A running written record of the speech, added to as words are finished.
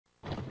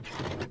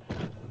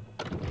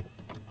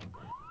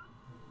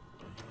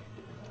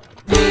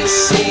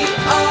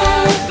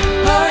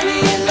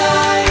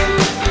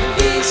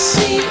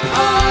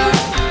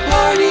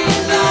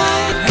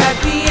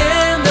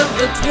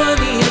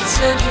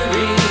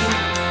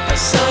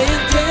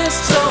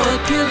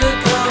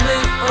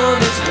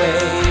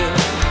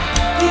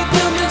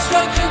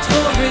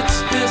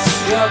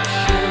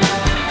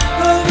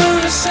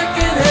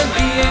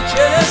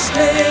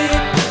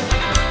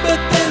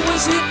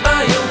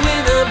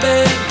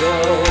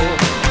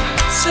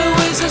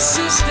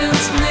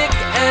assistants Nick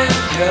and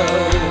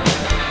Joe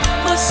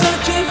must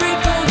search every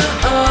corner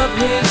of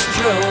his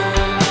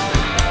drone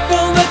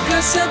for the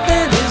cassette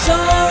that is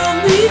our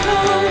only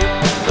home.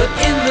 But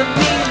in the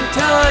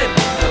meantime,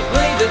 they'll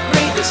play the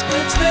greatest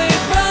hits they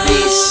find.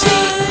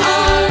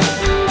 VCR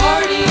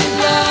Party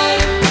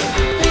Live,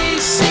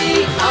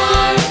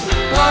 VCR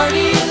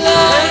Party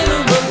Live.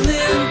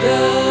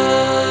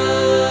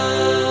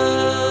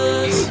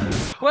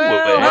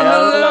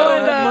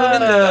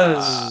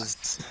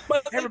 Melinda's.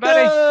 Well, Hey,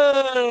 everybody.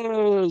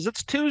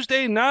 It's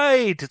Tuesday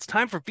night. It's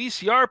time for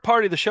VCR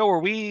Party, the show where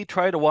we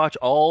try to watch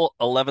all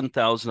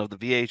 11,000 of the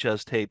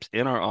VHS tapes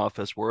in our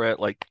office. We're at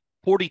like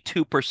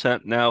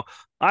 42% now.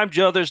 I'm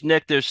Joe. There's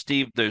Nick. There's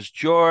Steve. There's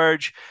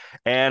George.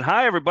 And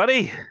hi,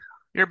 everybody.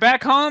 You're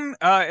back home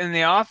in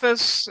the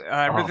office.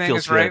 Everything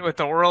is right with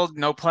the world.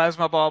 No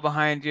plasma ball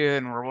behind you,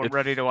 and we're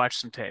ready to watch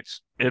some tapes.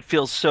 It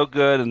feels so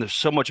good, and there's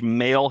so much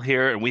mail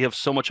here, and we have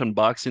so much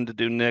unboxing to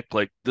do, Nick.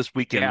 Like this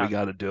weekend, we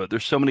got to do it.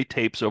 There's so many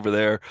tapes over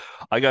there.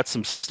 I got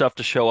some stuff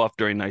to show off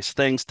during Nice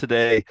Things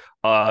today.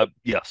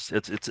 Yes,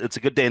 it's a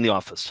good day in the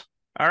office.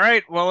 All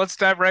right, well, let's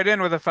dive right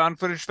in with a Found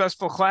Footage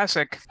Festival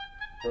classic.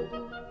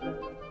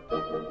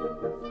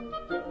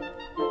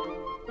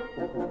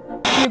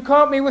 You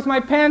caught me with my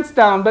pants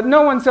down, but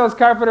no one sells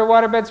carpet or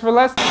waterbeds for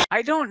less.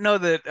 I don't know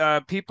that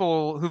a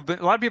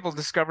lot of people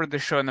discovered the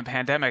show in the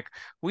pandemic.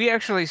 We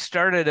actually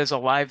started as a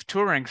live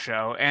touring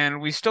show,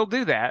 and we still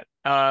do that.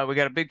 We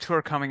got a big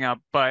tour coming up,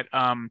 but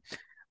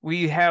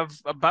we have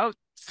about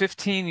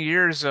 15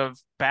 years of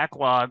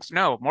backlogs.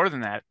 No, more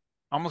than that.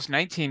 Almost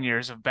 19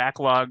 years of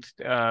backlogged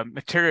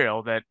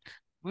material that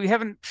we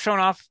haven't shown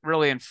off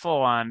really in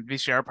full on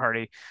VCR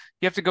Party.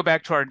 You have to go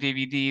back to our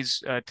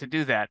DVDs to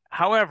do that.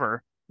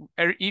 However,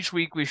 each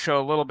week we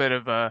show a little bit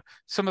of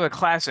some of the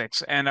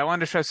classics, and I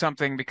wanted to show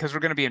something because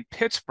we're going to be in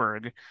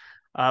Pittsburgh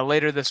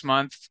later this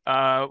month. We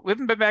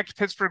haven't been back to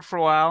Pittsburgh for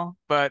a while,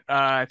 but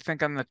I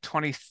think on the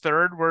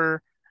 23rd we're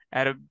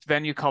at a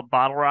venue called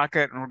Bottle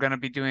Rocket, and we're going to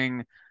be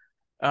doing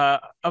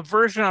a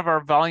version of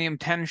our Volume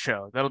 10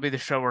 show. That'll be the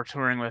show we're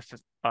touring with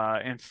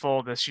in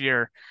full this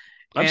year.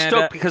 I'm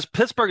stoked because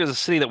Pittsburgh is a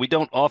city that we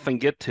don't often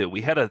get to. We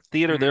had a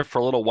theater there for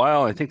a little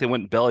while. I think they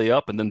went belly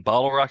up, and then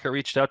Bottle Rocket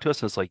reached out to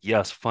us, and it's like,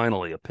 yes,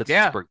 finally, a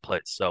Pittsburgh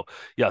place. So,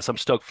 yes, I'm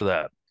stoked for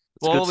that.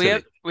 Well, we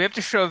have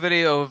to show a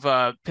video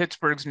of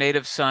Pittsburgh's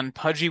native son,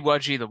 Pudgie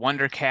Wudgie the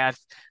Wondercat.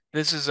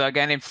 This is a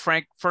guy named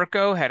Frank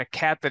Furco, had a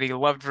cat that he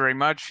loved very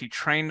much. He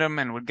trained him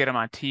and would get him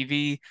on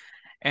TV.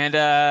 And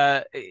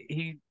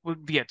he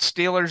would be at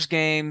Steelers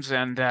games.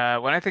 And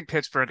when I think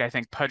Pittsburgh, I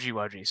think Pudgie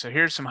Wudgie. So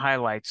here's some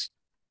highlights.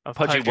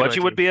 Pudgie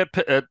Wudgie would be at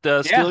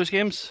Steelers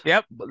games?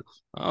 Yep.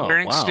 Oh,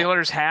 wearing wow.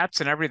 Steelers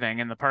hats and everything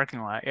in the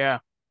parking lot. Yeah.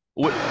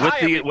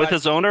 With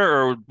his owner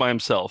or by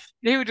himself?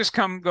 He would just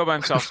go by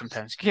himself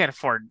sometimes. You can't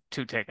afford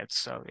 2 tickets,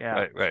 so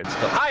yeah. Right.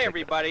 Hi,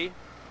 everybody.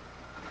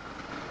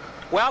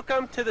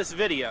 Welcome to this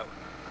video.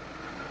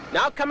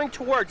 Now coming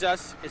towards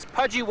us is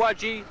Pudgie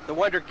Wudgie the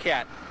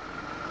Wondercat.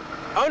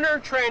 Owner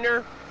and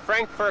trainer,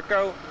 Frank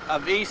Furco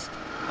of East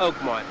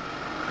Oakmont.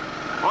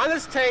 On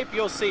this tape,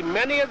 you'll see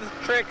many of the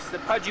tricks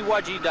that Pudgie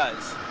Wudgie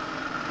does.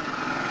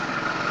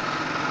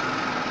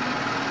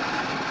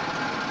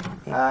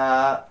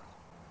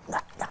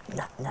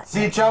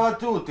 Sì, ciao a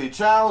tutti,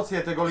 ciao,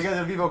 siete collegati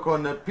al vivo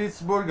con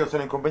Pittsburgh,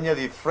 sono in compagnia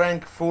di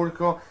Frank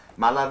Furco,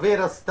 ma la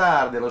vera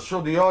star dello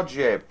show di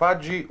oggi è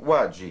Pudgie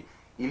Wudgie,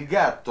 il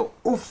gatto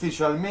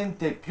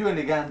ufficialmente più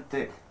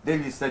elegante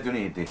degli Stati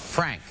Uniti.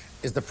 Frank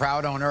is the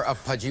proud owner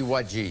of Pudgie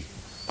Wudgie.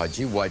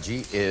 Pudgie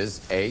Wudgie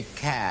is a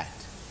cat.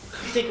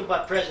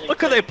 What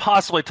could they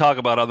possibly talk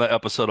about on that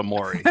episode of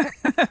Maury?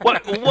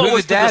 What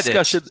was the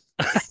discussion?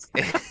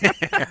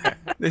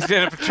 They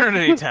did a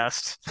paternity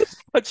test.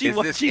 Is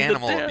this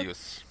animal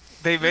abuse?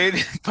 They made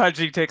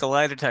Pudgie take a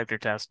lie detector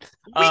test.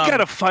 We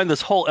gotta find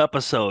this whole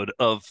episode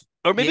of,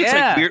 or maybe it's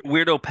like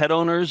weirdo pet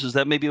owners. Is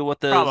that maybe what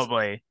the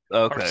probably?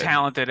 Okay. Or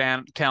talented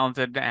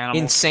animals.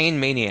 Insane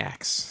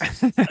maniacs.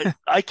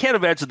 I can't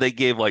imagine they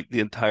gave like the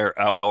entire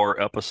hour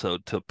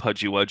episode to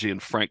Pudgie Wudgie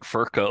and Frank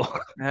Furco.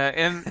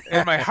 In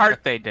my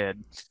heart, they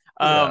did.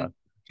 I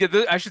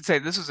should say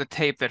this is a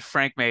tape that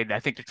Frank made, I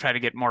think, to try to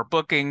get more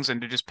bookings and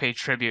to just pay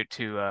tribute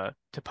to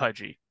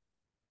Pudgie.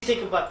 What do you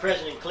think about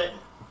President Clinton?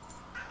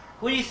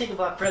 What do you think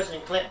about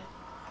President Clinton?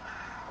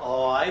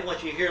 Oh, I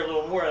want you to hear a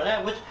little more of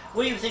that. What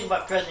do you think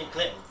about President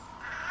Clinton?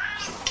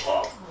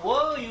 Oh,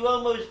 whoa, you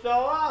almost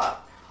fell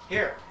off.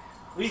 Here,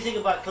 what do you think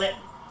about Clinton?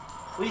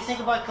 What do you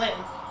think about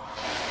Clinton?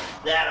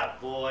 That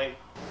a boy.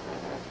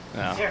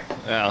 Yeah. Here.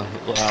 Yeah.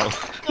 Wow.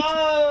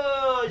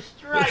 Oh,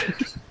 strike.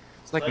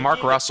 It's like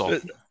Mark Russell.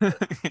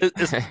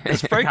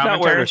 Is Frank not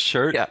wearing a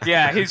shirt?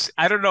 Yeah, he's.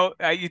 I don't know.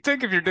 You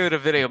think if you're doing a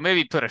video,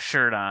 maybe put a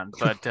shirt on,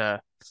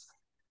 but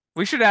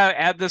we should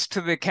add this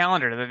to the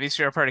calendar, the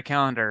VCR Party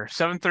calendar.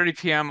 7:30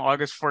 p.m.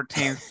 August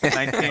 14th,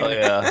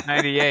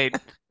 1998.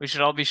 We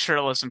should all be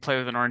shirtless and play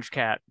with an orange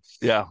cat.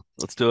 Yeah,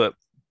 let's do it.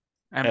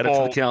 And add it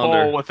to the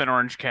calendar. bowl with an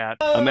orange cat.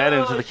 I'm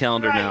adding it to the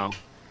calendar now.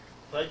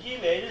 Pudgie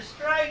made a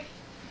strike.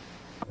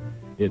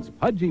 It's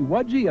Pudgie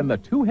Wudgie and the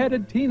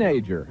Two-Headed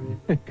Teenager,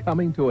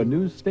 coming to a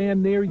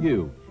newsstand near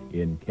you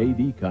in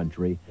KD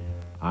Country.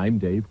 I'm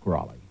Dave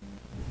Crawley.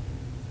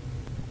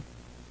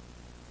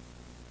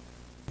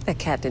 That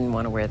cat didn't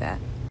want to wear that.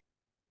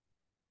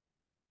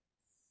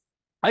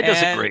 I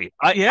disagree.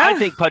 I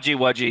think Pudgie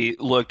Wudgie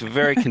looked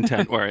very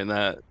content wearing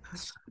that.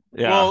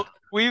 Yeah. Well,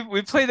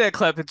 we played that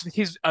clip.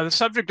 He's the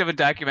subject of a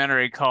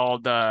documentary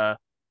called I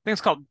think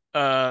it's called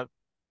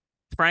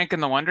Frank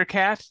and the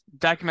Wondercat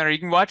documentary. You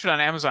can watch it on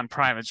Amazon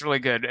Prime. It's really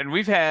good. And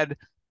we've had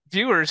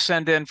viewers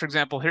send in, for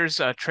example,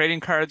 here's trading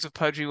cards of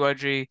Pudgie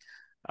Wudgie.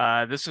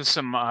 This is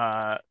some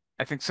I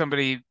think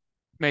somebody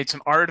made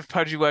some art of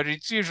Pudgie Wudgie.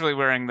 It's usually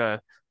wearing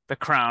the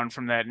crown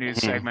from that news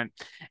segment.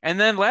 And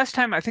then last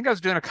time, I think I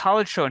was doing a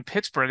college show in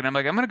Pittsburgh, and I'm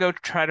like, I'm going to go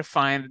try to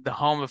find the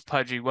home of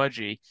Pudgie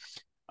Wudgie.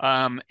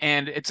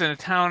 And it's in a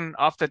town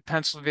off the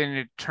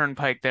Pennsylvania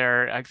Turnpike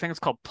there. I think it's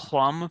called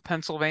Plum,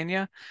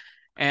 Pennsylvania.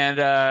 And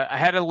I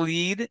had a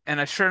lead,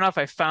 and sure enough,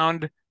 I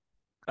found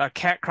a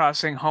cat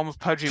crossing home of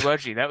Pudgie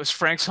Wudgie. That was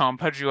Frank's home.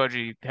 Pudgie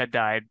Wudgie had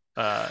died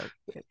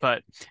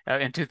but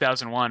in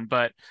 2001.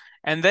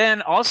 And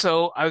then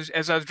also,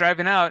 as I was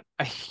driving out,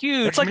 a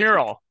huge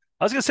mural.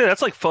 I was gonna say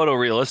that's like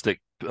photorealistic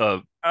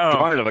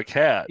drawing of a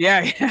cat.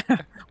 Yeah.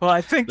 Well, I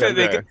think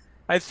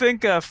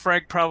that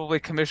Frank probably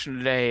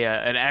commissioned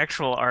an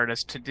actual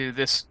artist to do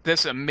this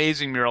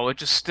amazing mural,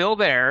 which is still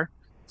there.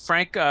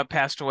 Frank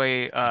passed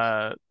away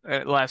the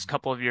last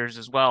couple of years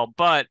as well,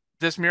 but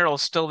this mural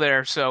is still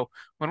there. So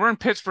when we're in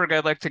Pittsburgh,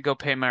 I'd like to go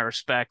pay my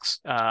respects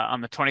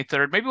on the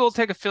 23rd. Maybe we'll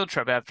take a field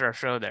trip after our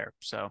show there.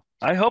 So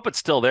I hope it's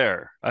still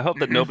there. I hope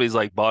that nobody's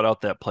like bought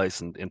out that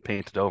place and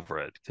painted over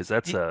it, because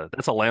that's a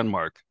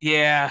landmark.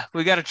 Yeah,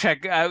 we got to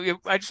check.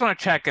 I just want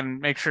to check and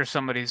make sure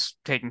somebody's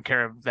taking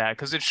care of that,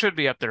 because it should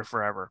be up there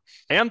forever.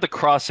 And the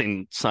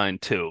crossing sign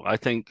too. I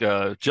think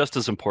just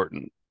as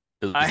important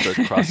is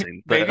the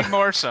crossing. Maybe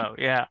more so.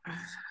 Yeah.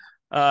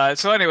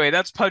 So anyway,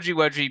 that's Pudgie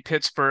Wudgie,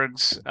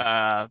 Pittsburgh's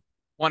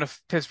one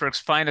of Pittsburgh's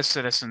finest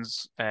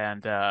citizens,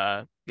 and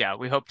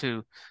we hope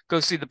to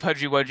go see the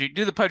Pudgie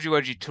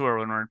Wudgie tour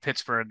when we're in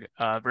Pittsburgh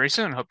very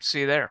soon. Hope to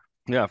see you there.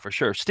 Yeah, for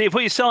sure. Steve, who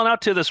are you selling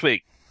out to this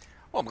week?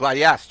 Well, I'm glad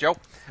you asked, Joe.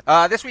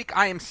 This week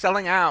I am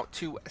selling out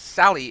to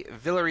Sally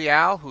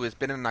Villarreal, who has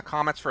been in the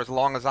comments for as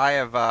long as I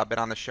have been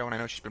on the show, and I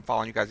know she's been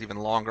following you guys even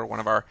longer, one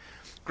of our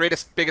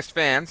biggest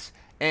fans.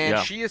 And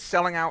she is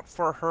selling out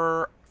for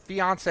her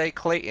fiance,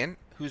 Clayton,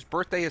 whose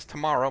birthday is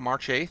tomorrow,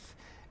 March 8th.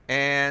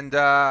 And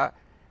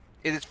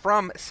it is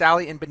from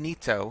Sally and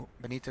Benito.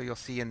 Benito, you'll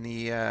see in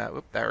the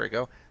there we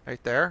go,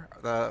 right there.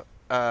 The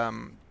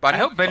bunny. I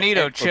hope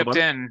Benito chipped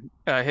in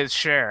his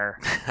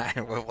share.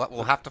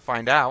 We'll have to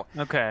find out.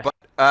 Okay. But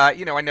I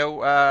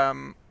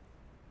know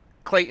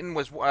Clayton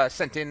was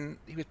sent in.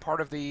 He was part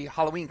of the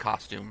Halloween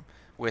costume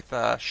with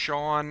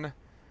Sean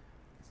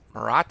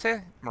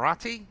Marati.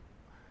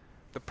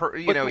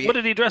 What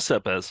did he dress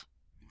up as?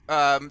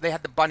 They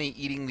had the bunny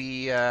eating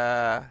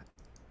the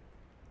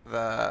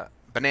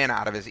banana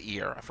out of his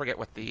ear. I forget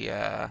what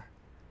the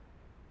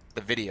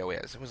video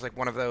is. It was like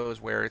one of those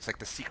where it's like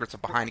the secrets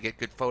of behind to get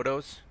good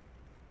photos.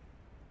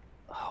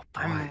 Oh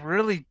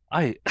boy.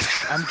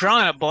 I'm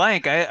drawing a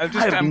blank. I'm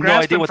grasping no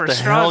idea what the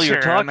hell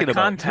you're talking about.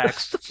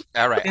 Context.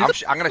 All right,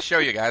 I'm going to show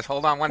you guys.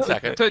 Hold on one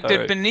second. So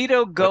did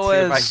Benito go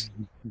as?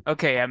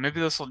 Okay, yeah, maybe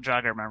this will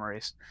jog our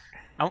memories.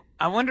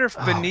 I wonder if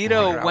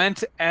Benito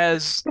went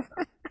as.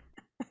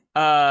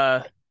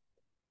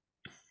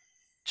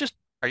 Just.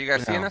 Are you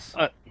guys seeing this?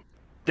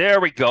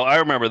 There we go. I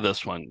remember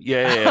this one.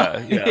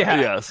 Yeah.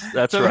 Yes,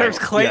 that's so right. There's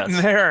Clayton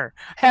there.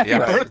 Happy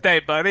birthday,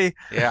 buddy.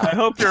 Yeah. I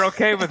hope you're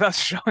okay with us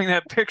showing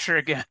that picture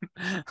again.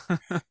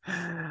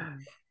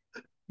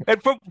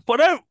 And from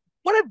what I've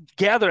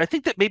gathered, I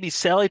think that maybe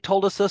Sally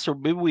told us this, or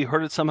maybe we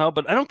heard it somehow,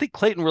 but I don't think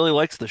Clayton really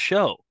likes the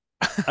show.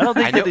 I don't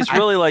think that he's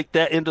really like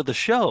that into the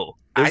show.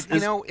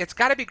 It's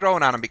got to be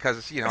growing on him because,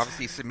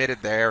 obviously he submitted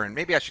there, and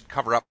maybe I should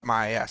cover up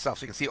myself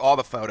so you can see all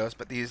the photos,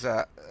 but these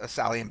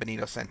Sally and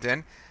Benito sent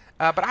in.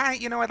 But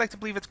I'd like to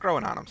believe it's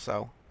growing on him,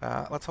 so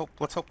let's hope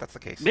that's the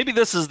case. Maybe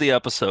this is the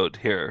episode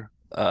here.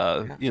 We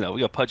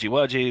got Pudgie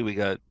Wudgie, we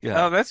got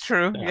Oh, that's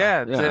true.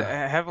 Yeah, it's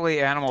a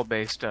heavily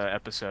animal-based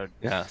episode.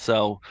 Yeah,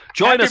 so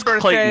join us,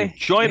 Clayton.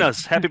 Join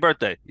us. Happy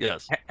birthday.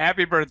 Yes.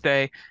 Happy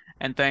birthday,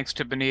 and thanks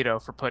to Benito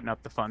for putting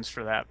up the funds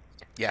for that.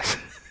 Yes.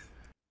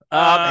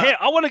 Hey,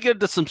 I want to get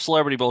into some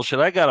celebrity bullshit.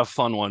 I got a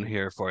fun one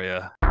here for you.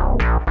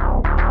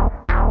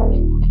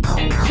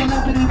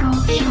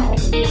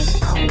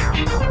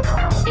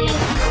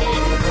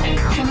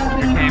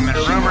 Entertainment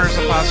rumors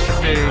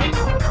apostrophe.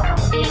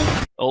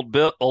 Old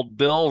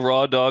Bill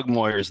Raw Dog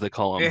Moyers, they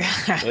call him.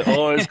 They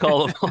always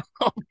call him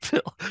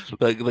Bill,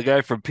 the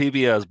guy from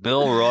PBS,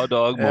 Bill Raw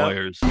Dog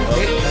Moyers.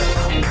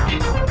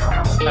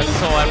 That's a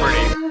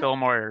celebrity, Bill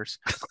Moyers.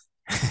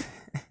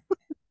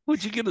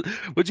 Would you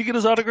get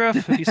his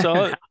autograph if you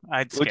saw it?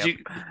 I'd skip.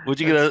 Would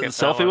you get a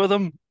selfie with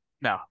him?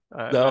 No.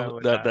 No,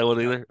 that one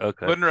either?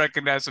 Okay. Wouldn't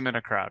recognize him in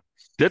a crowd.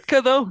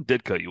 Ditka, though?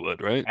 Ditka, you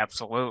would, right?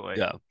 Absolutely.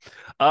 Yeah.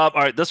 All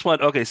right, this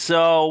one. Okay,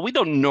 so we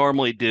don't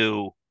normally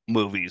do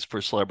movies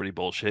for celebrity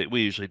bullshit.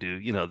 We usually do,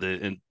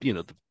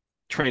 the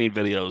training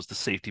videos, the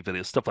safety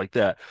videos, stuff like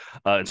that,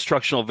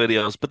 instructional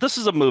videos. But this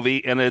is a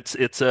movie, and it's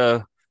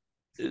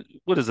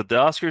what is it? The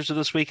Oscars are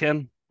this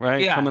weekend,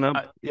 right? Yeah, Coming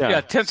up.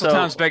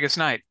 Tinseltown's biggest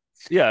night.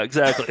 Yeah,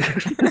 exactly.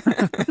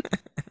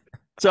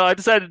 So I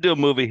decided to do a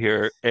movie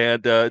here,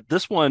 and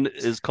this one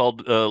is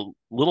called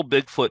Little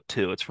Bigfoot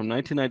 2. It's from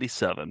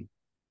 1997.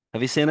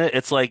 Have you seen it?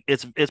 It's like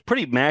it's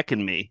pretty Mac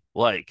and Me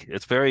like.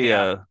 It's very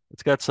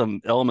it's got some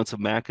elements of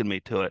Mac and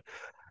Me to it.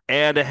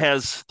 And it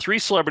has 3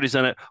 celebrities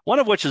in it, one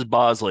of which is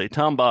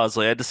Tom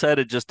Bosley. I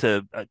decided just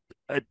to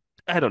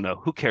I don't know,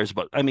 who cares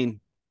about, I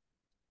mean,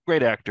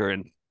 great actor,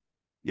 and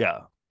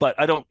but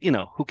I don't,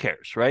 who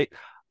cares, right?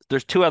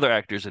 There's 2 other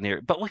actors in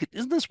here. But look,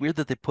 isn't this weird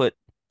that they put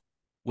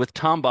with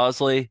Tom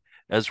Bosley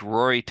as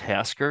Rory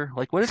Tasker?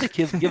 Like, what did they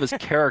give his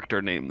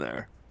character name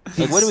there?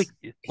 Like,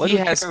 he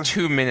has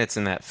 2 minutes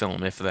in that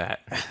film, if that.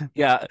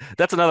 Yeah,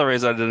 that's another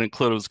reason I didn't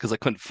include it, was because I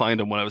couldn't find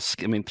him when I was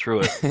skimming through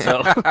it.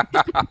 So.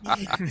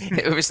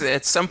 It was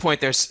at some point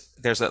there's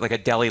like a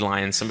deli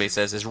line, and somebody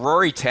says, "Is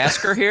Rory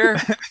Tasker here?"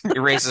 He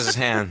raises his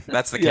hand.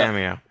 That's the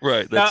cameo.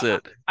 Right, that's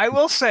it. I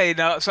will say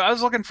now. So I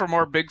was looking for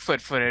more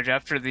Bigfoot footage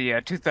after the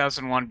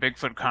 2001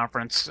 Bigfoot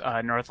conference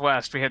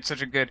Northwest. We had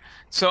such a good.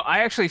 So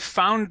I actually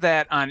found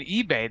that on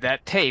eBay,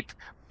 that tape,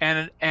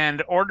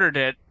 and ordered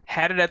it.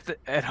 Had it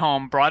at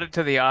home, brought it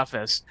to the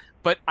office,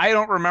 but I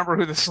don't remember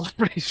who the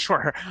celebrities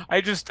were.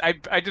 I just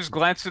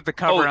glanced at the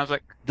cover and I was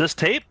like, "This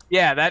tape?"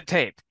 Yeah, that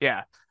tape.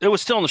 Yeah, it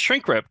was still in the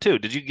shrink wrap too.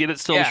 Did you get it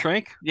still in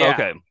shrink? Yeah.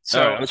 Okay.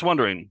 So I was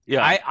wondering.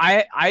 Yeah.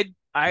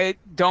 I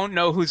don't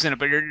know who's in it,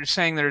 but you're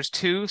saying there's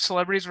 2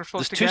 celebrities we're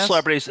supposed to guess? There's 2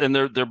 celebrities, and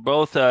they're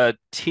both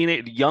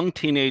young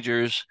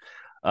teenagers.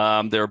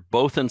 They're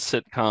both in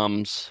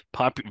sitcoms,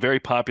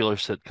 very popular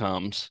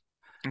sitcoms.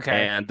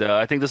 Okay. And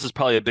I think this is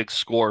probably a big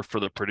score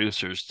for the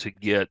producers to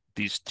get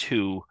these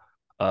 2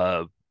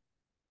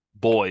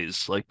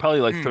 boys, probably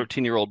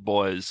 13-year-old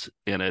boys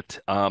in it.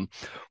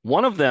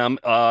 One of them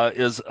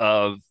is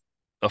a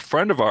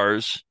friend of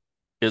ours,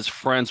 is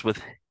friends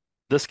with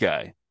this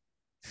guy.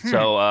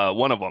 So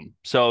one of them.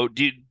 So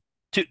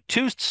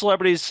two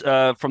celebrities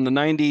from the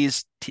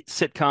 90s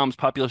sitcoms,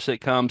 popular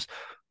sitcoms.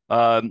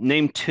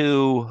 Name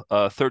 2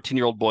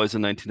 13-year-old boys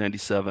in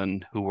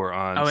 1997 who were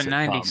on sitcoms. In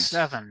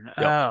 97.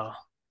 Yep. Oh.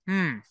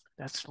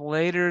 That's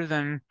later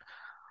than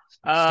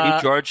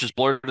Steve George just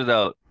blurted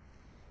out.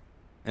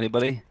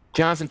 Anybody?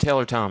 Jonathan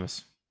Taylor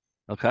Thomas.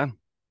 Okay.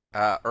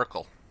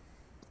 Urkel.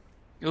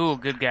 Ooh,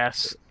 good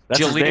guess. That's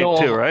his name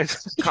too, right?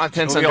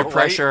 Contents Under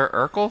Pressure,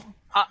 Urkel.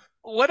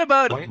 What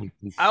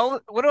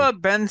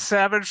about Ben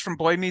Savage from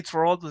Boy Meets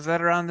World? Was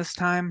that around this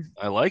time?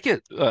 I like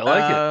it.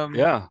 It.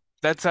 Yeah.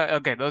 That's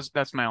okay.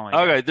 That's my only.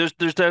 Okay.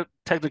 There's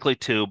technically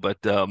 2,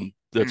 but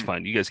that's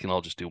fine. You guys can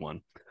all just do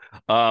one.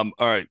 All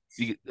right.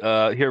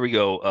 Here we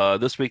go.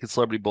 This week in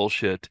Celebrity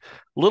Bullshit,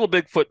 Little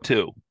Bigfoot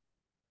 2.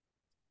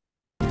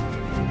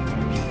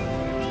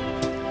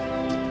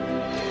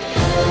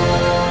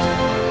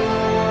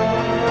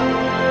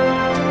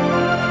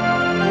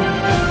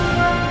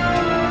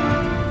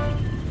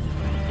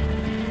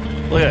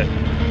 Look at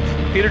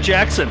it. Peter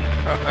Jackson.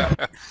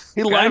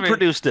 He line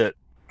produced it.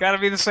 Gotta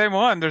be the same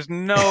one. There's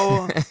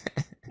no.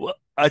 Well,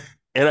 I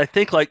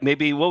think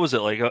maybe what was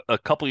it, a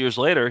couple years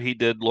later he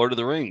did Lord of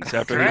the Rings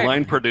after he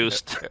line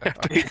produced.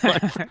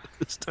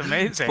 It's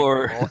amazing.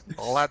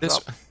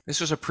 This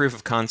was a proof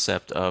of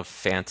concept of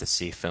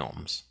fantasy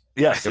films.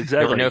 Yes, exactly.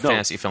 There were no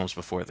fantasy films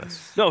before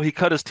this. No, he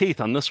cut his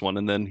teeth on this one,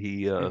 and then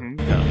he. All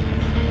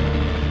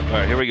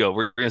right, here we go.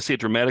 We're going to see a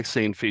dramatic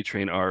scene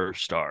featuring our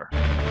star.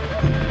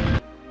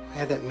 I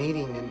had that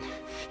meeting,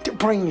 and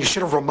Breen, you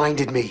should have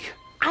reminded me.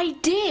 I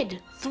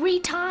did 3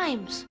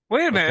 times.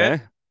 Wait a minute.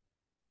 Okay.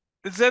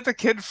 Is that the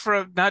kid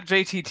from not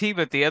JTT,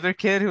 but the other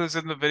kid who was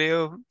in the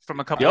video from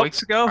a couple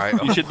weeks ago?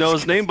 You should know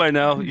his name by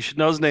now. You should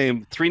know his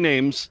name. 3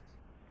 names.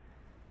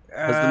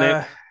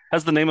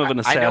 Has the name of an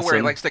assassin. I know where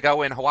he likes to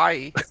go in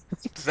Hawaii.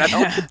 Does that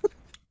help?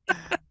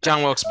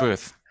 John Wilkes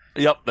Booth.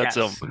 Yep, that's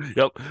him.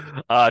 Yep.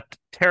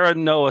 Tara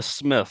Noah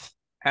Smith.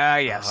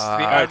 Yes.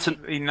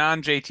 The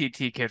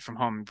non-JTT kid from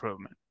Home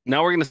Improvement.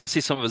 Now we're going to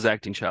see some of his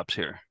acting chops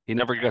here. He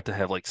never got to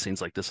have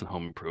scenes like this in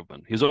Home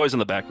Improvement. He was always in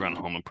the background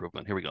in Home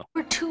Improvement. Here we go.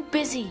 We're too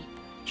busy.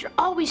 You're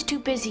always too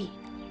busy.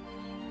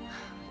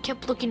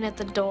 Kept looking at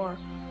the door,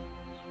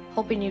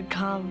 hoping you'd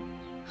come.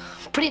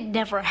 But it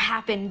never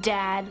happened,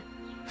 Dad.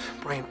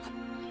 Breen,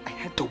 I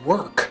had to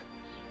work.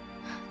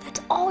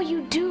 That's all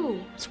you do,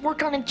 is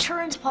work on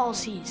insurance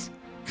policies.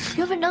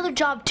 You have another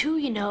job too,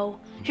 you know.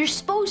 You're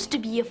supposed to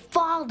be a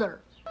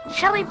father.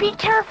 Shelley, be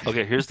careful.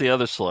 Okay, here's the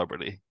other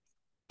celebrity.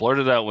 Blurt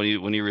it out when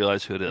you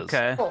realize who it is.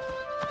 Okay.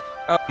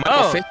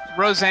 Michael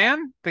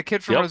Roseanne? The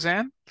kid from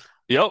Roseanne?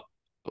 Yep.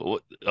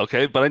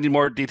 Okay, but I need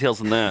more details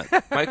than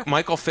that.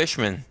 Michael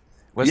Fishman.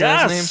 Was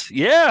that his name?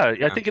 Yeah,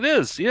 I think it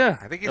is. Yeah.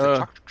 I think he's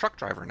a truck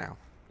driver now.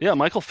 Yeah,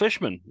 Michael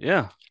Fishman.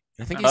 Yeah.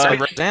 I think he's on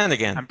Roseanne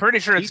again. I'm pretty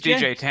sure it's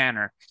DJ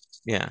Tanner.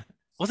 Yeah.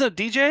 Was it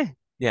DJ?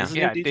 Yeah.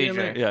 Yeah,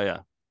 DJ.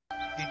 Yeah.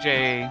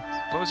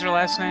 DJ. What was her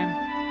last name?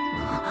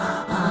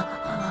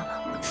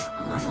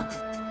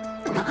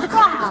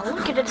 Wow,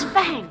 look at its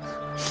fangs.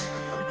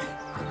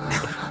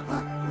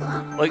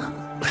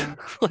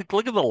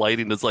 Look at the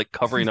lighting. It's like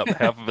covering up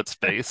half of its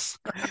face.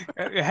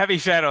 A heavy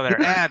shadow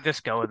there.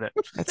 Just go with it.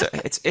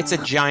 It's a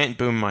giant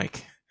boom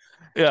mic.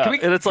 Yeah,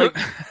 and it's like.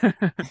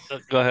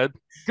 Go ahead.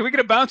 Can we get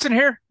a bounce in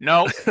here?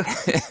 No.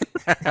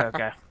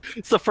 Okay.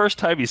 It's the first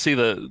time you see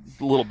the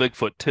little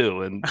Bigfoot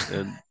too, and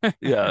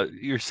yeah,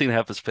 you're seeing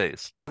half his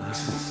face.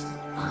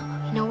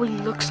 You know what he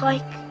looks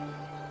like?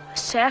 A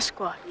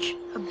Sasquatch,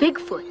 a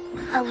Bigfoot,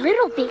 a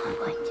little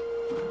Bigfoot.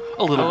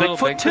 A little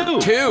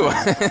Bigfoot too.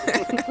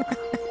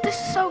 This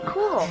is so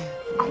cool.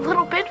 A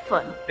little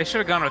Bigfoot. They should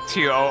have gone with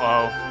TOO.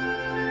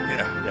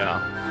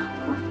 Yeah.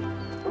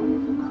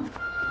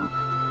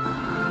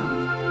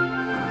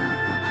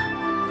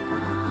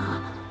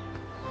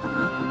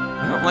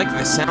 I don't like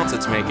the sounds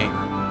it's making.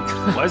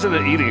 Why isn't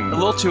it eating? A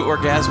little too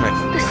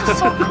orgasmic. This is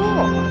so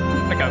cool.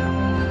 Like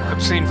a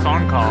obscene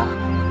phone call.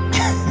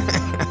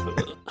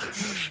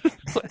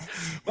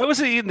 Why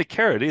wasn't he eating the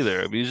carrot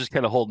either? I mean, he's just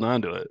kind of holding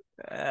on to it.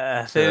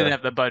 They didn't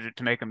have the budget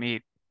to make him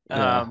eat.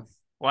 Yeah.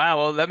 Wow.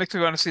 Well, that makes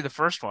me want to see the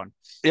first one.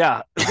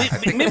 Yeah.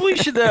 Maybe we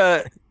should.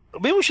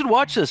 Maybe we should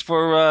watch this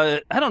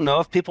for. I don't know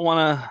if people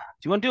want to.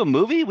 Do you want to do a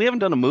movie? We haven't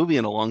done a movie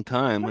in a long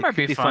time. That might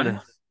be fun.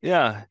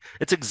 Yeah,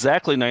 it's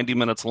exactly 90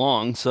 minutes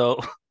long, so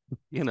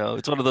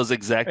it's one of those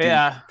exactly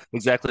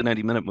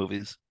 90-minute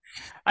movies.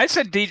 I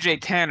said DJ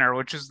Tanner,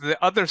 which is the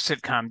other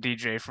sitcom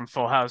DJ from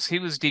Full House. He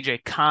was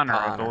DJ Connor,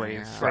 I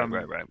believe, from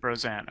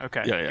Roseanne.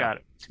 Okay, got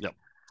it. Yep.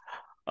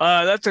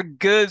 That's a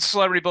good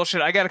celebrity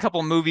bullshit. I got a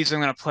couple movies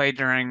I'm going to play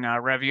during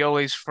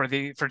Raviolis for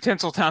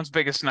Tinseltown's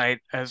biggest night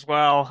as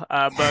well.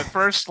 But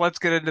first, let's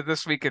get into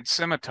this week at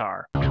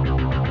Scimitar.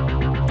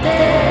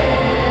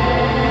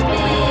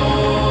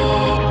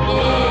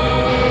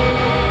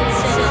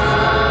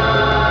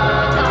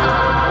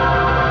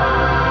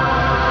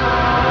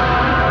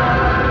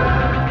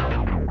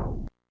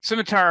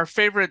 Scimitar, our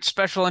favorite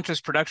special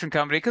interest production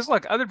company, because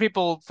look, other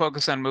people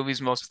focus on movies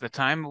most of the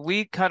time.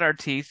 We cut our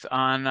teeth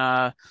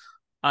on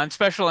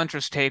special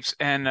interest tapes,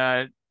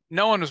 and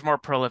no one was more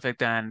prolific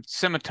than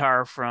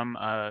Scimitar from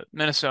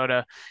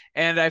Minnesota.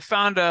 And I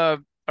found a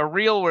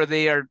reel where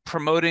they are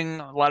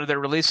promoting a lot of their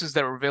releases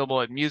that were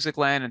available at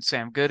Musicland and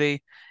Sam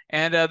Goody.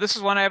 And this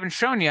is one I haven't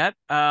shown yet,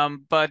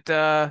 but it's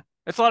a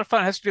lot of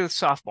fun. It has to do with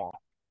softball.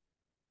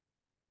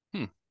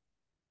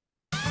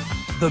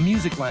 The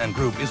Musicland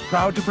Group is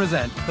proud to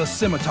present the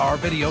Scimitar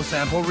Video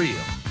Sample Reel.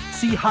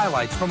 See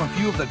highlights from a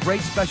few of the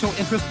great special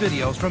interest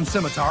videos from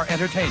Scimitar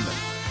Entertainment.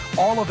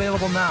 All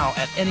available now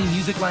at any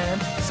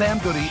Musicland, Sam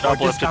Goody, or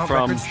discount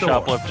record store.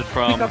 Shoplifted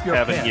from, Pick up your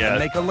haven't pen yet. and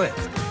make a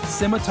list.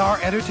 Scimitar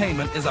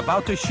Entertainment is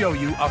about to show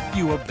you a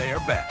few of their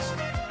best.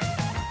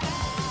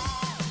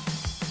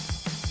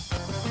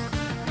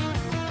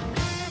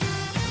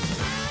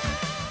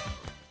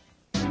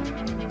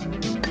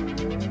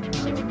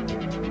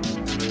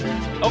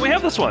 Oh, we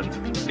have this one.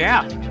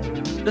 Yeah.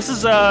 This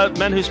is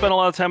men who spend a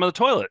lot of time on the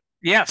toilet.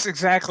 Yes,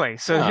 exactly.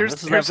 So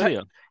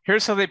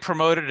here's how they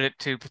promoted it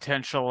to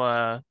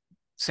potential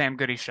Sam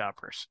Goody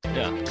shoppers.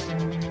 Yeah.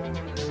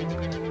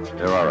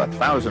 There are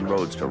 1,000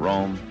 roads to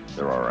Rome.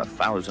 There are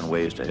 1,000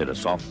 ways to hit a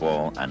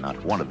softball, and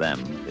not one of them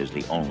is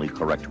the only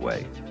correct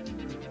way.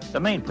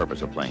 The main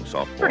purpose of playing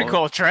softball... Pretty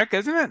cool trick,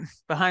 isn't it?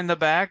 Behind the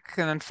back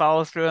and then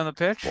follow through on the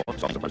pitch. Did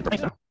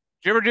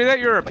you ever do that?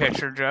 You're a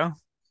pitcher, Joe.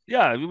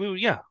 Yeah,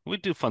 we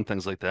do fun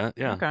things like that.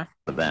 Yeah. Okay.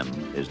 For them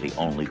is the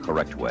only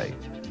correct way.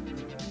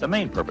 The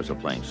main purpose of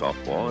playing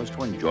softball is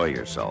to enjoy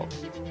yourself.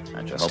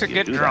 And to help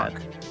you do that,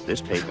 this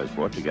tape has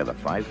brought together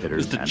 5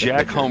 hitters to and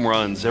jack a pitcher. home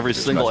runs every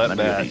single at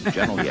many of bat. these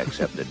generally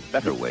accepted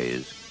better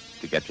ways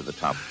to get to the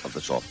top of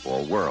the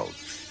softball world.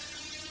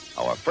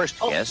 Our first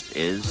guest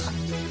is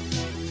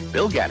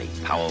Bill Gaddy,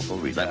 powerful,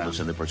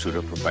 relentless in the pursuit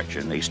of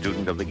perfection, a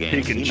student of the game.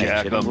 He can makes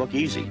jack hitting them. look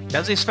easy.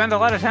 Does he spend a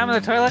lot of time in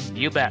the toilet?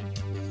 You bet.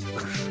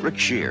 Rick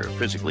Shear,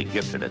 physically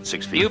gifted at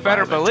 6 feet. You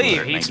better 5 and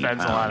believe he 290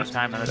 spends a lot of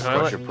time in the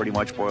crusher toilet. pretty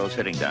much boils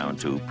hitting down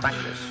to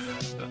practice.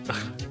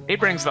 He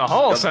brings the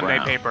whole Doug Sunday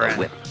Brown, paper the in.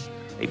 Whip,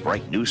 a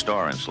bright new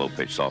star in slow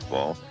pitch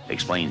softball,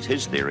 explains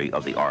his theory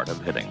of the art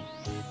of hitting.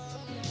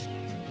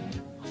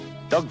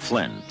 Doug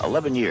Flynn,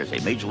 11 years, a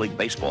Major League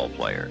Baseball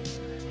player.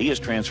 He is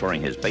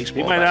transferring his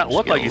baseball. He might not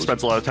look like he skills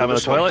spends a lot of time to in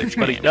the toilet, softball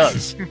but he game.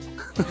 does.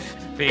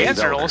 The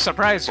answer will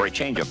surprise For you. a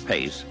change of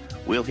pace,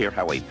 we'll hear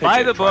how a pitcher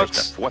Buy the tries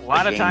books, to thwart a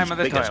lot the of time game's in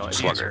the biggest toilet.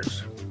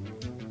 sluggers.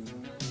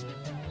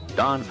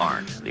 Don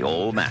Arndt, the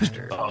old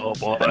master. Oh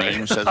boy. The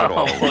name says it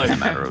all. boy. It's a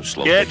matter of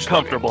slow Get pitch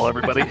comfortable,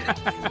 everybody.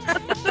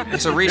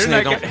 There's a reason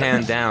they don't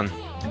pan down.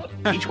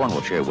 Each one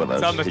will share with us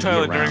It's on the his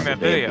toilet during year-round that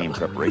day video. game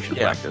preparation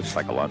Yeah. practice,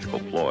 psychological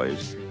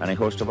ploys, and a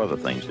host of other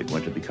things that go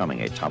into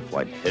becoming a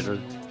top-flight hitter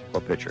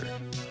or pitcher.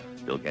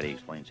 Bill Getty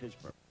explains his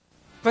purpose.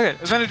 Look at it.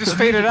 And then it just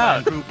faded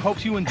out. Group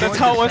hopes you enjoyed That's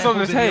how it the was on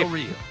sample the video tape.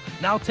 reel.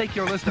 Now take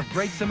your list of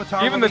great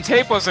Scimitar Even the releases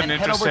tape wasn't and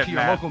head over interested to in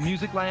your that. local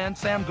Musicland,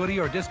 Sam Goody,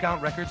 or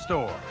discount record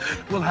store.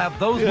 We'll have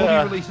those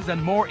Yeah. movie releases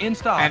and more in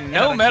stock. And at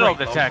no a metal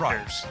great low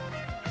detectors. price.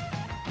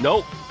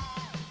 Nope.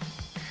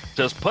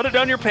 Just put it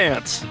down your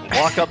pants.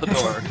 Walk out the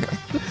door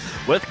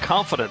with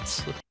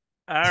confidence.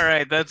 All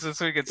right, that's this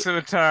week at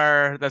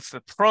Scimitar. That's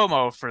the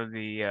promo for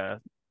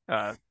the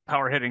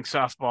power hitting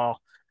softball.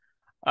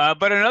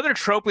 But another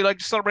trope we like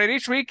to celebrate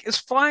each week is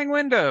flying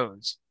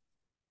windows.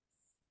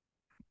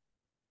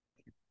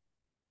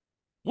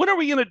 When are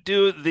we gonna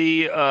do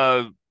the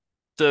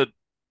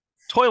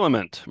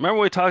toilement?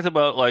 Remember we talked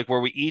about like where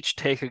we each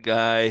take a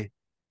guy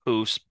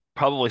who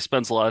probably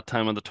spends a lot of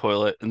time on the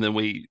toilet, and then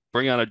we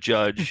bring on a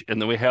judge,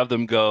 and then we have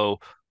them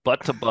go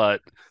butt to butt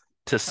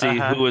to see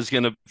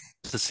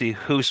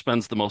who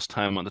spends the most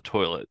time on the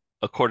toilet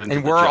according to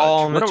the we're judge.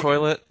 all on the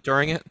toilet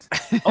during it.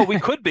 Oh, we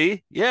could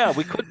be. Yeah,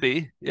 we could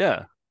be.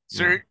 Yeah.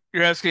 So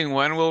you're asking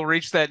when we'll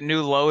reach that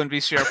new low in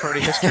VCR Party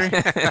history?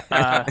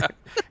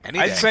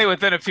 I'd say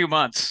within a few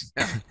months.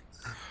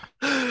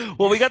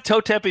 Well, we got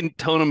toe tapping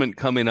tournament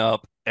coming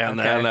up, and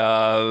then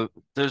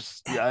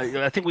there's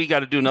I think we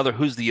got to do another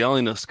Who's the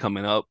Yellingest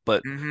coming up,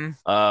 but and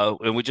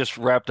we just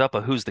wrapped up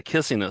a Who's the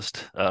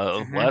Kissingest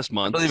last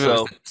month. I believe it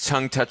was the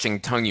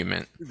tongue-touching tongue you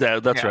meant.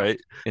 That's right.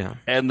 Yeah.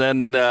 And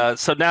then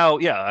so now,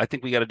 I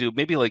think we got to do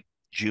maybe like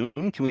June.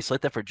 Can we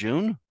slate that for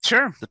June?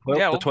 Sure.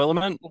 The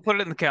toilement. We'll put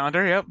it in the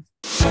calendar. Yep.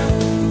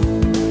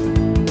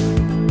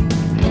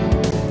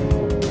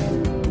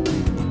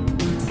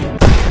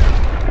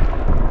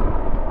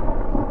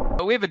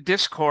 We have a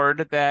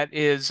Discord that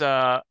is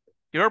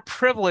your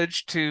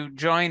privilege to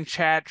join,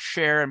 chat,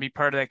 share, and be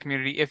part of that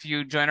community if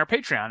you join our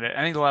Patreon at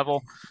any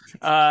level.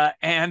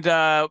 And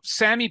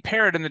Sammy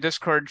Parrott in the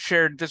Discord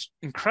shared this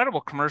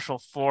incredible commercial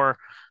for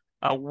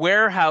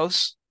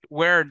Warehouse,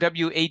 WHERE,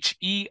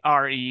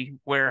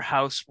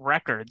 Warehouse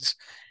Records.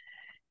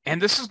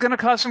 And this is going to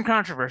cause some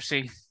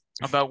controversy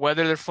about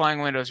whether they're flying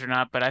windows or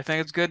not, but I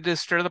think it's good to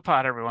stir the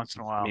pot every once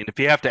in a while. I mean, if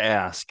you have to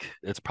ask,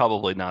 it's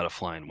probably not a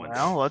flying window.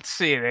 Well, let's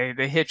see.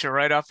 They hit you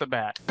right off the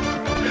bat.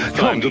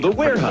 Come to the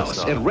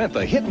Warehouse and rent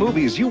the hit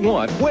movies you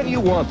want when you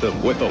want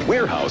them with the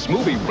Warehouse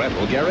Movie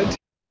Rental Guarantee.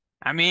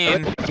 I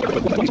mean,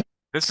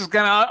 this is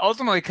going to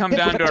ultimately come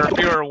down to our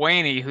viewer,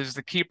 Wayne, who's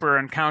the keeper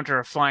and counter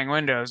of flying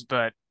windows,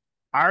 but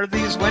are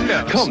these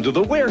windows? Come to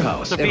the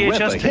Warehouse and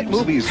rent the hit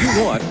movies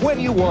you want when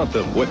you want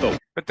them with the...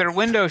 But they're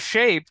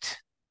window-shaped.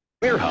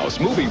 Warehouse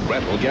Movie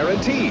Rental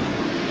Guarantee.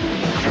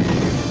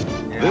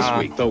 This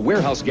week, the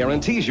Warehouse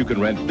guarantees you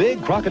can rent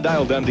Big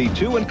Crocodile Dundee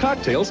 2 and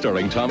Cocktail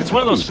starring Tom Cruise. It's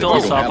one of those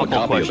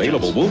philosophical questions.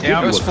 Available, we'll give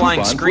you a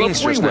flying coupon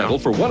screens for a free just now. rental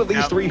for one of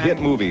these three hit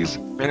movies.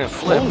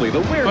 Only the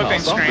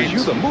Warehouse offers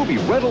you the movie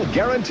rental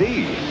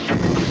guarantee.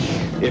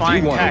 If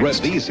Flying you want to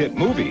text. rent these hit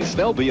movies,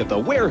 they'll be at the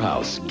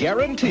Warehouse,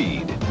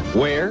 guaranteed.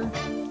 Where?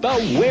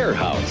 The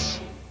Warehouse.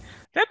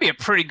 That'd be a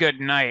pretty good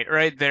night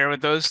right there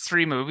with those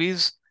three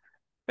movies.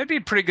 That'd be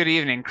a pretty good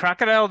evening.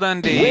 Crocodile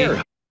Dundee.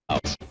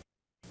 Warehouse.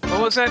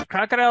 What was that?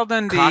 Crocodile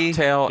Dundee.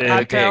 Cocktail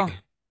and Big.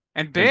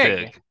 And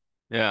Big.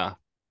 Yeah.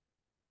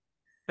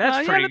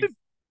 That's pretty.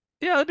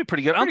 That'd be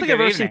pretty good. I don't think I've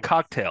ever seen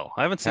Cocktail.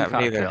 I haven't seen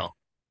Cocktail.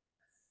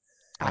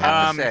 I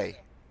have to say.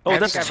 Oh,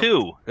 that's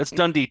 2. That's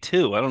Dundee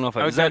 2. I don't know if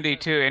I was Dundee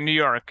 2 in New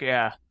York.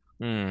 Yeah.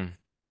 Didn't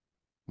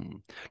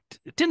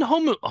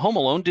Home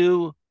Alone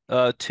do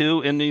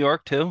 2 in New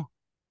York too?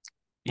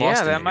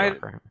 Yeah,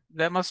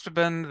 that must have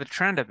been the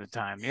trend at the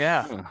time.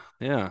 Yeah.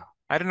 Yeah.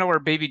 I don't know where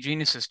Baby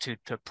Geniuses 2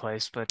 took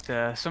place, but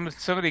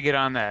somebody get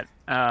on that.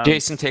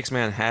 Jason Takes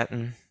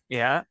Manhattan.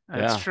 Yeah,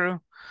 that's true.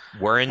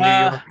 We're in New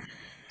York.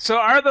 So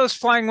are those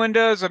flying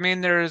windows? I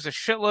mean, there's a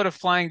shitload of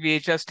flying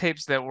VHS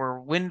tapes that were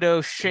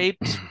window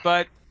shaped,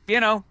 but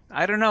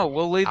I don't know.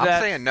 We'll leave that.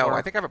 I'm saying no.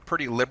 I think I have a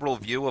pretty liberal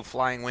view of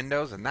flying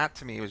windows, and that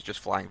to me was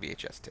just flying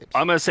VHS tapes.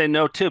 I'm going to say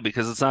no too,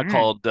 because it's not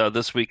called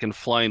This Week in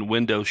Flying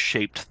Window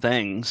Shaped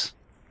Things.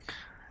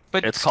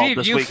 But it's Steve,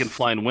 called This Week in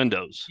Flying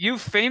Windows. You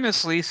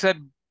famously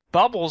said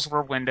bubbles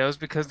were windows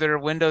because they're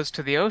windows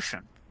to the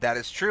ocean. That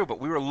is true,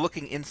 but we were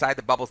looking inside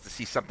the bubbles to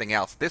see something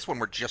else. This one,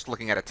 we're just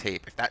looking at a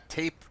tape. If that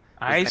tape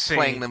was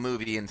playing the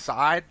movie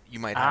inside, you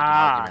might have an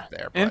argument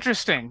there. But...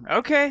 Interesting.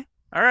 Okay.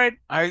 All right.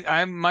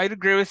 I might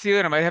agree with you,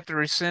 and I might have to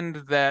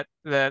rescind that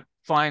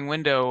flying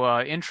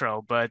window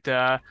intro, but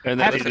have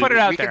to put it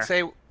out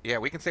there.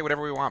 We can say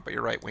whatever we want, but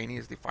you're right. Wayne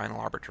is the final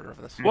arbiter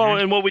of this. Well,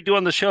 and what we do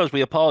on the show is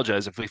we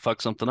apologize if we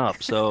fuck something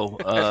up. So,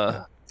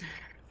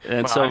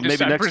 maybe next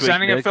week,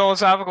 presenting a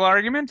philosophical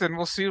argument, and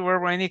we'll see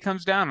where Wayne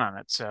comes down on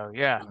it. So,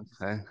 yeah.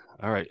 Okay.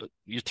 All right.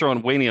 You're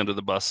throwing Wayne under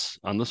the bus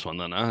on this one,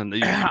 then, huh?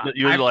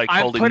 You're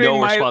holding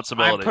no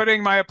responsibility. I'm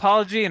putting my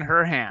apology in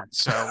her hands.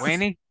 So,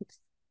 Wayne,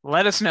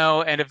 let us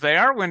know, and if they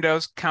are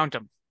windows, count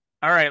them.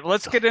 All right,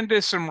 let's get into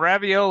some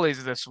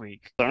raviolis this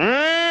week.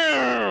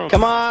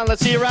 Come on,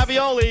 let's see your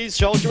raviolis.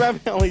 Show us your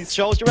raviolis.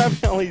 Show us your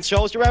raviolis.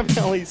 Show us your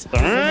raviolis.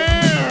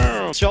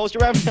 Show us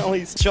your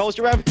raviolis. Show us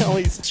your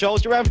raviolis. Show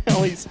us your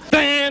raviolis.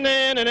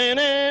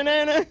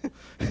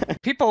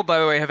 People, by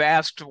the way, have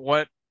asked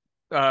what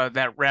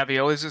that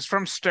raviolis is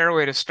from.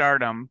 Stairway to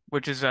Stardom,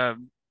 which is a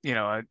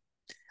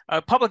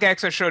public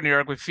access show in New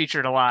York we've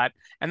featured a lot.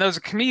 And there was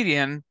a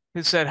comedian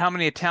who said, "How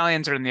many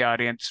Italians are in the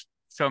audience?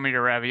 Show me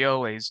your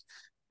raviolis."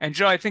 And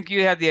Joe, I think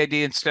you had the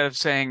idea, instead of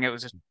saying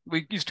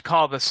we used to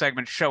call the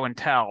segment show and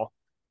tell.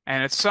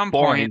 And at some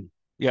point,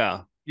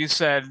 you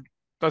said,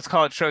 Let's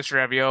call it Show Us Your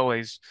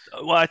Raviolis.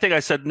 Well, I think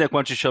I said, Nick, why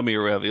don't you show me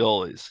your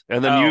raviolis?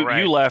 And then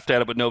you laughed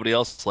at it, but nobody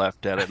else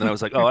laughed at it. And I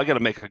was like, oh, I got to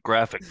make a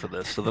graphic for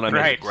this. So then I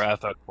made a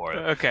graphic for it.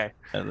 Okay.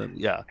 And then,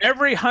 yeah.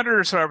 Every 100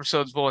 or so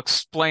episodes will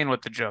explain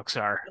what the jokes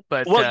are.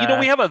 But well,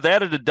 we have a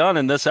That It Done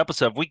in this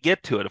episode. If we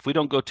get to it, if we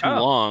don't go too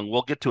long,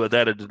 we'll get to a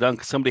That It Done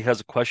because somebody has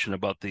a question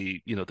about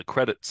the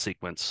credit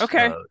sequence.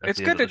 Okay. It's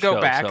good to go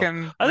back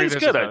and I think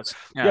it's good.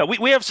 Yeah,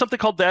 we have something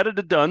called That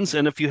It Dones,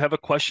 and if you have a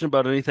question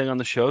about anything on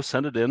the show,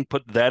 send it in.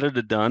 Put That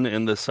It Done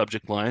in the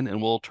subject line,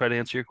 and we'll try to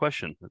answer your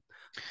question.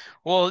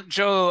 Well,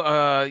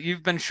 Joe,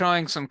 you've been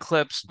showing some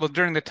clips. Well,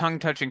 during the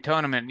tongue-touching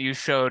tournament, you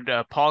showed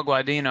Paul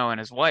Guadino and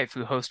his wife,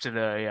 who hosted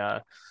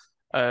a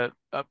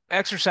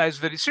exercise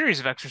video series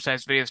of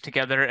exercise videos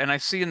together. And I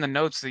see in the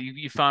notes that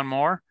you found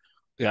more.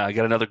 Yeah, I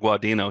got another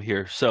Guadino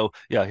here. So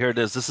yeah, here it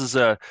is. This is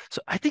so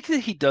I think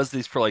that he does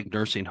these for like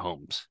nursing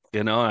homes.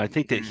 I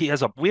think that he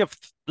has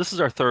this is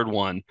our third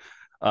one.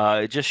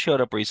 It just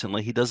showed up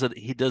recently. He does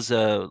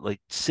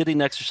like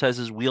sitting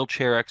exercises,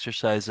 wheelchair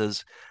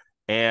exercises,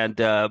 and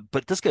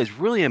but this guy's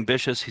really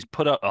ambitious. He's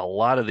put out a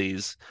lot of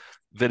these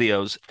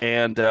videos,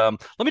 and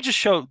let me just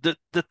show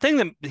the thing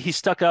that he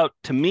stuck out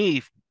to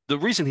me. The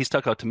reason he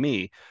stuck out to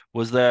me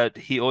was that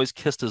he always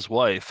kissed his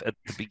wife at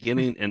the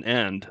beginning and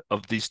end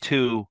of these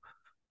two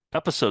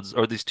episodes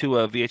or these two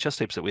VHS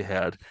tapes that we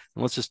had.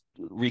 And let's just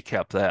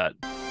recap that.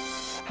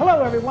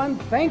 Hello, everyone.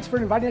 Thanks for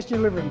inviting us to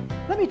your living room.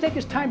 Let me take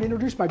this time to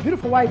introduce my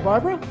beautiful wife,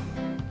 Barbara.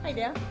 Hi,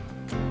 Dad.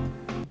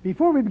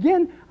 Before we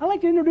begin, I'd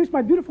like to introduce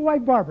my beautiful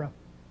wife, Barbara.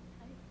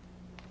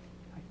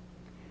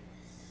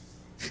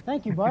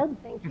 Thank you, Barb.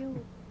 Thank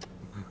you.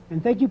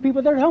 And thank you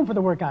people there at home for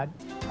the workout.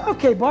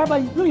 Okay, Barb, I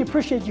really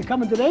appreciate you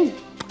coming today.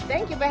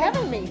 Thank you for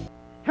having me.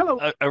 Hello.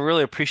 I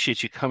really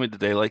appreciate you coming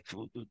today. Like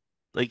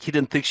he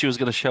didn't think she was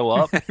going to show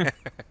up. Very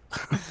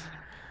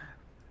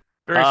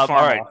formal.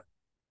 All right.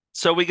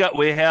 So we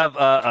have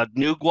a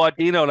new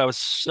Guadino, and I was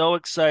so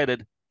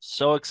excited.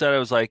 So excited. I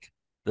was like,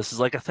 this is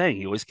like a thing.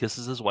 He always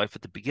kisses his wife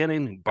at the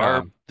beginning. And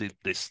Barb,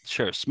 they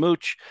share a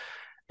smooch.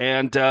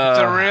 And it's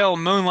a real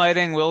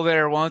moonlighting, will they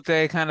or won't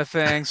they kind of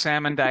thing.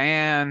 Sam and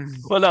Diane.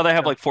 Well, no, they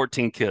have like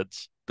 14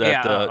 kids.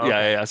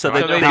 Yeah. So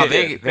they will.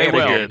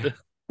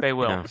 They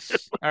will. Yeah.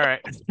 All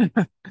right.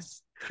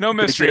 No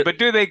mystery, but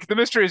the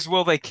mystery is,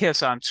 will they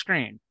kiss on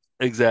screen?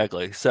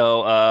 Exactly.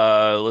 So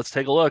let's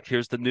take a look.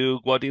 Here's the new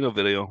Guadino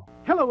video.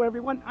 Hello,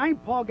 everyone. I'm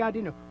Paul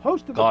Guadino,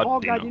 host of the Paul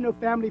Guadino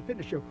Family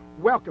Fitness Show.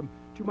 Welcome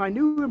to my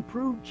new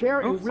improved chair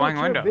and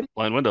wheelchair video.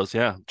 Flying windows,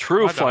 yeah.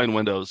 True flying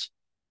windows.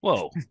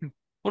 Whoa.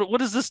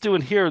 What is this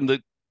doing here in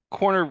the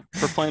corner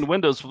for flying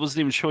windows? It wasn't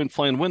even showing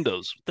flying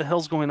windows. What the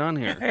hell's going on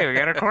here? Hey, we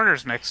got our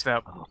corners mixed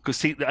up. Because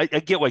see, I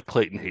get why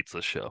Clayton hates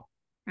this show.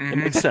 It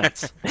makes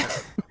sense.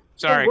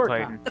 Sorry,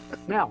 Clayton.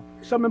 Now,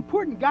 some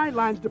important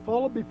guidelines to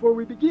follow before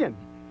we begin.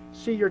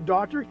 See your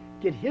doctor,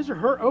 get his or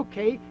her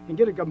okay, and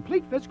get a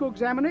complete physical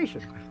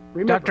examination.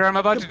 Remember, Doctor, I'm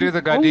about to do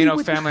the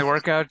Guadino family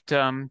workout.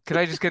 Could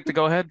I just get the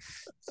go-ahead?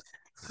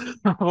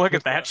 Look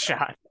at that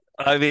shot.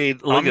 I mean,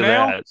 look at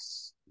that.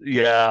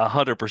 Yeah,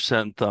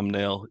 100%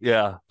 thumbnail.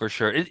 Yeah, for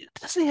sure.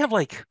 Doesn't he have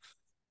like?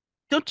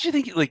 Don't you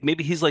think like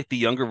maybe he's like the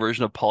younger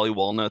version of Paulie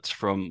Walnuts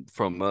from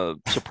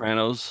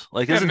Sopranos?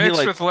 Like, isn't mixed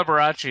he like with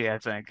Liberace? I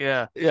think.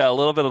 Yeah. Yeah, a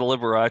little bit of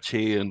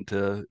Liberace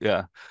and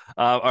yeah.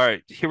 All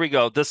right, here we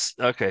go.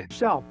 Okay.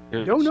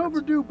 Don't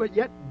overdo, but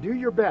yet do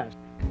your best.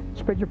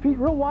 Spread your feet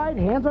real wide,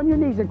 hands on your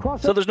knees, and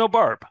cross. So there's no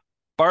Barb.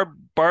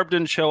 Barb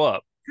didn't show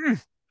up,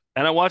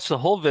 and I watched the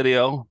whole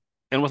video.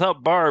 And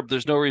without Barb,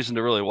 there's no reason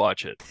to really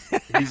watch it.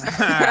 She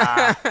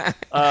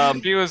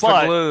was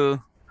the glue.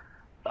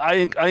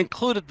 I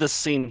included this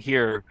scene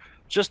here.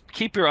 Just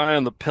keep your eye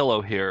on the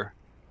pillow here.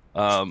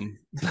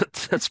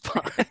 That's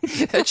fine.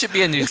 That should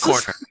be a news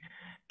corner.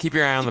 Keep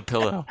your eye on the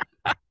pillow.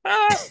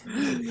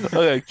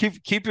 Okay,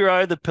 keep your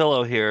eye on the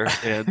pillow here.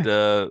 And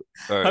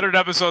 100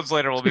 episodes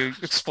later, we'll be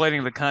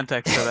explaining the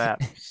context of that.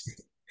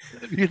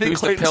 You think Who's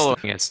the pillow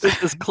against?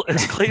 Is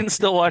Clayton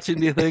still watching,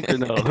 do you think, or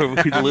no? Or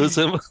we lose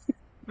him?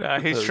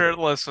 He's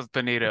shirtless with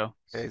Benito.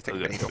 Yeah, he's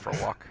taking Benito for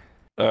a walk.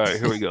 All right,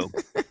 here we go.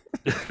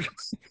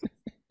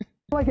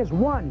 Like it's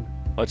 1.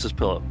 Watch this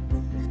pillow.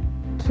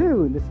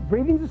 2. This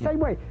breathing's the same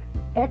way.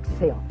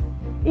 Exhale.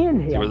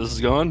 Inhale. See where this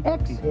is going?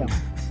 Exhale.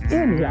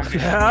 Inhale.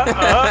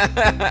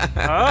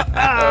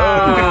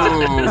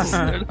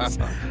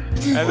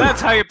 And that's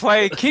how you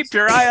play Keep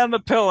Your Eye on the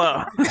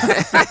Pillow.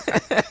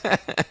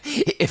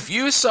 If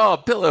you saw a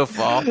pillow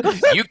fall,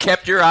 you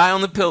kept your eye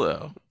on the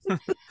pillow.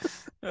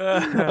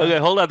 Okay,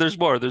 hold on. There's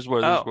more. There's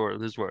more.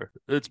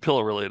 It's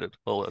pillow related.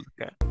 Hold on.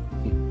 Okay.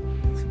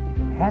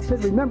 That's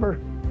it. Remember,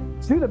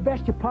 do the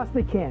best you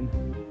possibly can.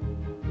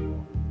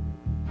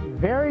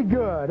 Very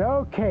good.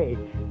 Okay.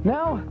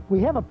 Now we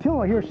have a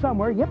pillow here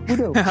somewhere. Yep, we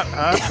do.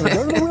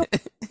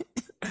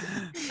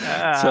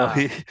 So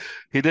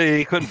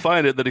he couldn't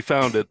find it. Then he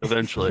found it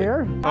eventually.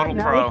 Here. Total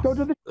now pro. Let's go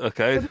to the.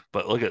 Okay,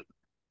 but look at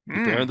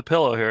there in the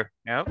pillow here.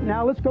 Yep.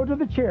 Now let's go to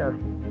the chair.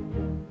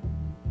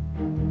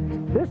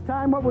 This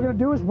time what we're going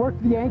to do is work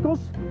the ankles.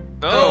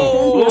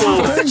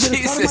 Oh,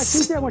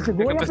 Jesus. I want you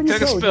to go up in your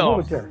toes and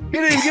hold it there. He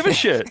didn't even give a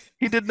shit.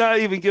 He did not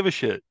even give a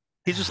shit.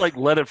 He just like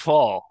let it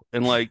fall.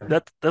 And like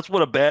that's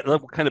what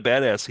kind of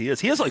badass he is.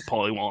 He is like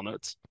Paulie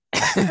Walnuts.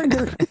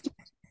 Out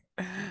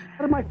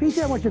of my feet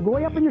there, I want you to go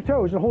way up in your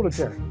toes and hold it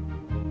there.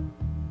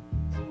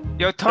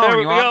 Yo, Tone,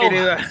 you want me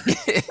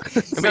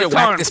to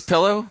whack this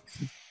pillow?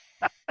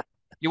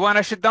 You want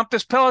I should dump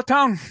this pillow,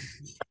 Tone?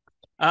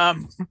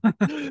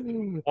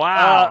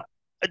 Wow.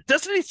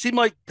 Doesn't he seem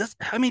like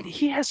I mean,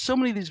 he has so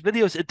many of these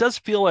videos. It does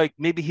feel like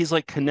maybe he's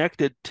like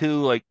connected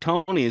to like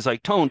Tony. He's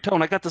like, Tone,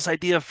 I got this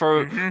idea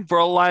for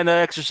a line of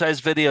exercise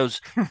videos.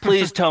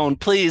 Please, Tone,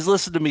 please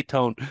listen to me,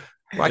 Tone.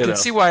 Well, I can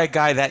see why a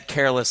guy that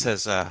careless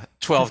has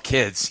 12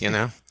 kids, you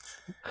know?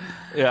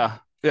 Yeah.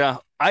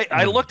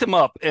 I looked him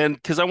up and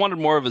because I wanted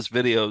more of his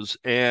videos,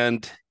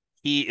 and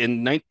he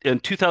in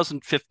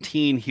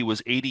 2015 he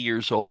was 80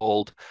 years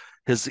old.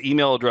 His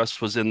email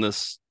address was in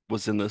this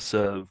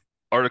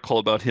article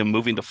about him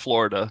moving to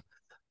Florida.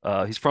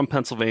 He's from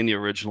Pennsylvania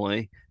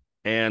originally,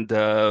 and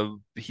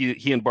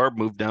he and Barb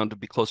moved down to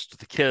be closer to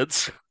the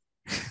kids.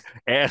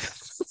 And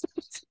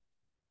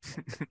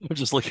I'm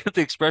just looking at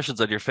the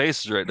expressions on your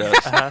faces right now.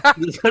 I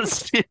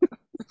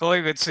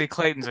believe it's see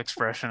Clayton's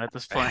expression at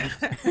this point.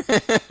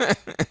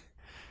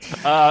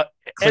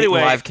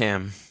 Anyway, live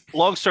cam.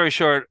 Long story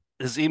short,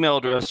 his email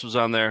address was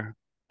on there.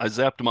 I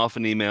zapped him off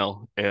an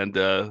email and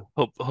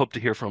hope to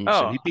hear from him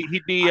soon.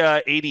 He'd be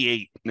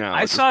 88 now.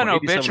 I saw an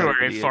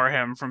obituary for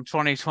him from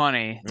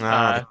 2020.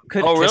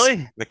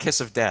 Really? The kiss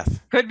of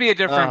death. Could be a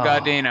different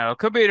Gaudino.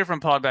 Could be a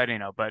different Paul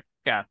Gaudino, but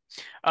yeah.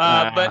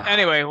 But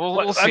anyway,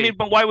 we'll see. I mean,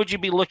 but why would you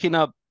be looking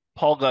up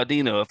Paul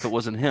Gaudino if it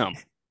wasn't him?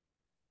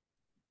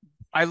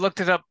 I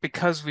looked it up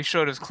because we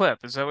showed his clip.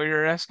 Is that what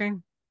you're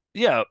asking?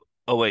 Yeah.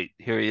 Oh, wait.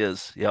 Here he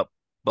is. Yep.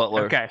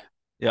 Butler. Okay.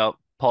 Yep.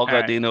 Paul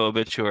Gaudino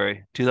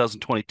obituary,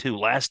 2022,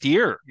 last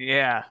year.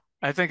 Yeah.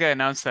 I think I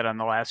announced that on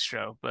the last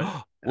show, but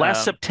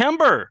last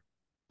September.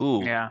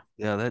 Ooh. Yeah.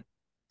 Yeah, that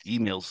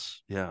emails.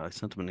 Yeah, I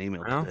sent him an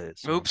email today.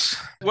 So. Oops.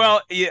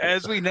 Well,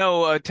 as we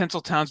know,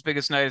 Tinseltown's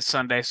biggest night is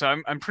Sunday, so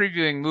I'm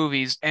previewing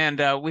movies,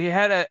 and we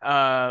had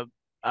a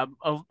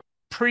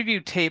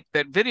preview tape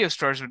that video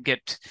stores would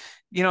get.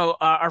 You know,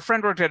 our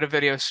friend worked at a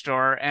video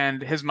store,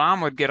 and his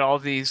mom would get all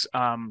these.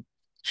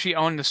 She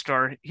owned the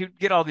store. He'd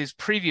get all these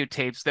preview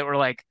tapes that were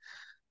like,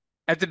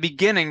 at the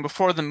beginning,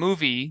 before the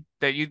movie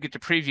that you'd get to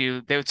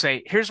preview, they would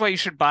say, here's why you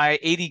should buy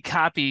 80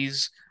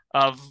 copies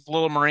of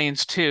Little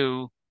Marines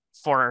 2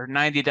 for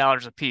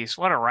 $90 a piece.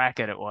 What a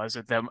racket it was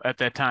at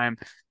that time,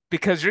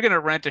 because you're going to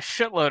rent a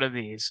shitload of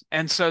these.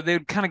 And so they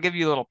would kind of give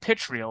you a little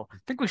pitch reel. I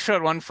think we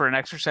showed one for an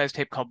exercise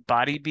tape called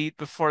Body Beat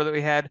before that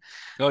we had.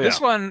 Oh, yeah.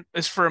 This one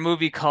is for a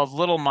movie called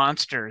Little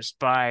Monsters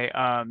by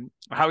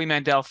Howie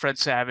Mandel, Fred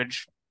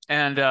Savage.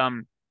 And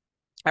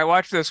I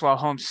watched this while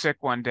homesick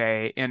one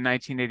day in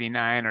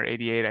 1989 or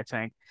 88, I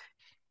think.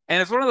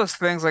 And it's one of those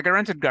things, like I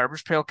rented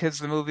Garbage Pail Kids,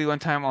 the movie, one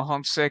time while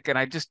homesick, and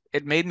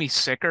it made me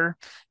sicker.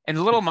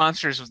 And Little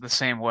Monsters was the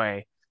same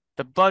way.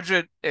 The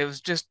budget, it was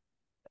just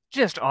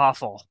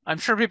awful. I'm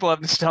sure people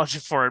have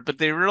nostalgia for it, but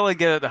they really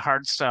get at the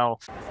hard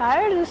sell. If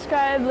I were to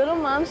describe Little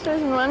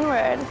Monsters in one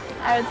word,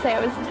 I would say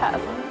it was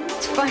tough.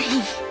 It's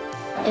funny.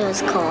 It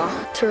was cool.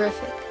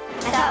 Terrific.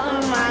 I thought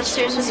Little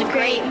Monsters was a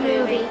great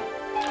movie.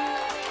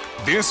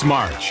 This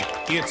March,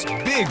 it's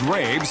big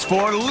raves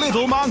for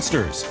Little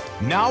Monsters,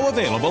 now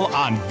available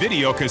on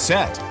video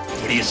cassette.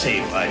 What do you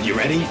say, Bud? You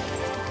ready?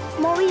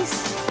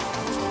 Maurice,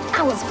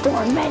 I was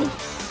born ready.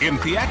 In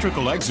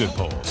theatrical exit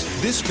polls,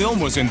 this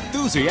film was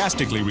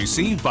enthusiastically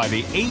received by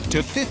the 8 to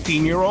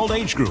 15-year-old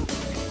age group.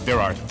 There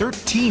are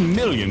 13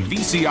 million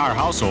VCR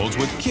households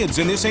with kids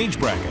in this age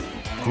bracket,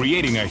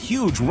 creating a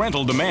huge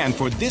rental demand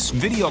for this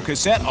video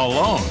cassette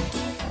alone.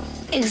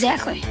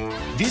 Exactly.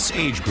 This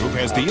age group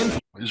has the influence.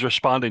 He's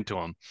responding to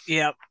him.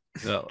 Yep.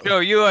 Joe,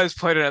 you always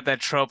played it at that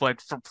trope, like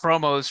for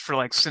promos for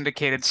like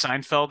syndicated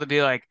Seinfeld, to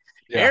be like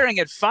airing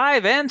at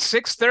 5 and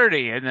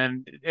 6:30, and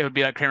then it would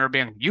be like Kramer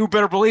being, "You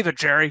better believe it,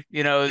 Jerry."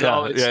 You know,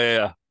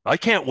 yeah. I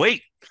can't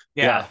wait.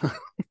 Yeah.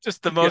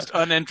 Just the most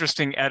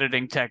uninteresting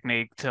editing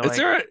technique. To is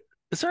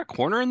there a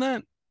corner in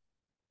that?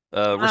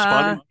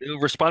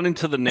 Responding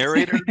to the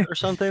narrator or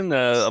something?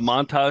 A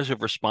montage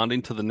of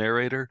responding to the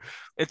narrator.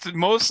 It's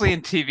mostly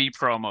in TV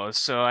promos,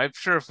 so I'm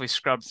sure if we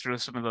scrubbed through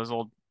some of those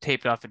old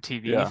taped off of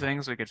TV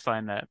things, we could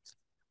find that.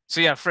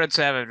 So yeah, Fred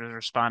Savage was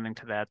responding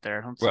to that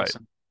there. Let's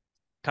listen.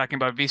 Talking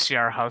about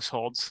VCR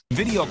households.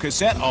 Video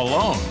cassette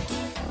alone.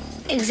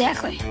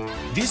 Exactly.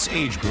 This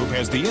age group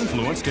has the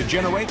influence to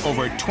generate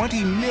over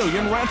 20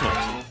 million rentals.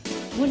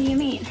 What do you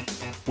mean?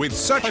 With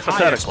such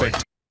high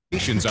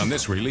expectations on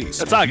this release.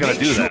 That's not going to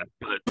do that.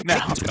 No.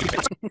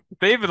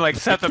 They even like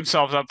set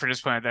themselves up for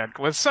disappointment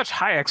that with such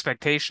high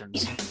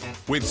expectations.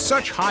 With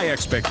such high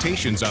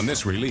expectations on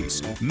this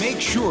release, make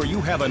sure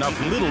you have enough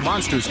Little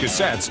Monsters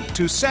cassettes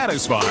to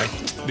satisfy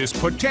this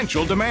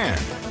potential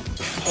demand.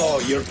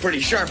 Oh, you're pretty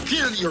sharp,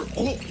 kid. You're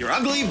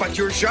ugly, but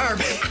you're sharp.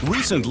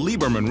 Recent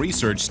Lieberman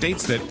research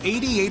states that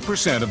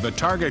 88% of the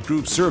target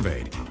group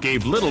surveyed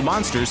gave Little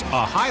Monsters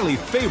a highly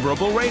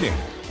favorable rating.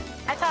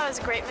 I thought it was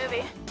a great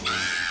movie.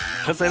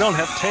 Because they don't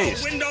have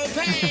taste. Window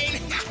pane.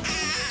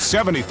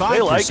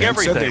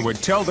 75% said they would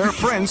tell their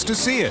friends to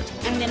see it.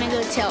 I'm gonna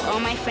go tell all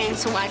my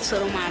friends to watch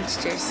Little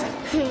Monsters.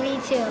 Me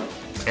too.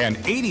 And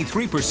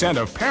 83%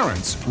 of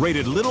parents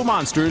rated Little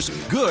Monsters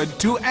good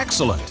to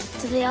excellent.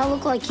 Do they all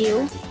look like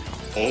you?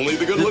 Only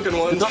the good-looking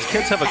ones. Did those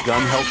kids have a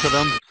gun held to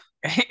them?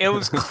 It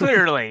was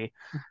clearly,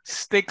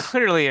 they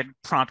clearly had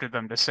prompted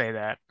them to say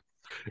that.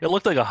 It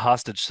looked like a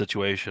hostage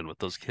situation with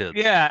those kids.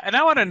 Yeah, and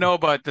I want to know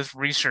about this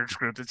research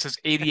group that says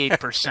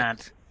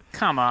 88%.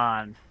 Come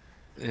on.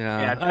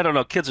 Yeah, I don't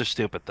know. Kids are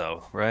stupid,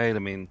 though, right? I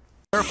mean,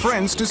 their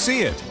friends to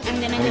see it. I'm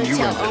gonna go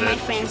tell all my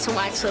friends to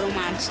watch Little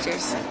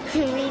Monsters.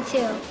 Me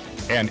too.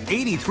 And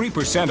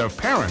 83% of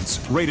parents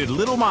rated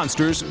Little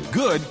Monsters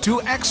good to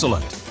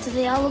excellent. Do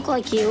they all look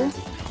like you?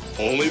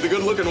 Only the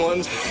good-looking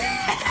ones.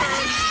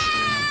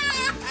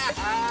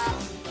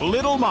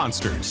 Little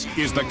Monsters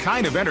is the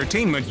kind of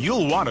entertainment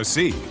you'll want to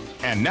see.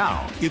 And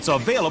now it's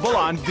available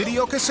on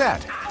video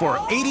cassette for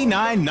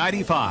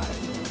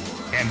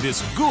 $89.95. And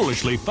this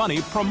ghoulishly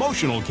funny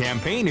promotional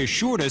campaign is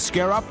sure to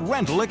scare up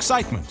rental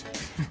excitement.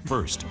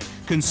 First,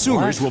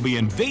 consumers will be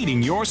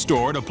invading your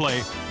store to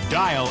play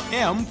Dial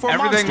M for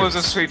Everything Monsters, was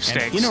a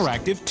sweepstakes. an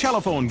interactive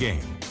telephone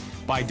game.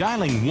 By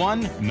dialing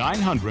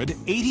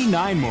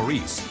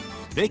 1-900-89-MAURICE,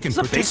 they can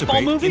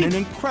participate in an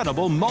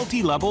incredible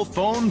multi-level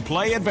phone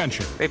play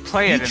adventure. They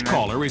play it. Each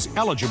caller is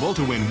eligible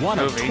to win one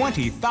of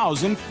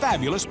 20,000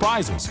 fabulous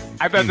prizes.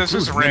 I bet this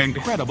is including rigged.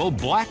 An incredible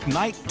Black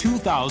Knight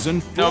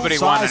 2000 Nobody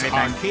won full-size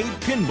anything.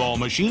 arcade pinball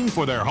machine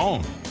for their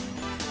home.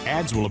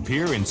 Ads will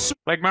appear in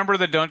Like, remember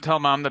the "Don't Tell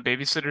Mom the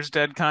Babysitter's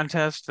Dead"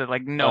 contest that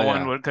like no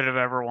one could have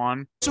ever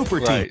won? Super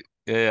Team. right.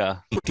 Yeah.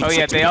 Oh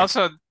yeah, they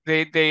also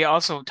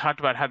talked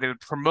about how they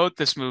would promote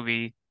this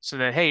movie so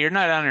that, hey, you're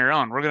not on your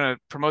own. We're gonna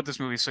promote this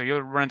movie so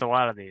you'll rent a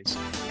lot of these.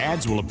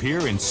 Ads will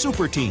appear in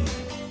Super Team,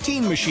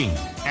 Teen Machine,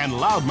 and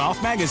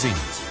Loudmouth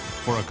magazines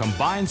for a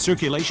combined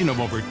circulation of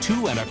over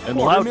 2.25 And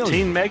Loud million.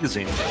 Teen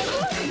magazine.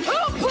 Who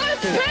put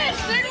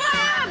piss in my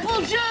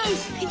apple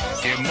juice?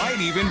 It might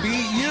even be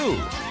you.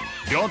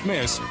 Don't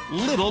miss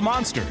Little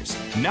Monsters,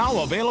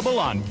 now available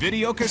on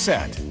video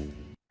cassette.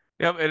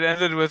 Yep, it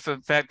ended with a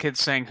fat kid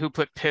saying, "Who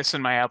put piss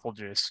in my apple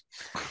juice?"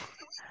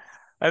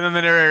 And then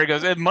the narrator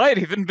goes, "It might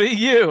even be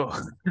you."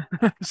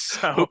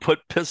 So Who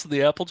put piss in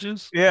the apple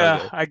juice? yeah,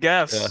 Okay. I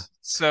guess. Yeah.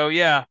 So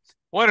yeah,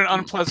 what an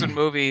unpleasant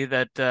movie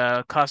that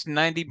cost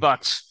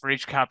 $90 for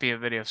each copy a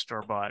video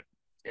store bought.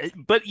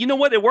 But you know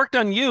what? It worked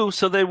on you,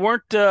 so they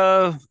weren't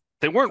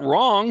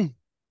wrong.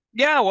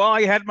 Yeah, well,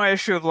 I had my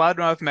issue of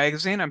Loudmouth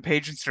magazine. I'm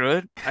paging through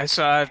it. I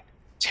saw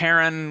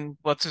Taron,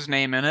 what's his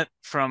name in it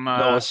from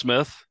Noah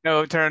Smith.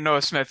 No, Taron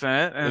Noah Smith in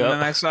it, and Yep.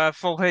 then I saw a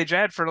full page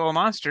ad for Little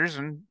Monsters,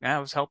 and yeah, I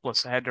was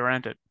helpless. I had to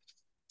rent it.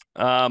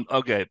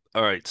 Okay.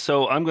 All right.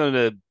 So I'm going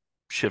to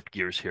shift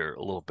gears here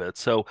a little bit.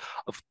 So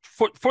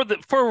for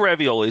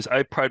raviolis,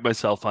 I pride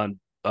myself on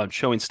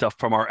showing stuff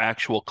from our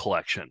actual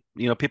collection.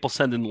 You know, people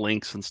send in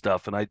links and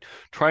stuff, and I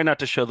try not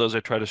to show those. I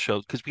try to show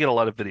because we get a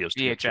lot of videos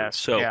to get through. VHS.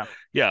 So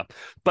yeah.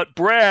 But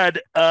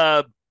Brad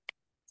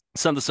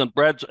sent this on.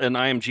 Brad's an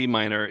IMG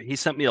miner. He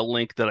sent me a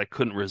link that I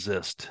couldn't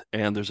resist,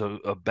 and there's a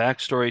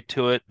backstory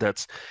to it.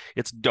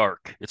 It's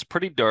dark. It's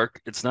pretty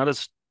dark. It's not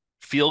as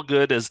feel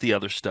good as the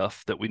other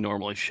stuff that we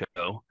normally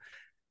show,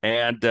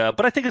 and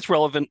but I think it's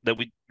relevant that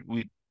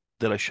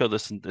I show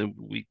this and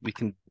we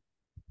can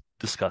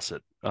discuss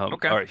it.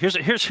 Okay. All right.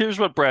 Here's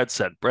what Brad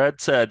said. Brad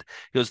said,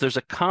 he goes, "There's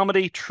a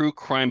comedy true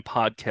crime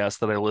podcast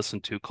that I listen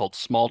to called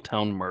Small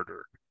Town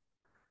Murder,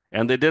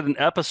 and they did an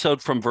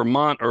episode from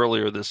Vermont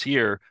earlier this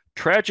year.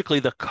 Tragically,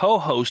 the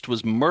co-host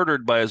was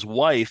murdered by his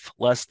wife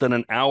less than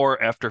an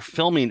hour after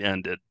filming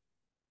ended."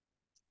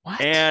 What?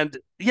 And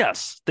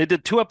yes, they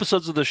did 2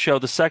 episodes of the show.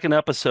 The second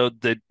episode,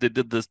 they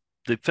did this.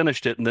 They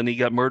finished it, and then he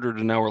got murdered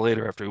an hour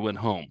later after he went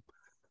home.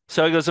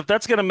 So he goes, if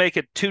that's going to make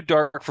it too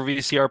dark for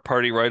VCR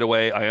Party right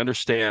away, I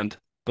understand,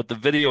 but the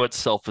video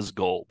itself is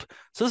gold.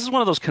 So this is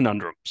one of those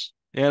conundrums,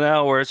 you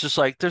know, where it's just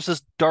like there's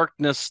this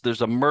darkness,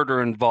 there's a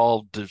murder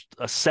involved, there's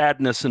a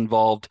sadness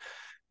involved,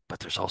 but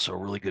there's also a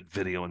really good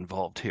video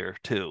involved here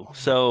too.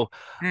 So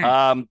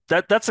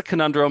that's a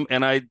conundrum,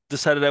 and I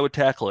decided I would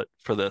tackle it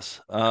for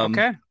this.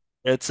 Okay.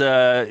 It's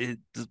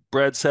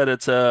Brad said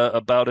it's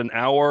about an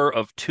hour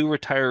of 2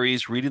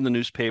 retirees reading the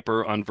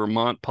newspaper on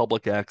Vermont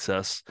public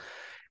access.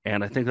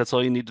 And I think that's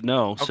all you need to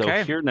know. Okay.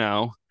 So here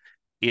now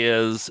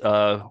is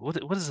what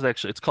is it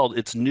actually?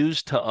 It's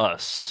News to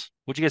Us.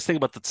 What do you guys think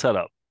about the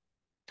setup?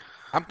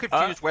 I'm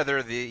confused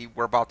whether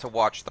we're about to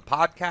watch the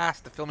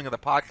podcast, the filming of the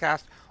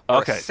podcast, or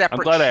Okay, a separate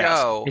I'm glad I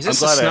asked. show. Is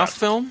this I'm a glad I snuff asked.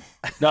 film?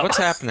 No. What's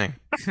happening?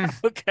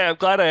 Okay, I'm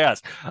glad I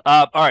asked.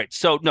 All right,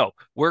 so no,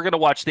 we're going to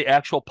watch the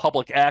actual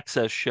public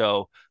access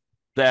show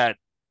that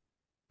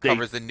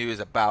Covers the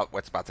news about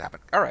what's about to happen.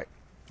 All right.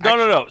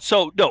 No.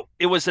 So no,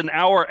 it was an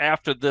hour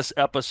after this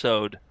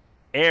episode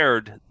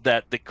aired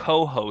that the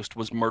co-host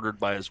was murdered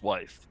by his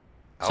wife.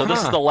 So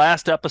this is the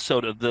last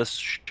episode of this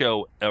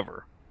show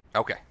ever.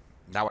 Okay.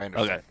 Now I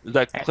understand. Okay. Is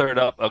that cleared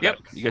up? Okay. Yep.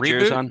 You got Reboot?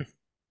 yours on?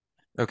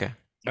 Okay.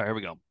 All right, here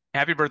we go.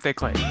 Happy birthday,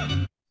 Clay.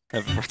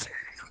 Happy birthday.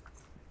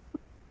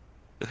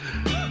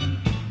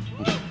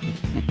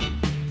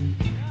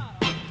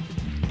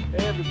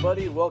 Hey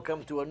everybody,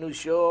 welcome to a new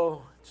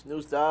show. It's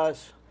News to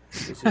Us.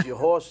 This is your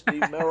host,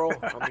 Steve Merrill.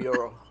 I'm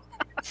your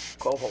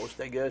co-host,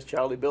 I guess,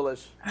 Charlie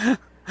Billis.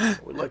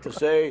 We'd like to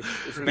say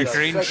this is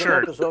our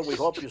second episode. We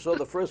hope you saw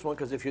the first one,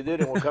 because if you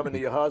didn't, we're coming to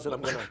your house and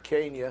I'm going to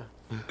cane you.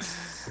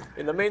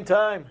 In the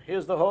meantime,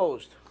 here's the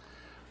host.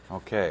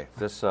 Okay,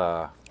 this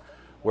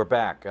we're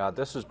back.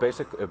 This is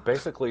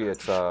basically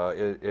it's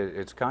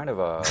kind of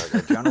a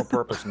general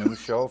purpose news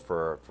show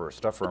for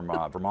stuff from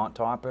Vermont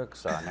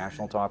topics,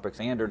 national topics,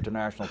 and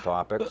international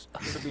topics.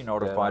 To be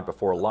notified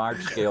before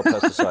large-scale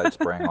pesticide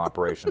spraying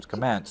operations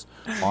commence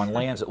on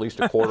lands at least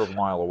a quarter of a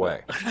mile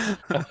away.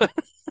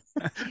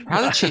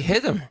 How did she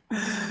hit him?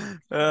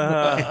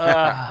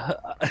 I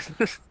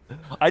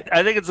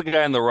think it's the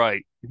guy on the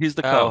right. He's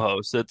the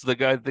co-host. It's the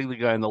guy. I think the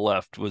guy on the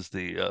left was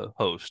the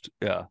host.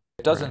 Yeah.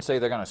 It doesn't say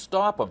they're going to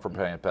stop them from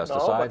paying pesticides.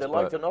 No, but they'd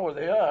like to know where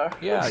they are.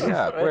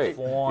 Yeah, great.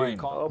 Fine.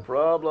 No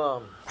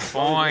problem.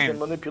 Fine. We can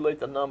manipulate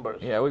the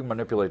numbers. Yeah, we can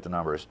manipulate the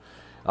numbers.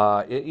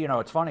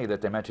 It's funny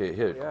that they mention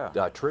here.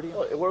 Tritium.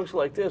 Well, it works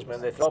like this,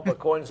 man. They throw up a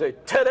coin and say,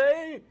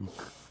 today,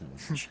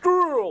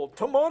 strudel,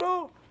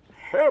 tomato,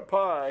 hair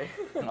pie.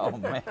 Oh,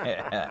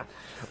 man.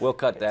 We'll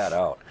cut that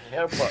out.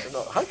 Hair pie.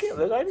 No,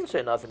 I didn't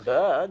say nothing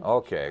bad.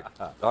 Okay.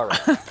 All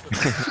right.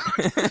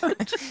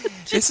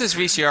 This is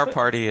VCR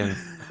Party in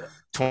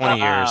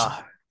 20 years.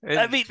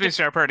 I mean,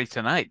 VCR Party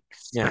tonight.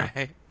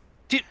 Yeah.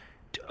 Do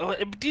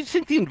you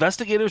think the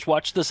investigators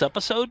watched this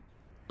episode?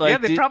 Yeah,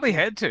 they probably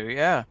had to.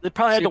 Yeah, they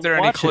probably had to if there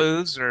are watch any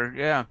clues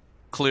or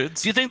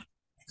clues. Do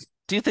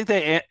you think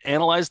they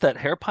analyzed that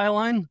hair pie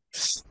line?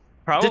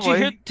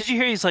 Probably. Did you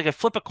hear? He's like, I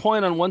flip a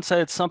coin on one side,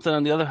 it's something,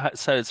 on the other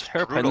side, it's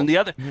hair pie. And the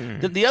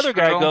other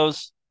guy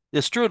goes, "The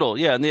strudel."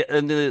 Yeah,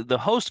 and the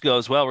host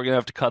goes, "Well, we're gonna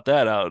have to cut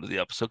that out of the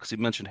episode because he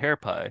mentioned hair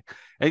pie."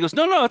 And he goes,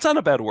 "No, it's not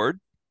a bad word."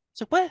 It's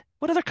like, what?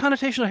 What other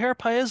connotation of hair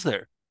pie is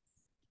there?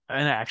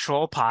 An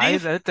actual pie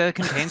that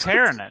contains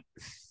hair in it.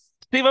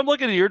 Steve, I'm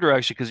looking in your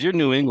direction because you're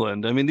New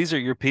England. I mean, these are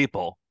your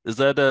people. Is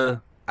that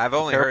I've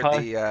only hair heard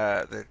pie?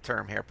 the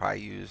term hair pie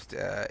used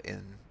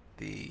in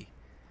the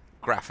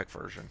graphic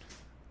version.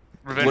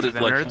 Revenge of the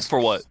Nerds? For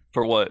what?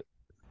 For what?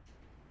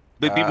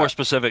 Be more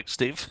specific,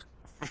 Steve.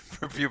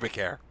 For pubic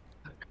hair.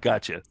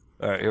 Gotcha.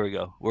 All right, here we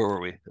go. Where were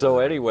we? So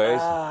anyways,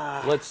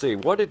 let's see.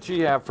 What did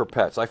she have for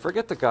pets? I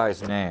forget the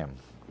guy's name.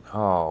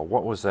 Oh,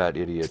 what was that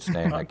idiot's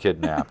name that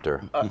kidnapped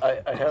her?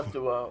 I have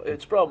to,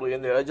 it's probably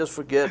in there. I just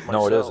forget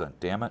myself. No, it isn't.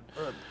 Damn it.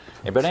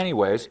 But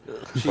anyways,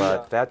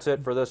 that's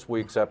it for this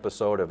week's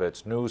episode of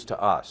It's News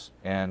to Us.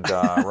 And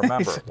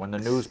remember, when the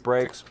news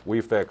breaks, we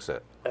fix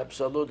it.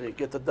 Absolutely.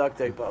 Get the duct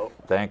tape out.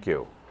 Thank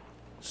you.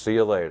 See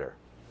you later.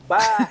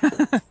 Bye.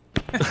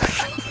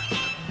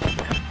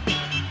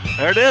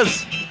 There it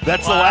is.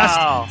 That's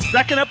the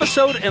second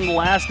episode and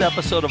last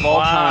episode of all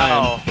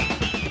time.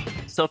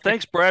 So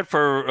thanks, Brad,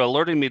 for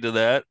alerting me to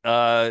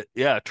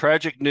that.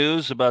 Tragic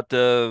news about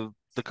the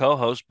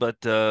co-host, but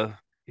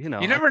you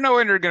never know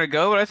when you're going to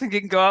go, but I think he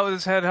can go out with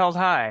his head held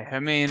high. I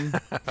mean,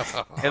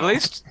 at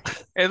least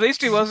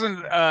he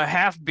wasn't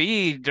half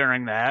B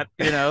during that,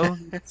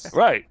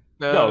 Right.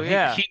 So,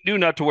 he knew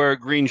not to wear a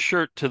green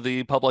shirt to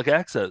the public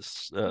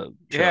access show.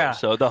 Yeah.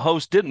 So the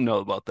host didn't know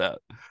about that.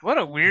 What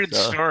a weird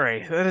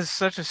story. That is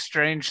such a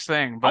strange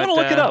thing. But, I want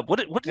to look it up.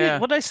 What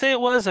did I say it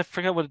was? I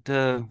forgot what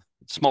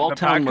Small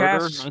Town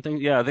Murder. I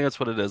think that's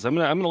what it is. I'm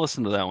gonna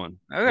listen to that one.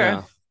 Okay.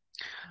 Yeah.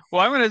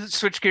 Well, I'm going to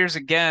switch gears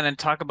again and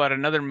talk about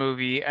another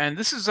movie, and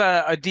this is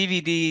a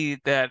DVD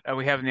that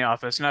we have in the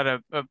office, not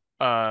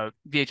a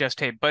VHS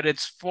tape, but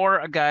it's for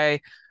a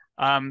guy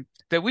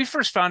that we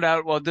first found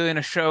out while doing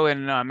a show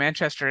in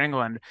Manchester,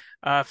 England.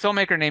 A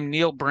filmmaker named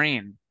Neil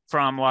Breen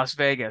from Las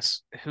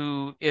Vegas,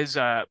 who is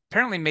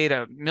apparently made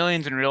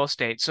millions in real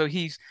estate. So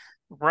he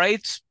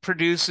writes,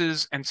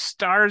 produces, and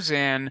stars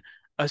in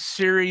a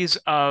series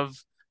of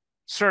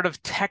sort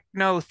of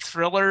techno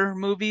thriller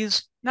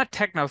movies. Not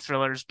techno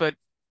thrillers, but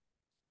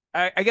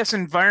I guess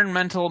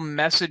environmental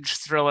message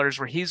thrillers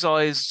where he's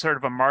always sort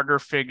of a martyr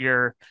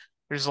figure.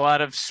 There's a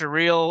lot of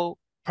surreal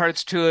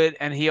parts to it,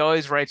 and he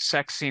always writes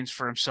sex scenes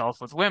for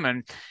himself with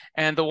women.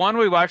 And the one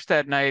we watched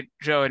that night,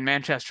 Joe, in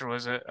Manchester,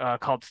 was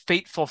called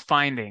Fateful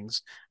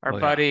Findings. Our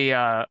buddy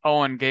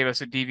Owen gave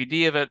us a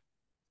DVD of it.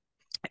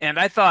 And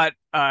I thought,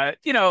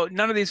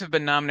 none of these have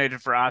been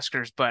nominated for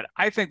Oscars, but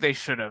I think they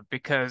should have,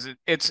 because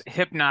it's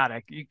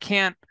hypnotic. You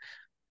can't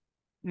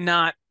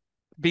not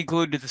be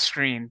glued to the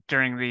screen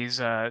during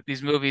these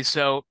movies.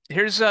 So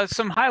here's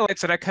some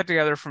highlights that I cut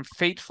together from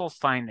Fateful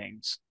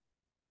Findings.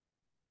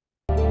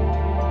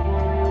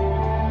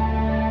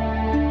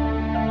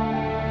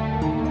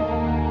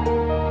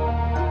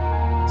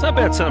 It's not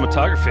bad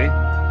cinematography.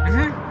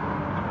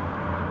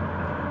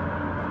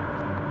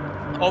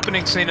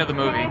 Opening scene of the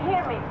movie.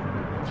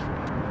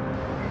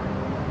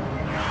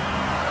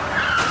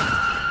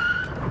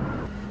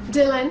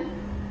 Dylan?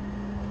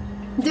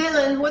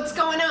 Dylan, what's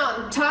going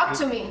on? Talk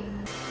to me.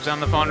 He's on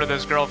the phone with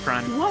his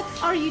girlfriend. What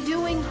are you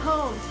doing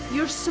home?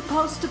 You're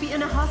supposed to be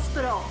in a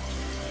hospital.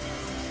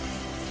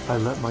 I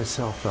let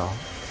myself out.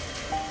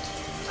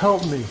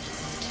 Help me.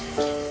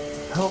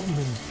 Help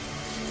me.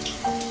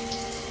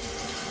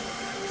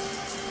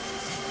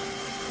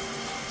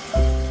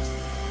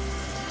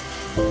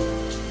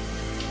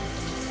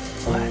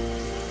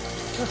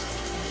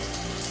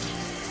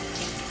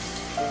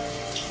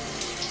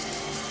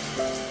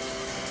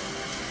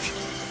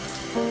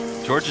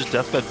 George's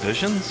deathbed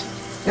visions?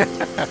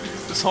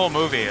 This whole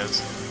movie is.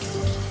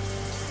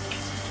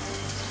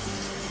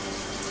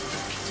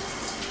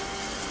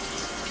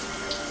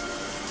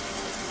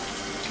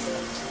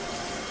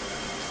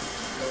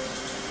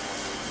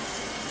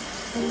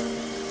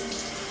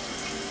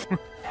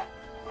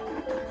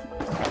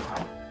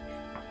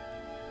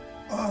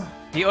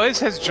 He always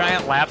has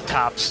giant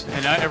laptops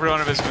in every one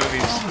of his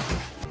movies.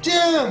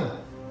 Jim!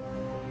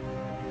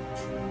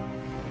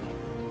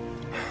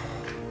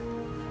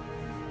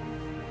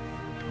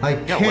 I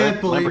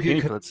can't believe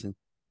you could...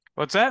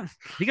 What's that?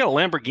 He got a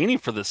Lamborghini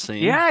for this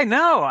scene. Yeah, I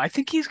know. I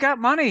think he's got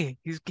money.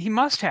 He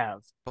must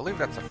have. I believe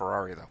that's a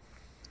Ferrari, though.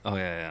 Oh,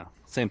 yeah.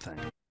 Same thing.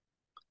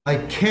 I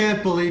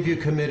can't believe you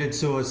committed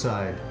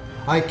suicide.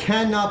 I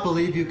cannot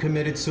believe you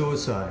committed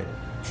suicide.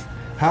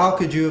 How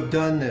could you have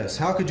done this?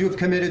 How could you have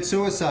committed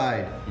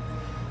suicide?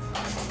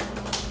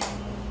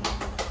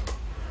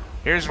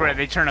 Here's where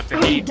they turn up the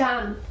I'm heat.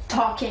 done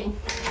talking.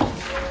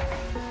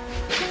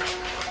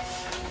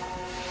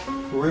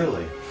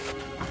 Really?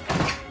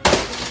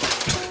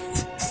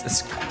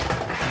 There's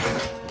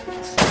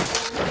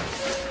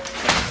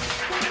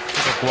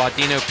a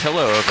Guadino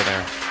pillow over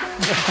there.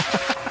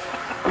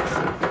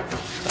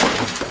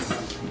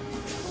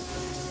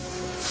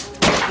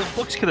 The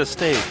books could have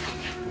stayed.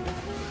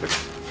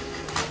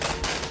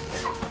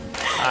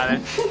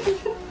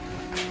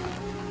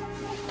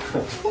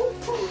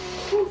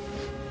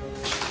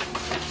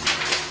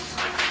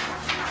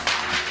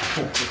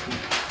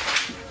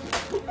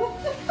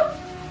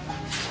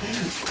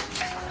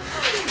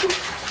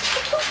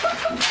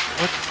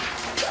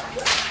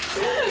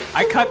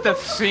 I cut the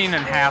scene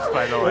in half,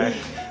 by the way.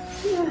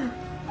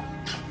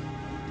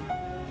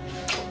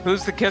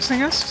 Who's the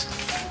kissingest?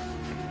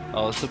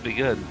 Oh, this would be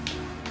good.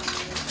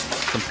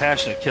 Some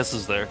passionate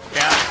kisses there.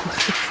 Yeah.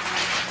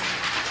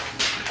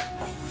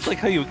 It's like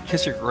how you would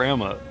kiss your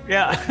grandma.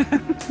 Yeah.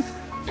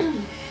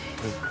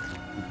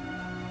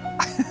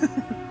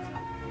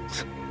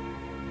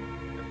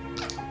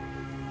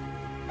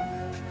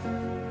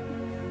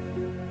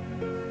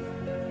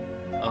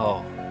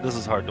 Oh, this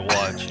is hard to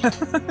watch.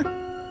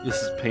 This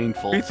is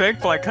painful. Be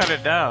thankful I cut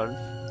it down.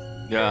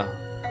 Yeah.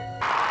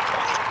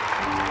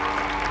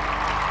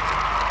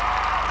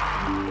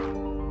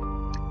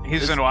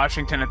 He's in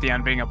Washington at the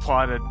end being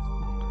applauded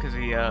because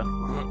he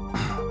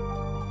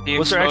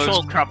Was there exposed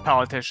actual Trump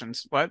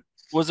politicians. What?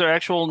 Was there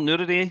actual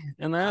nudity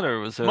in that, or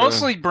was there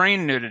Mostly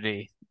brain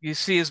nudity. You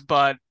see his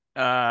butt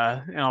in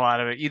a lot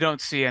of it. You don't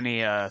see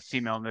any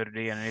female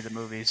nudity in any of the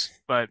movies.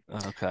 But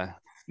okay.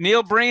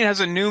 Neil Breen has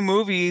a new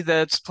movie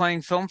that's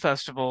playing film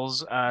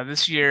festivals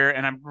this year,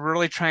 and I'm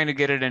really trying to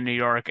get it in New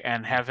York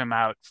and have him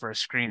out for a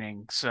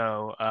screening.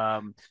 So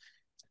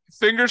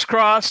fingers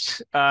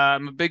crossed.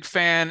 I'm a big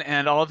fan,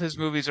 and all of his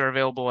movies are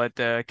available at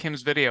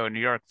Kim's Video in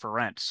New York for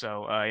rent.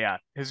 So yeah,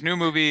 his new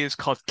movie is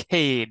called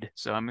Cade.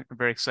 So I'm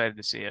very excited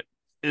to see it.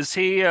 Is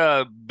he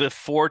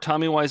before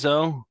Tommy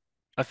Wiseau?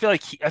 I feel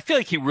like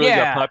he really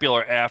got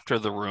popular after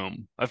The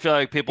Room. I feel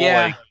like people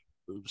like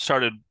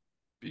started.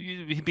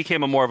 He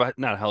became a more of a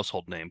not a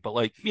household name, but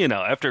like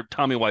after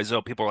Tommy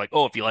Wiseau, people are like,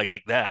 oh, if you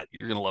like that,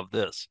 you're gonna love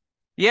this.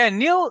 Yeah,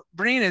 Neil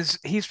Breen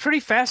he's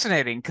pretty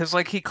fascinating because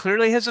like he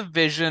clearly has a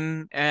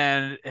vision,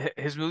 and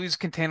his movies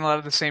contain a lot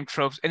of the same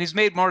tropes, and he's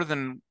made more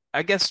than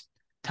I guess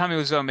Tommy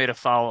Wiseau made a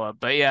follow-up.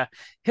 But yeah,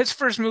 his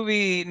first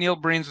movie, Neil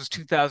Breen's, was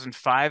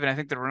 2005, and I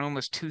think The Room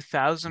was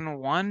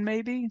 2001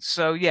 maybe.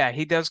 So yeah,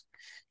 he's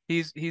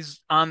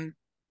on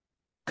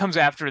comes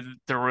after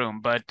The Room,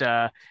 but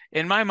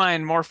in my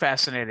mind more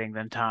fascinating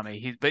than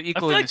Tommy. But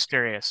equally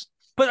mysterious.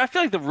 But I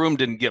feel like The Room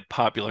didn't get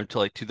popular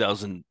until like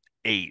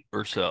 2008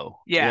 or so.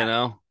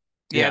 Yeah.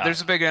 Yeah,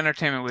 there's a big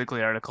Entertainment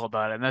Weekly article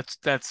about it, and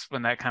that's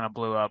when that kind of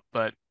blew up.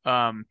 But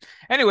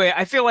anyway,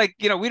 I feel like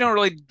we don't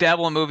really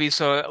dabble in movies,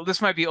 so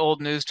this might be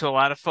old news to a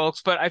lot of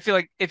folks. But I feel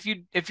like if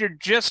you're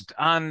just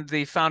on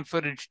the found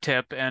footage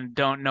tip and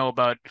don't know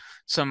about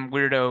some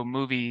weirdo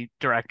movie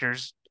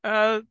directors,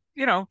 for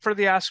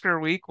the Oscar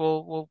week,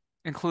 we'll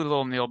include a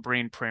little Neil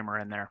Breen primer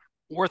in there.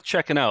 Worth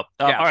checking out.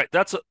 All right,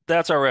 that's our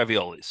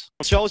raviolis.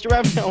 Shows your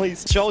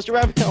raviolis. Shows your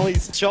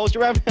raviolis. Shows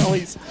your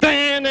raviolis.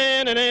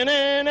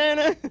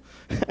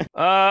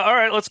 All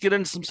right, let's get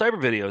into some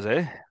cyber videos,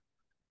 eh?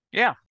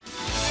 Yeah.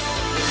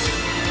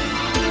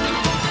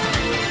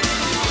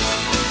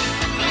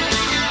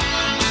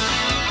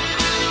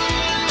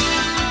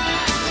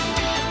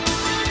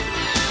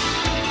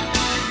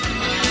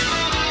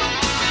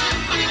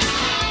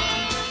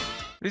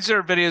 These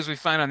are videos we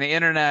find on the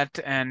internet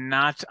and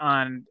not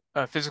on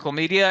physical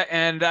media.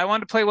 And I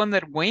wanted to play one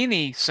that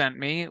Wayne sent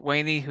me.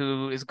 Wayne,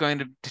 who is going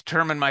to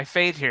determine my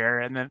fate here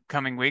in the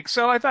coming week.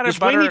 So I thought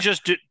Does Wayne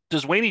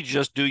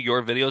just do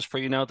your videos for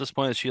you now at this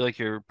point? Is she like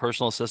your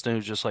personal assistant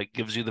who just like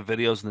gives you the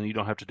videos and then you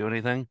don't have to do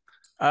anything?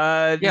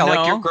 Yeah, no.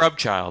 like your grub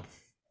child.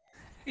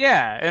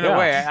 Yeah, in a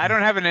way. I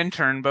don't have an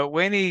intern, but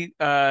Wayne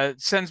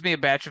sends me a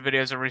batch of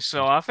videos every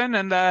so often,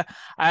 and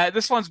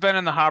this one's been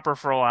in the hopper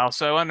for a while,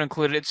 so I want to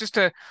include it. It's just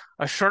a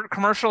short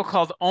commercial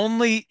called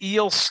Only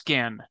Eel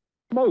Skin.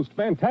 Most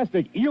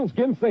fantastic eel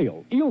skin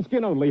sale. Eel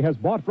Skin Only has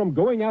bought from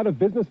Going Out of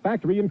Business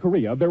Factory in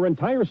Korea their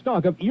entire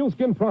stock of eel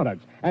skin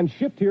products and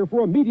shipped here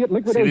for immediate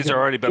liquidation. See, these are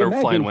already better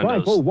flying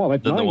windows Trifold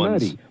wallet than the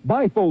ones. $9.90,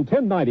 bifold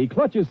 $10.90,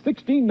 clutches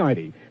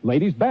 $16.90,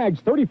 ladies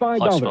bags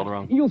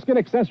 $35, eel skin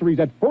accessories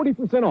at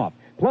 40% off,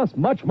 plus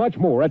much, much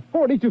more at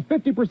 40 to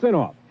 50%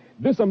 off.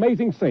 This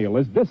amazing sale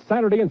is this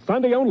Saturday and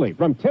Sunday only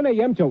from 10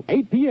 a.m. till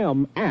 8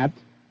 p.m. at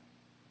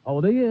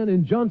Holiday Inn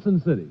in Johnson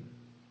City.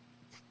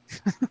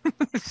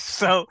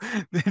 So,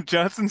 in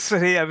Johnson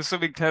City, I'm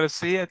assuming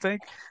Tennessee, I think,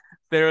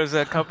 there was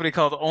a company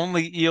called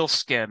Only Eel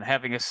Skin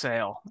having a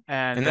sale.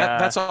 And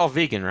that's all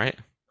vegan, right?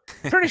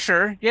 Pretty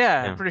sure.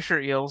 Yeah, pretty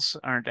sure eels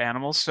aren't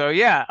animals. So,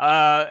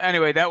 yeah.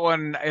 Anyway, that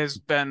one has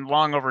been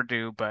long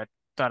overdue, but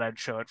thought I'd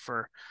show it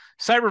for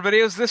Cyber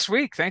Videos this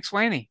week. Thanks,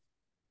 Wayne.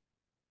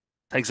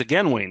 Thanks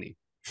again, Wayne.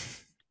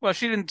 Well,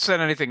 she didn't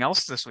send anything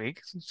else this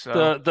week.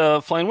 So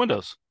The flying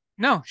windows.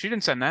 No, she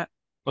didn't send that.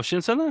 Oh, she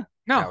didn't send that?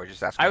 No, we're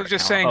just asking I was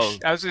just saying.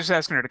 I was just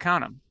asking her to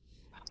count them.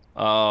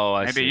 Oh,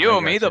 I see. Maybe you owe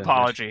me the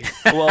apology.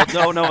 Well,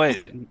 no,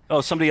 wait.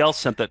 Oh, somebody else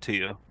sent that to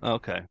you.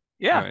 Okay.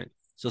 Yeah. All right.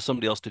 So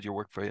somebody else did your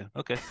work for you.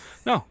 Okay.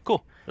 No,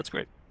 cool. That's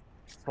great.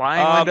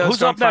 Flying windows who's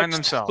don't up find next?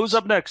 themselves. Who's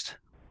up next?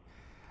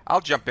 I'll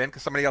jump in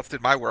because somebody else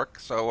did my work.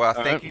 So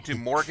thank you to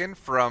Morgan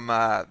from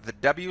the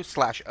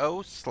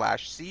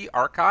W/O/C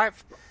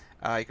archive.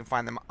 You can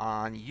find them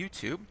on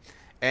YouTube.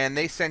 And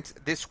they sent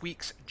this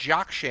week's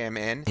Jock Sham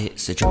in.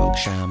 It's a Jock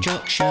Sham,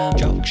 Jock Sham,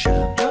 Jock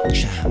Sham, Jock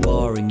Sham.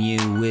 Boring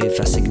you with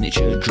a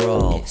signature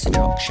drawl. It's a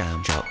Jock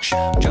Sham, Jock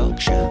Sham, Jock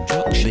Sham,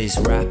 Jock Sham. This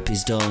rap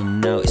is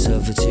done, now it's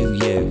over to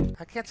you.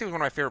 I can't say he was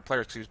one of my favorite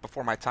players because he was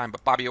before my time,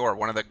 but Bobby Orr,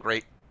 one of the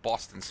great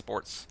Boston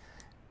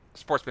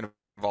sportsmen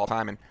of all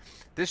time. And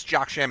this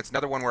Jock Sham, it's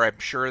another one where I'm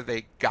sure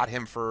they got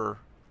him for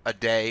a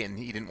day and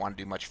he didn't want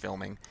to do much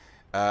filming.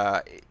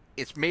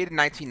 It's made in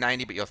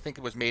 1990, but you'll think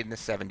it was made in the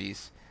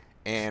 70s.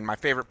 And my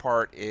favorite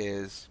part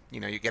is, you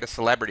get a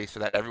celebrity so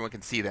that everyone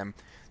can see them.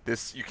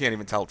 This, you can't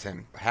even tell it's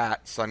him.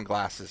 Hat,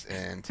 sunglasses,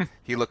 and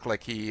he looked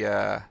like he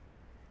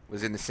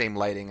was in the same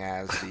lighting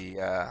as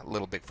the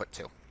little Bigfoot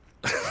too.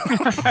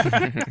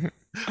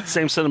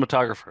 Same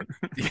cinematographer.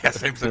 Yeah,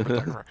 same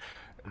cinematographer.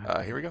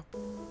 Here we go.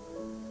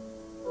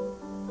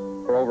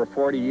 For over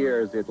 40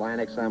 years, the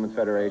Atlantic Salmon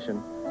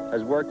Federation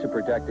has worked to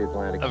protect the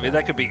Atlantic. I mean,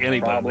 that could be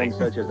anybody. Problems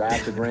such as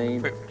acid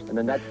rain and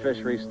the net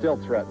fishery still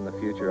threaten the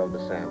future of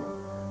the salmon.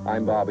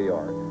 I'm Bobby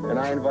Orr, and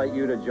I invite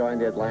you to join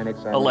the Atlantic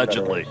Salmon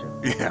Federation.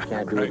 Yeah, we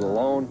can't do it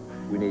alone.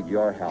 We need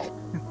your help.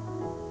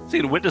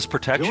 See, witness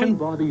protection? Join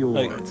Bobby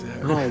Orr.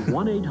 Call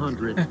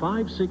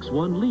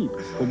 1-800-561-LEAP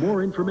for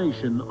more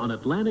information on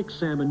Atlantic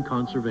salmon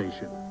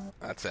conservation.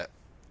 That's it.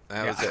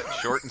 That was it.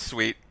 Short and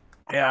sweet.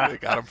 Yeah. They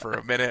got him for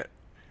a minute.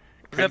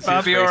 Is that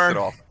Bobby Orr? At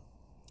all.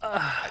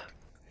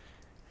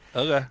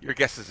 Okay. Your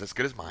guess is as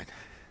good as mine.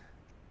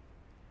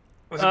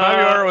 Was it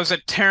Bobby Orr or was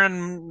it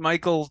Taryn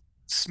Michael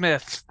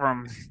Smith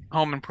from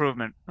Home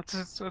Improvement? What's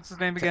his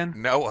name again?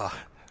 Noah.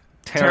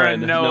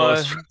 Taryn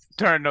Noah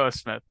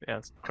Smith.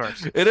 Yes, of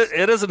course.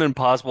 It is an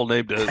impossible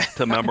name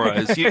to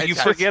memorize. You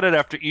forget it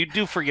after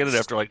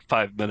like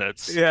 5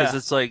 minutes. Yeah. Because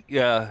it's like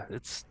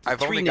it's.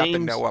 I've only got the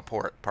Noah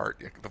part.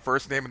 The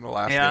first name and the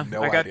last name.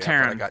 No I got idea.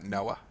 Taryn. But I got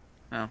Noah.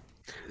 Oh.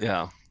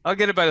 Yeah. I'll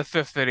get it by the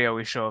 5th video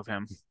we show of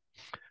him.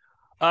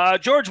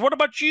 George, what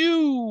about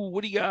you?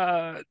 What do you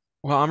got?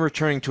 Well, I'm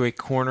returning to a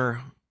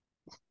corner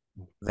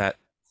that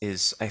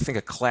is, I think,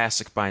 a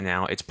classic by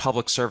now. It's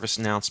public service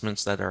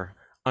announcements that are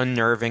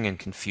unnerving and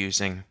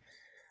confusing.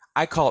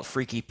 I call it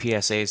Freaky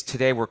PSAs.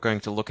 Today we're going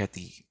to look at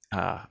the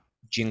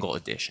jingle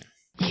edition.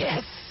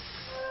 Yes.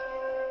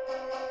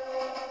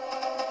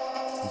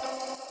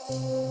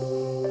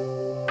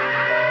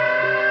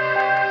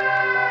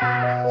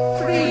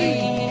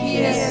 Freaky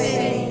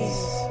PSAs.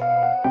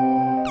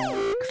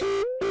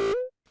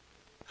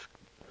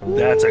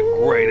 That's a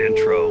great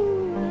intro.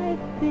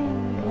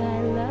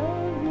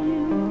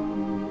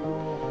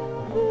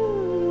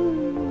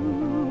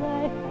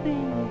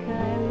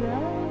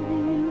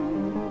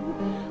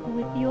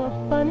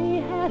 Funny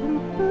hat and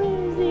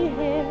frizzy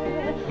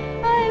hair.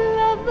 I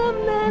love the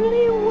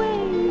manly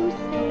way you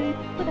say,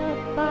 put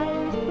out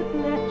fires, put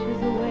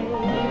matches away.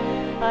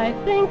 I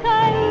think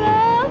I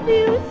love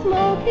you,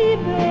 Smokey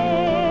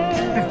Bear.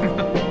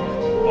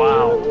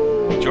 Wow.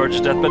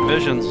 George's deathbed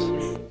visions.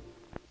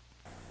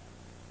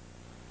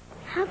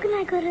 How can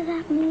I go to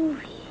that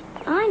movie?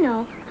 I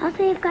know. I'll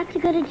say I've got to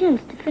go to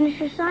Jim's to finish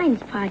her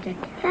science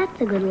project. That's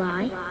a good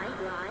lie.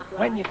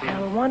 When you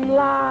tell one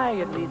lie,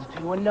 it leads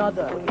to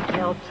another. When you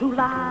tell two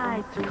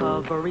lies to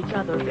cover each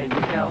other, then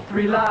you tell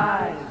three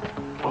lies.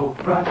 Oh,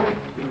 brother,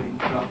 you're in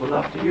trouble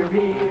up to your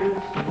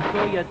ears.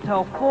 So you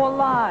tell four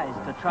lies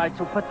to try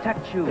to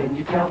protect you. Then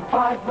you tell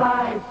five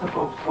lies so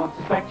folks won't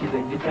suspect you.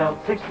 Then you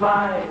tell six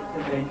lies,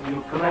 and then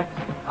you collect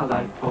a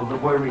life full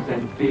of worries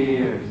and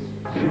fears.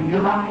 Soon you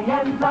lie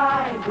and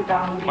lie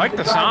without like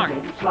the song.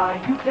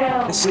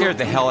 It scared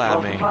the hell out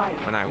of me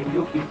when I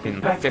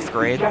in 5th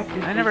grade.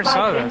 I never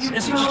saw this.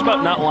 Is it just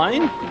about not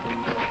lying?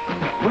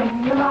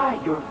 When you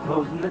lie, you're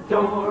closing the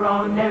door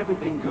on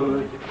everything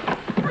good.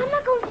 I'm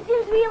not going to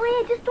Sims really.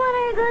 I just thought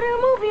I'd go to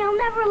a movie. I'll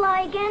never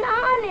lie again,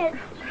 honest.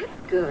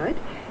 That's good.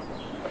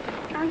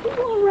 Are you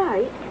all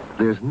right?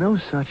 There's no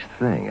such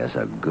thing as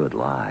a good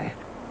lie.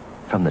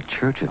 From the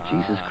Church of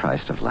Jesus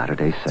Christ of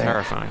Latter-day Saints,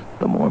 terrifying.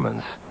 The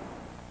Mormons.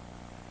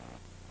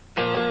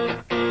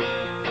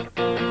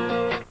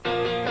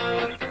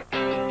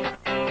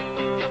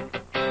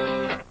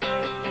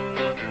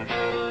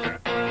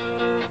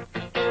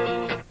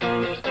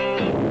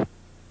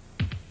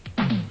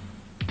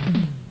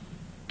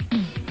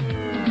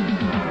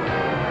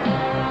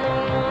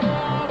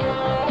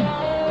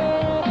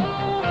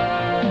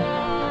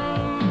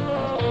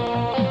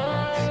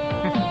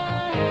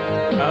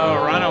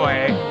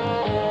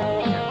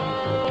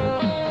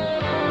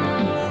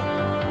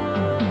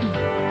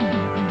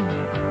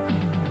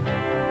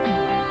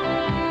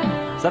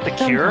 Is that the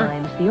Cure?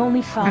 Sometimes the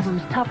only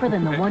problems tougher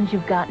than the ones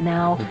you've got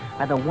now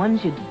are the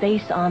ones you'd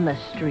face on the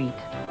street.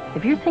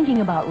 If you're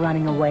thinking about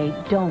running away,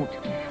 don't.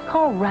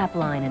 Call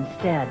Rapline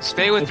instead.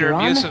 Stay with your abusive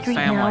family. If you're on the street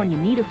family. now and you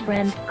need a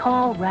friend,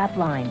 call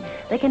Rapline.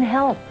 They can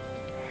help.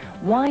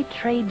 Why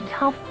trade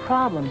tough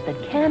problems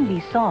that can be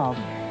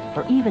solved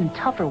for even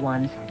tougher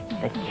ones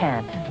that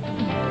can't?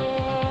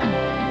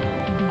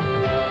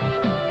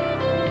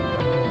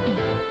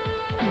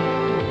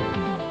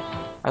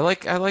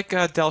 I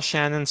like Del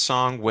Shannon's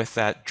song with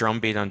that drum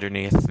beat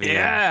underneath.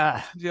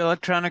 The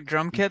electronic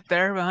drum kit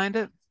there behind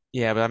it.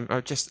 Yeah, but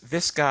I'm just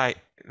this guy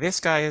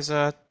is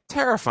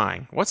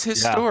terrifying. What's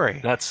his story?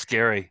 That's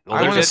scary.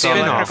 I want a the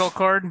electrical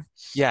cord.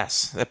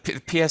 Yes, the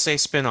PSA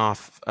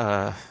spinoff.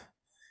 I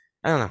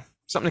don't know,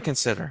 something to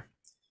consider.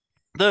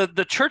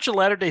 The Church of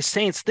Latter-day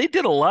Saints, they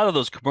did a lot of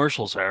those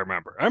commercials. I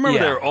remember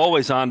they were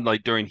always on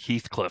like during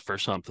Heathcliff or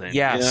something.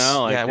 Yes, you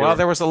know, like Well,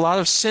 there was a lot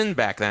of sin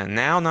back then.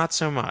 Now, not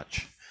so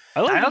much. I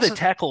like how they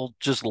tackle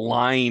just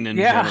lying in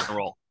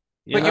general.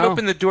 You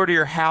open the door to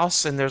your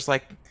house and there's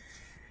like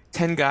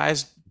 10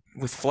 guys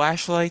with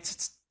flashlights.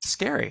 It's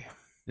scary.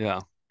 Yeah.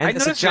 And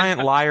as a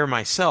giant liar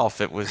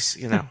myself, it was,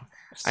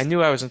 I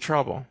knew I was in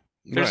trouble.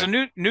 There's a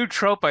new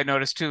trope I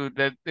noticed too,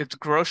 that it's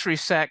grocery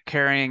sack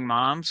carrying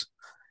moms.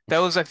 That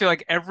was, I feel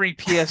like, every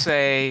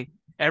PSA,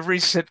 every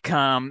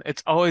sitcom,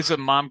 it's always a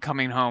mom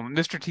coming home.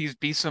 Mr. T's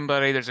Be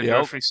Somebody, there's a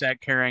grocery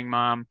sack carrying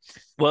mom.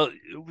 Well,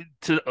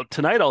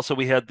 tonight also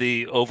we had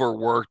the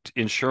overworked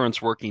insurance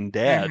working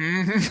dad.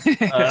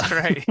 Mm-hmm. That's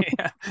right.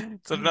 Yeah.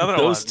 It's another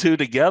one. Those two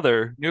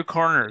together. New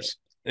corners.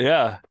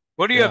 Yeah.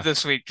 What do you have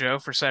this week, Joe,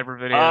 for cyber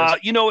videos?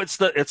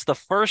 It's the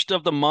first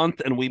of the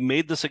month, and we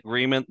made this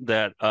agreement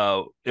that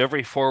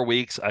every 4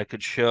 weeks I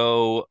could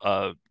show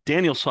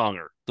Daniel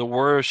Songer, the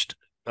worst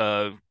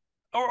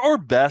or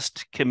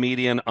best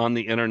comedian on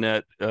the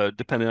internet,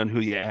 depending on who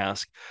you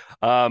ask.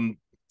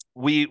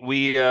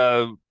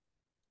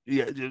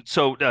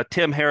 So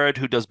Tim Harrod,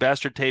 who does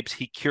Bastard Tapes,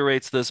 he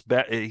curates this.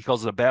 He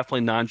calls it a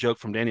baffling non-joke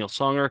from Daniel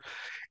Songer.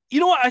 You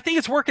know what? I think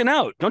it's working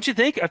out. Don't you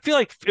think? I feel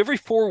like every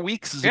 4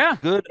 weeks is a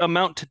good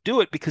amount to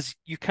do it because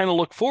you kind of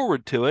look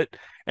forward to it,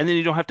 and then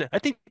you don't have to. I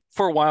think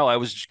for a while I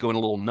was just going a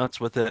little nuts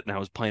with it, and I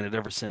was playing it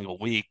every single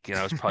week, and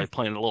I was probably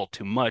playing it a little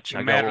too much.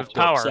 I got a little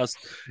too obsessed.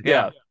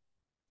 Yeah.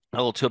 A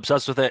little too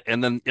obsessed with it,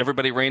 and then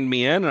everybody reined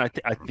me in, and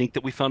I think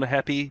that we found a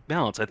happy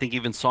balance. I think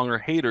even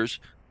Songer haters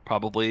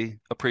probably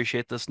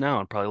appreciate this now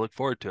and probably look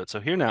forward to it. So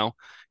here now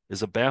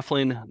is a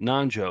baffling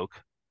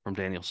non-joke from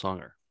Daniel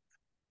Songer.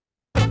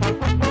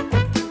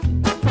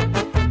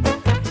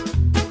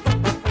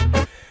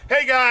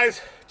 Hey guys,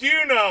 do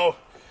you know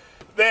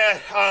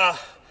that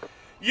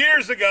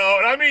years ago,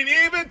 and I mean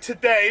even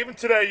today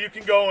you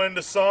can go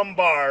into some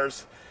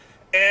bars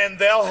and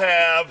they'll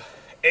have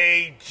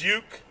a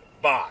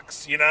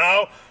jukebox,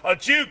 a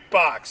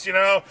jukebox,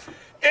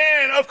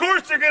 and of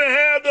course they're gonna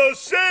have those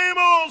same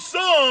old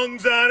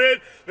songs on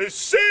it,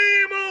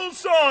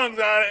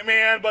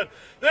 man. But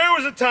there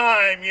was a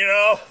time,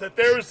 that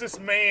there was this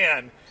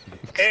man,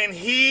 and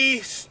he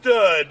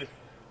stood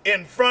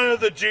in front of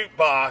the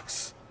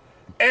jukebox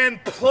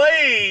and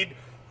played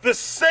the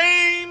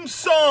same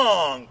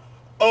song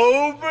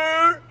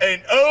over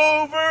and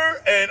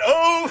over and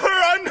over.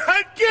 I'm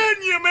not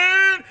kidding you,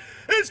 man.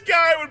 This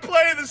guy would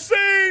play the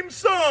same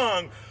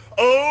song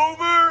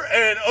over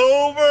and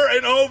over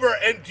and over.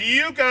 And do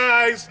you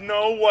guys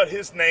know what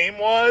his name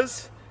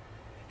was?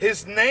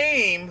 His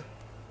name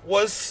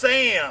was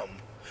Sam.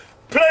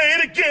 Play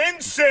it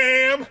again,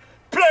 Sam.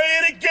 Play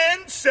it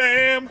again,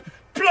 Sam.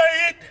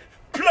 Play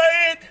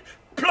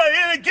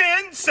it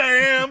again,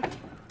 Sam.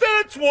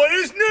 That's what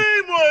his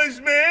name was,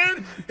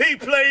 man. He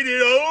played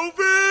it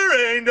over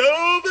and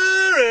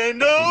over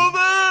and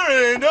over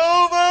and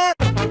over.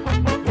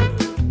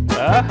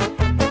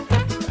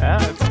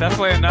 Yeah, it's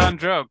definitely a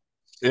non-joke.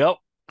 Yep.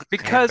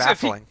 Because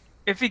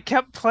if he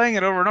kept playing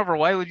it over and over,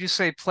 why would you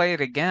say play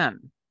it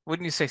again?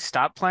 Wouldn't you say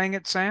stop playing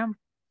it, Sam?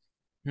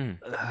 Yeah.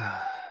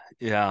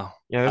 Yeah,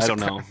 I don't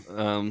know.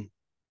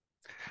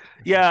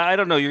 Yeah, I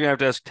don't know. You're gonna have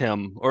to ask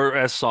Tim or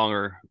ask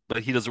Songer,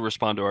 but he doesn't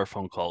respond to our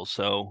phone calls,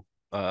 so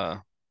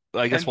I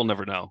guess we'll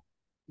never know.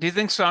 Do you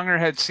think Songer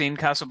had seen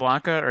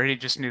Casablanca, or he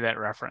just knew that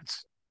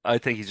reference? I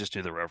think he just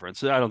knew the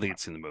reference. I don't think he'd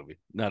seen the movie.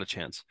 Not a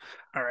chance.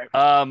 All right.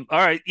 All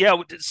right. Yeah,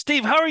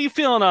 Steve, how are you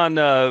feeling on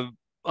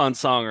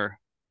Songer?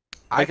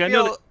 I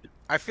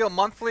feel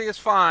monthly is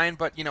fine,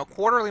 but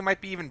quarterly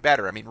might be even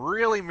better. I mean,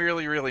 really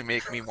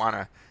make me want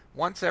to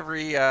once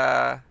every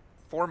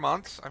 4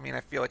 months. I mean,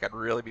 I feel like I'd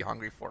really be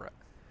hungry for it.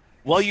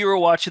 While you were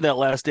watching that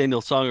last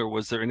Daniel Songer,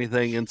 was there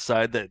anything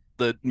inside that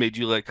made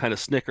you like kind of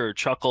snicker or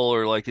chuckle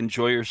or like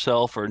enjoy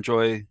yourself or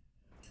enjoy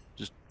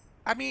just?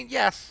 I mean,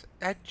 yes.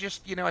 I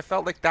just I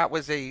felt like that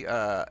was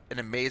an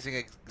amazing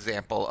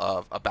example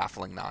of a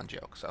baffling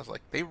non-joke. So I was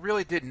like, they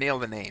really did nail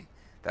the name.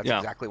 That's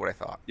exactly what I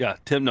thought. Yeah,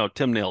 Tim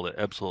nailed it.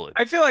 Absolutely.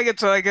 I feel like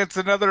it's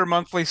another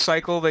monthly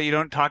cycle that you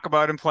don't talk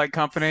about in polite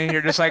company.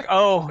 You're just like,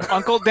 oh,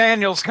 Uncle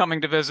Daniel's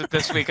coming to visit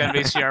this week on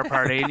VCR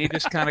Party, and you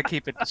just kind of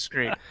keep it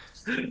discreet.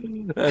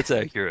 That's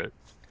accurate.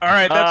 All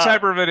right, that's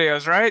cyber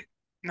videos, right?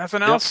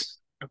 Nothing else?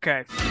 Yep.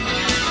 Okay.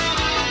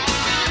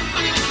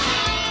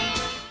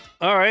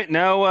 All right,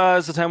 now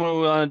is the time when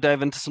we want to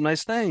dive into some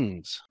nice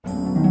things.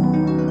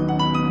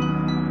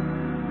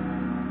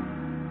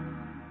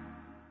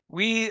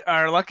 We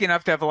are lucky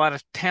enough to have a lot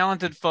of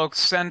talented folks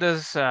send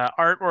us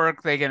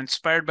artwork. They get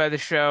inspired by the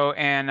show.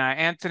 And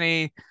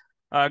Anthony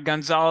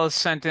Gonzalez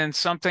sent in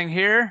something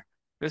here.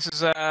 This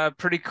is a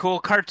pretty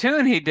cool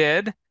cartoon he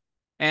did.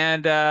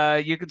 And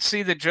you can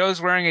see that Joe's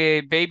wearing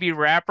a Baby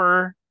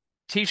Rapper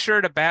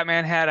t-shirt, a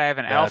Batman hat. I have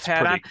an Elf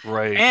hat on.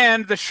 Great.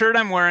 And the shirt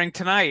I'm wearing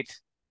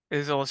tonight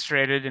is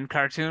illustrated in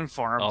cartoon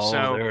form. Oh,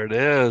 so there it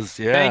is.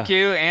 Yeah. Thank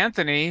you,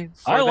 Anthony.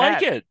 I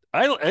like it.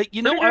 I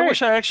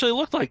wish I actually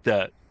looked like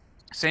that.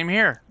 Same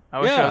here. I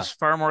wish I was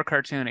far more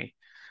cartoony.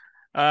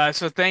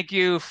 So thank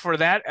you for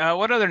that.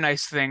 What other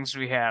nice things do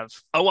we have?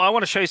 Oh, well, I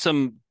want to show you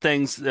some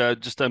things. I'm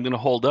going to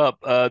hold up.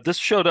 This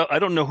showed up. I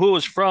don't know who it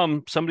was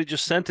from. Somebody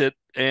just sent it.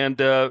 And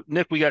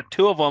Nick, we got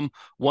 2 of them.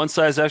 One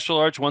size extra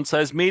large, one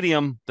size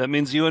medium. That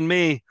means you and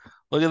me.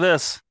 Look at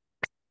this.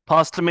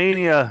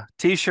 Pastamania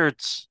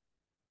t-shirts.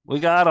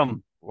 We got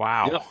them.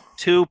 Wow. Yep.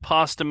 2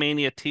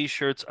 Pastamania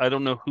t-shirts. I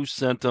don't know who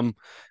sent them.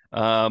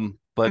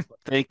 But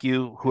thank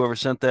you, whoever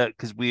sent that,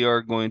 because we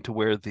are going to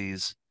wear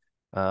these.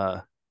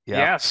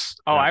 Yes.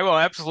 Oh, I will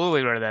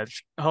absolutely wear that.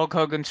 Hulk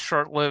Hogan's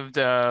short-lived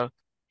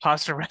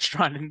pasta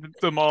restaurant in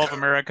the Mall of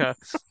America.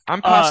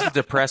 I'm pasta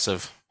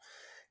depressive.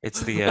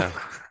 It's the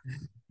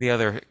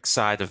other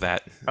side of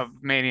that. Of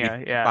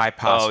mania, yeah. Buy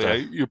pasta. Oh,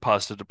 yeah, you're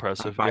pasta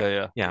depressive.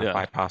 Yeah.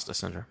 Buy pasta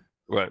syndrome.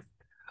 Right.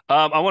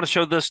 I want to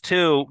show this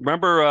too.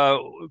 Remember,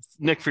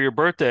 Nick, for your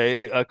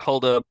birthday, I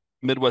called up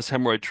Midwest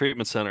Hemorrhoid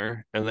Treatment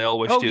Center, and they all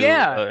wished you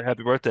a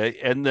happy birthday.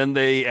 And then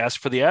they asked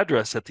for the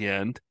address at the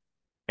end,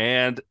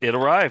 and it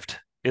arrived.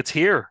 It's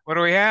here. What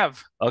do we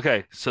have?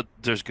 Okay, so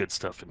there's good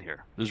stuff in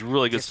here. There's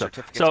really good stuff.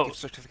 Gift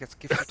certificates.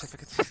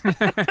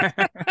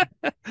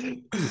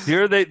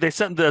 Here they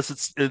sent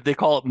this. They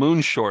call it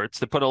moon shorts.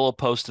 They put a little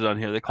post-it on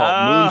here. They call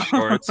it moon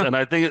shorts, and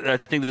I think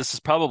this is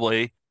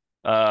probably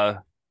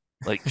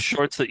like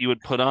shorts that you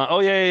would put on.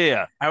 Oh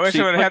yeah. I wish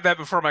I would have had that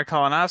before my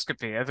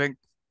colonoscopy. I think.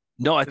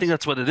 No, I think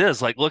that's what it is.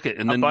 Like, look at,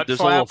 and then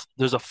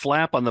there's a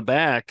flap on the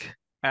back.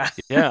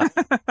 Yeah,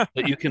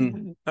 that you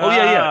can. Oh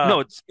yeah.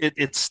 No,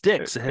 it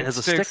sticks. It has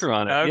a sticker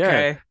on it.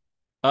 Okay.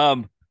 Yeah.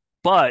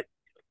 But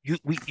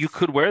you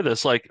could wear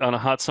this like on a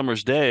hot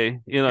summer's day.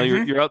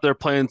 You're out there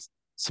playing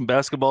some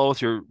basketball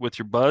with your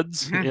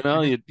buds.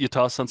 Mm-hmm. You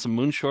toss on some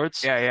moon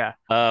shorts. Yeah.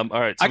 All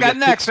right. So I got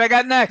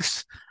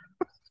next.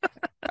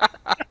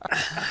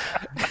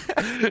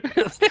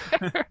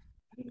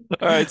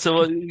 All right,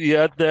 so you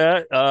had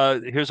that.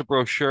 Here's a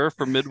brochure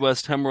for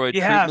Midwest Hemorrhoid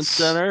Treatment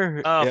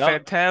Center. Oh,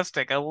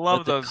 fantastic. I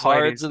love those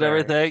cards and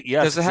everything.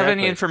 Yes, Does it have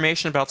any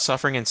information about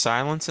suffering in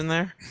silence in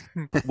there?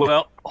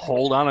 Well,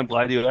 hold on. I'm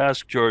glad you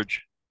asked,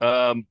 George.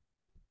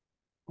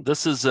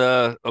 This is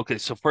okay.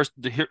 So first,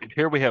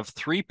 here we have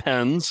 3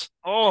 pens.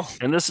 Oh,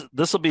 and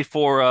this will be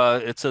for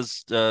it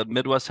says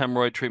Midwest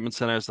Hemorrhoid Treatment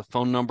Center has the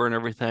phone number and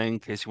everything in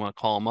case you want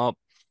to call them up.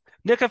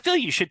 Nick, I feel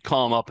like you should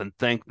call them up and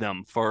thank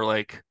them for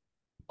like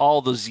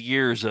all those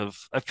years of.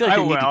 I feel like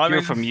I need to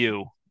hear from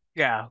you.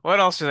 Yeah. What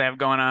else do they have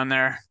going on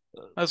there?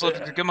 Let's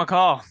give them a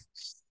call.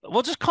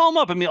 Well, just call them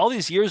up. I mean, all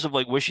these years of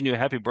like wishing you a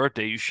happy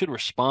birthday, you should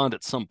respond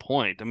at some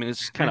point. I mean,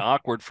 it's kind of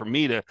awkward for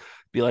me to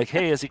be like,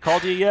 "Hey, has he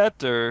called you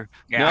yet?" Or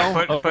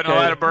no? Putting a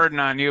lot of burden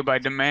on you by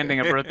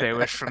demanding a birthday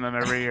wish from them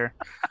every year.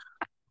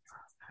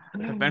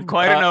 I've been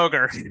quite an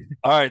ogre.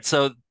 All right,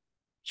 so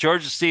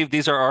George and Steve,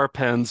 these are our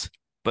pens,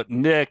 but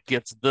Nick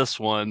gets this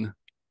one.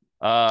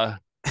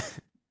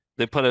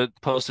 They put a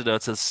post-it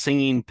that says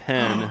 "singing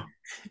pen."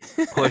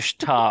 Push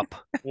top.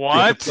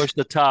 What? Push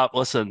the top.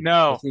 Listen.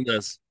 No. Listen to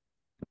this.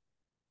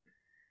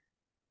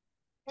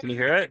 Can you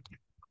hear it?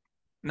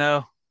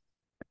 No.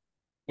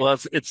 Well,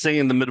 it's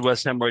singing the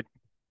Midwest Hemorrhoid.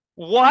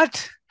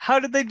 What? How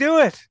did they do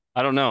it?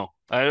 I don't know.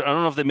 I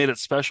don't know if they made it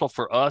special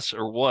for us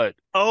or what.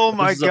 Oh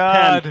my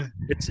God.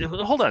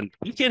 Hold on.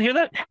 You can't hear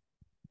that?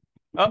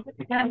 Oh.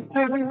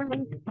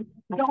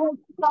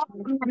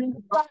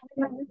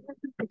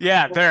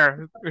 Yeah,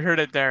 there. We heard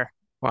it there.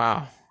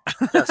 Wow.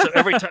 Yeah, so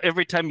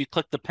every time you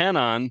click the pen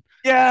on,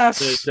 yes,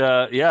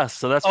 so that's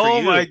for you.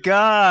 Oh my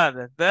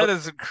God, that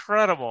is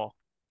incredible.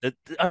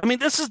 I mean,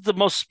 this is the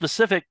most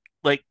specific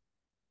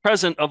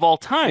present of all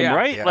time,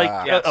 right?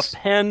 Yeah. A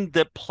pen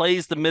that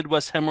plays the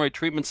Midwest Hemorrhoid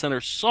Treatment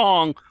Center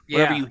song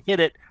whenever you hit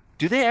it.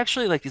 Do they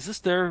actually is this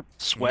their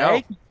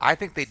swag? No, I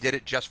think they did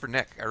it just for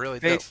Nick. I really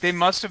do. They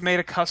must have made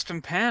a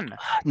custom pen.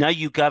 Now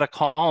you got to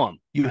call them.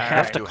 You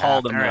have to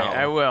call them now. Right,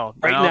 I will.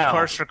 Right now. Of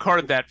course,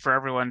 record that for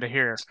everyone to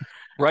hear.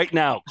 Right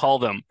now, call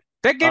them.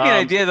 That gave me an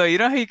idea, though. You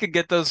know how you could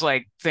get those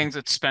things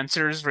at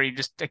Spencer's where you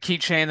just a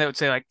keychain that would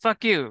say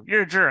 "fuck you,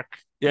 you're a jerk."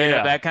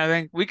 Yeah, that kind of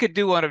thing. We could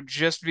do one of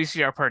just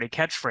VCR Party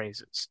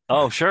catchphrases.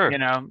 Oh, sure.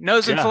 No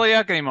isn't full of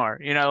yuck anymore.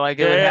 It would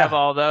have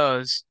all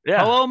those.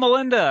 Yeah. Hello,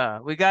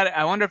 Melinda. We got it.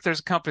 I wonder if there's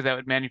a company that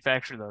would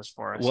manufacture those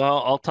for us.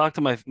 Well, I'll talk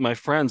to my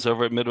friends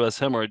over at Midwest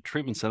Hemorrhoid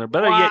Treatment Center.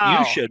 Better yet,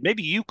 you should.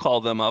 Maybe you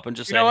call them up and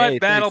just say, what? Hey,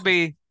 that'll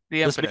be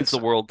the this impetus. means the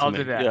world to I'll me.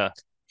 do that.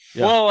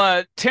 Yeah.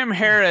 Well, Tim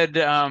Herod,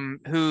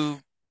 who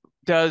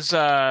does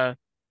turned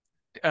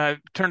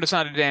us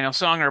on to Daniel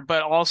Songer,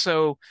 but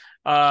also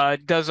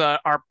does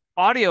our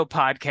audio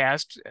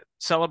podcast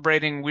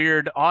celebrating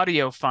weird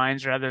audio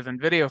finds rather than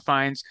video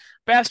finds.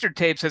 Bastard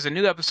Tapes has a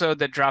new episode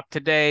that dropped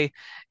today,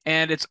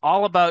 and it's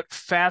all about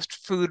fast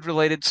food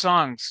related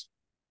songs.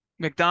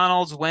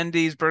 McDonald's,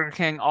 Wendy's, Burger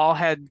King all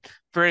had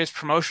various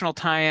promotional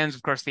tie-ins.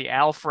 Of course, the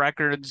Alf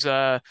records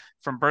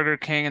from Burger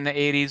King in the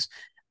 80s.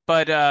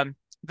 But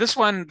this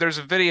one, there's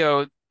a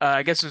video,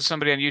 I guess it was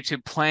somebody on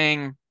YouTube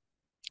playing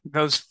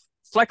those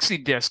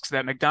flexi discs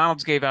that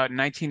McDonald's gave out in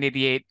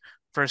 1988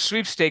 for a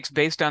sweepstakes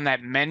based on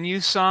that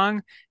Menu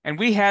song. And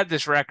we had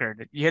this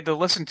record. You had to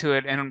listen to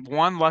it, and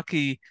one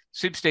lucky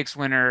sweepstakes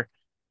winner,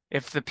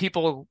 if the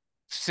people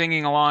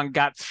singing along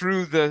got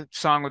through the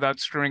song without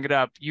screwing it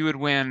up, you would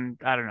win,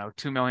 I don't know,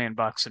 $2 million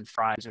in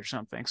prize or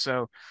something.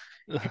 So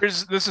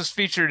this is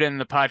featured in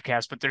the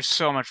podcast, but there's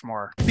so much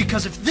more.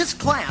 Because if this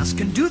class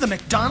can do the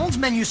McDonald's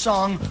Menu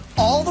song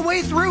all the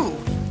way through,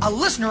 a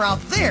listener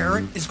out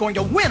there is going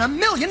to win $1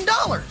 million. Win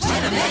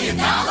 $1 million?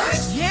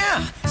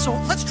 Yeah. So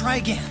let's try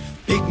again.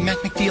 Big Mac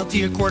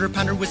McDLT, a quarter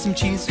pounder with some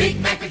cheese. Big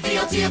Mac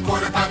McDLT, a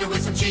quarter pounder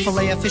with some cheese.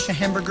 Filet of fish, a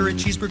hamburger, a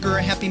cheeseburger,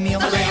 a Happy Meal.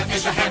 Filet of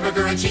fish, a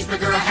hamburger, a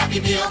cheeseburger, a Happy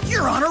Meal.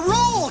 You're on a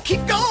roll.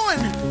 Keep going.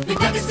 Big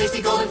Mac is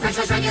tasty, golden French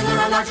fries, regular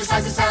or larger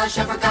sizes, salad,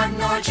 chef or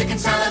garden, or chicken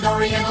salad,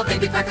 oriental,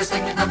 baby crackers,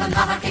 steak McMuffin,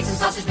 hot cakes and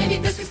sausage, maybe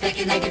biscuits,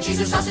 bacon, egg and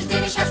cheese or sausage,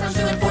 Danish hash browns,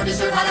 2 and 4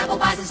 dessert, hot apple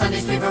pies and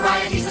sundaes, 3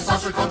 varieties of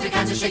sauce or cold, 3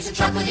 kinds of shakes and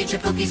chocolate, eat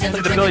your cookies and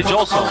the Billy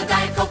Joel song.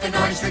 Diet Coke and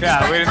orange drink.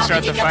 Yeah, we didn't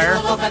start the fire.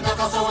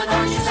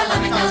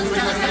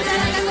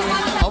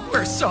 Oh,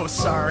 we're so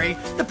sorry.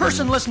 The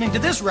person listening to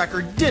this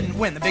record didn't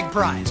win the big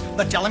prize,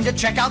 but tell him to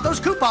check out those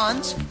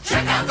coupons.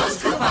 Check out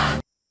those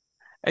coupons.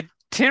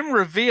 Tim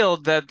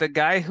revealed that the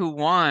guy who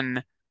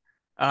won,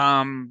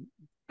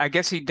 I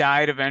guess he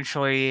died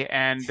eventually,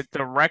 and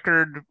the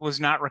record was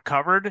not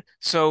recovered.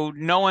 So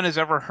no one has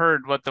ever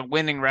heard what the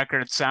winning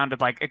record sounded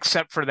like,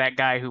 except for that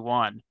guy who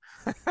won.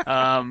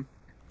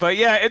 But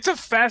yeah, it's a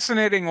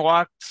fascinating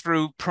walk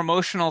through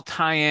promotional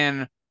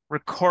tie-in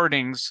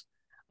recordings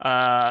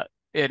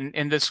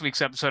in this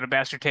week's episode of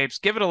Bastard Tapes.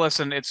 Give it a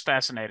listen. It's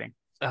fascinating.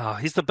 Oh,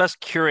 he's the best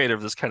curator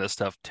of this kind of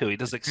stuff, too. He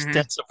does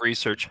extensive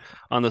research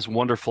on this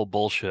wonderful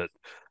bullshit.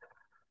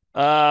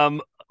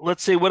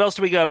 Let's see. What else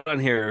do we got on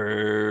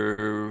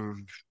here?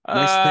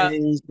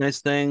 Nice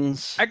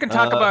things. I can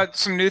talk about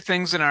some new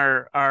things in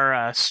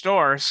our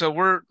store.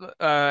 So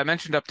I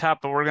mentioned up top,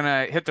 but we're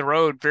going to hit the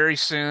road very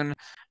soon.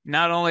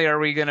 Not only are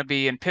we going to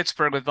be in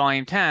Pittsburgh with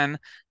Volume 10,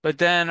 but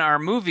then our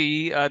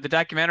movie, the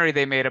documentary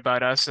they made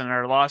about us and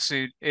our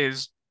lawsuit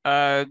is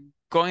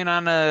going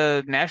on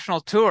a national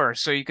tour.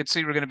 So you can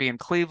see we're going to be in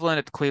Cleveland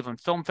at the Cleveland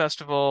Film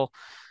Festival.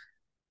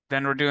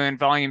 Then we're doing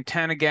Volume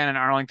 10 again in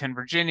Arlington,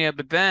 Virginia.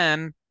 But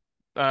then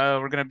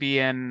we're going to be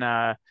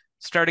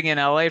starting in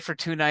LA for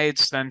 2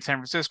 nights, then San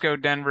Francisco,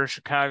 Denver,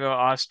 Chicago,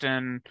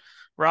 Austin,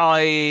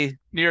 Raleigh,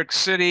 New York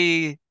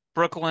City,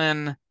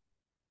 Brooklyn,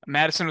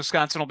 Madison,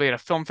 Wisconsin will be at a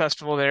film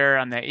festival there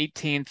on the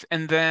 18th.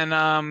 And then,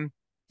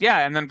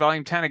 and then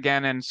Volume 10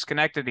 again in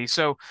Schenectady.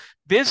 So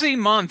busy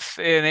month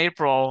in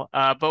April,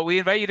 but we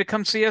invite you to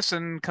come see us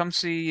and come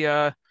see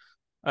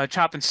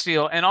Chop and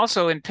Steal. And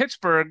also in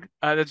Pittsburgh,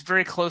 that's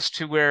very close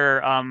to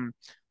where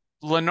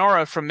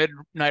Lenora from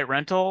Midnight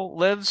Rental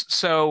lives.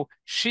 So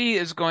she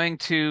is going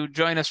to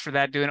join us for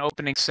that, do an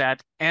opening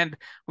set. And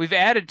we've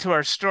added to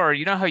our store,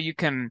 you know how you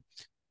can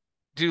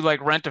do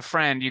like rent a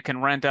friend, you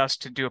can rent us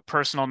to do a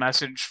personal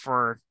message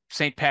for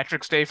St.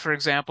 Patrick's Day, for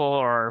example,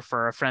 or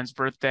for a friend's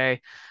birthday.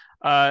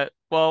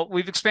 Well,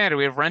 we've expanded.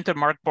 We have Rent a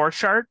Mark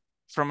Borchardt.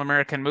 from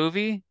American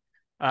Movie.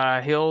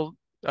 He'll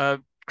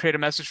create a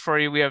message for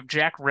you. We have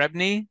Jack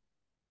Rebney,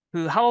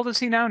 who, how old is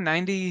he now?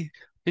 90.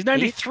 He's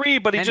 93,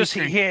 but he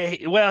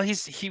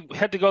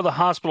had to go to the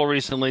hospital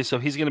recently, so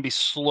he's going to be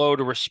slow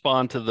to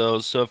respond to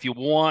those. So if you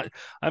want,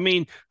 I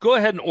mean, go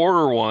ahead and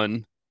order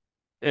one,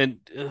 and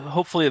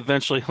hopefully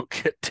eventually he'll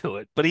get to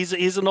it. But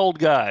he's an old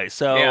guy,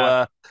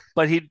 so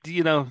but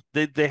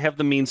they have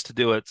the means to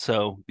do it.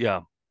 So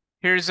yeah.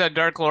 Here's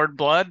Dark Lord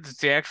Blood. It's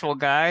the actual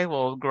guy.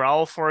 Will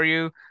growl for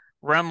you.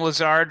 Rem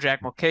Lazar,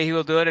 Jack Mulcahy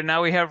will do it, and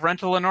now we have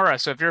Rental Lenora.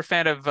 So if you're a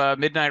fan of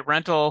Midnight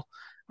Rental.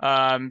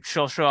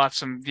 She'll show off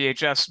some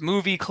VHS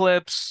movie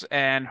clips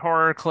and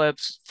horror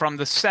clips from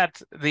the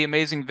set, the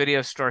amazing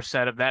video store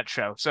set of that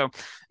show. So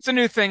it's a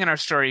new thing in our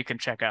store you can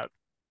check out.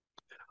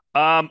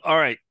 All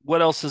right.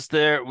 What else is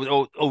there?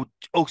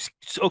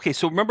 Okay.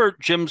 So remember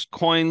Jim's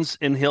Coins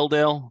in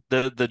Hilldale,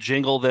 the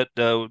jingle that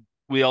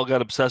we all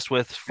got obsessed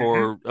with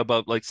for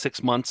about like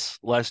 6 months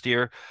last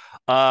year.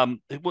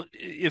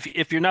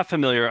 If you're not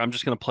familiar, I'm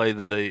just going to play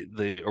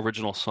the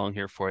original song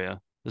here for you.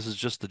 This is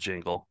just the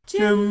jingle.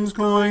 Jim's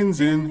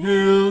Coins in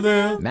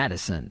Hilldale.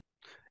 Madison.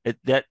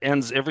 That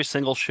ends every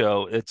single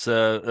show. It's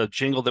a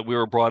jingle that we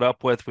were brought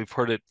up with. We've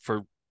heard it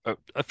for, I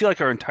feel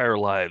like, our entire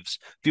lives.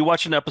 If you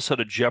watch an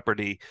episode of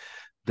Jeopardy,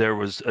 there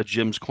was a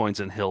Jim's Coins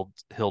in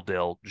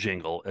Hilldale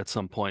jingle at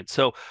some point.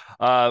 So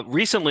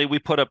recently we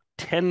put up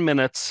 10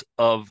 minutes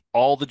of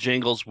all the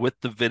jingles with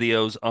the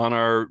videos on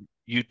our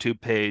YouTube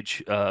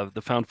page,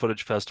 the Found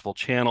Footage Festival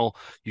channel.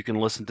 You can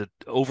listen to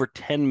over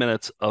 10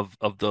 minutes of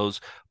those.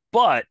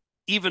 But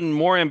even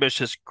more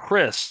ambitious,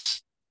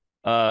 Chris,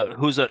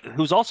 who's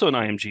also an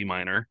IMG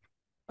minor,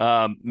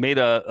 made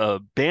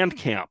a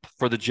Bandcamp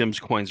for the Jim's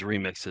Coins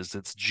remixes.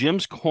 It's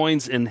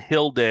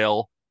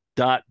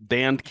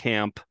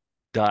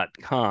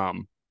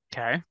jimscoinsinhilldale.bandcamp.com.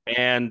 Okay.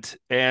 And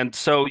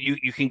so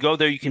you can go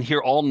there. You can hear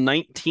all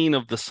 19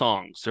 of the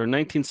songs. There are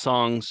 19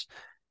 songs,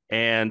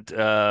 and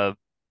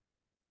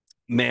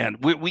man,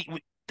 we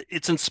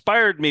it's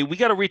inspired me. We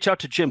got to reach out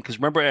to Jim, because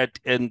remember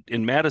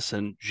in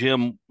Madison,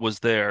 Jim was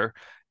there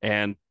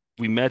and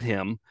we met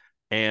him,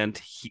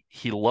 and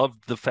he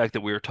loved the fact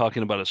that we were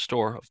talking about a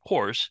store, of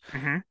course.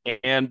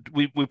 And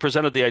we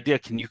presented the idea,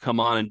 can you come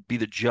on and be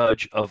the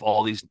judge of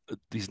all these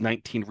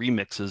 19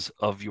 remixes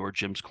of your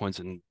Jim's Coins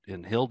in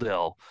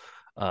Hilldale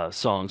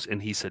songs?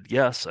 And he said,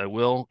 yes, I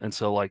will. And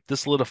so like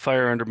this lit a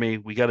fire under me.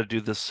 We got to do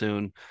this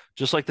soon.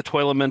 Just like the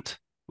Toilement,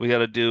 we got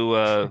to do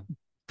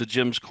the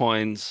Jim's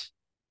Coins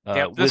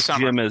with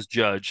summer. Jim as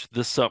judge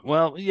this summer.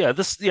 Well,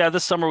 this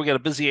summer we got a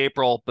busy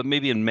April, but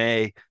maybe in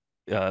May,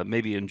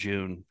 maybe in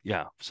June.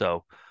 Yeah.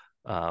 So,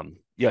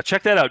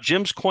 check that out.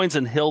 Jim's Coins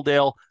in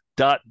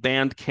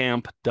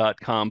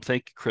Hilldale.bandcamp.com.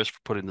 Thank you, Chris, for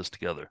putting this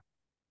together.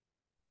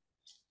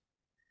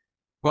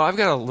 Well, I've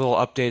got a little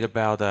update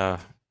about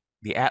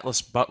the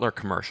Atlas Butler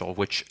commercial,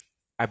 which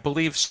I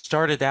believe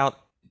started out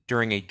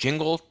during a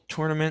jingle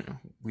tournament.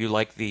 We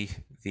like the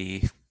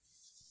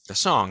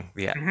song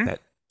that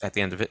at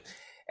the end of it.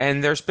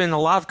 And there's been a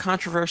lot of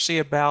controversy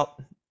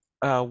about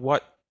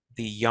what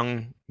the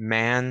young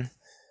man,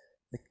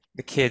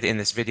 the kid in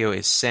this video,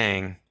 is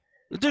saying.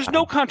 There's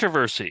no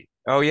controversy.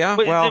 Oh, yeah?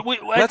 Well,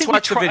 let's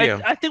watch the video.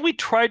 I think we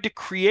tried to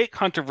create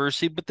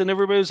controversy, but then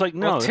everybody was like,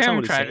 no. Well,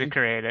 Tim tried to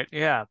create it.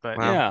 Yeah, but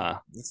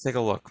let's take a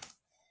look.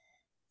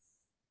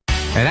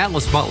 At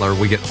Atlas Butler,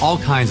 we get all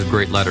kinds of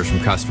great letters from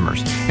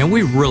customers, and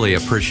we really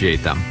appreciate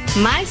them.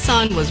 My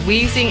son was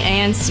wheezing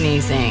and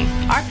sneezing.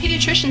 Our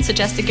pediatrician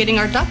suggested getting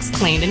our ducts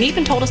cleaned and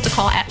even told us to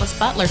call Atlas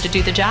Butler to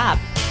do the job.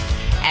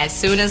 As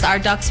soon as our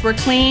ducts were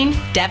clean,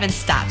 Devin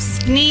stopped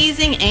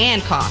sneezing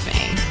and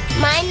coughing.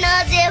 My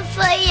nose isn't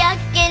for yuck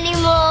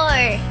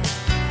anymore.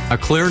 A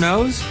clear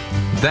nose?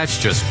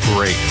 That's just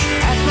great.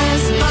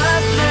 Atlas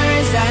Butler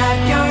is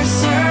at your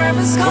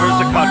service. Where's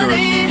the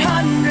controversy?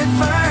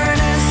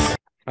 1-800-FURNACE.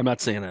 I'm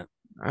not saying it.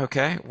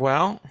 Okay,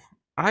 well,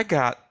 I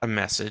got a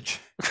message.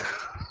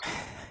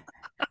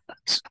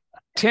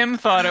 Tim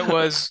thought it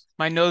was,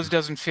 my nose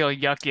doesn't feel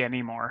yucky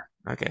anymore.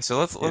 Okay, so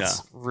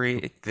let's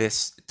read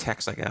this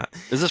text I got.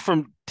 Is this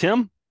from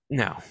Tim?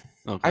 No.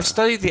 Okay. I've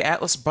studied the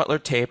Atlas Butler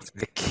tape.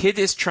 The kid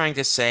is trying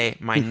to say,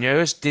 my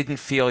nose didn't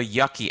feel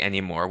yucky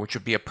anymore, which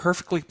would be a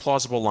perfectly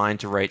plausible line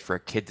to write for a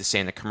kid to say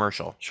in a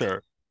commercial.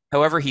 Sure.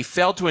 However, he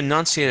failed to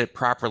enunciate it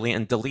properly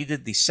and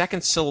deleted the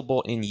second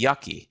syllable in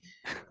yucky.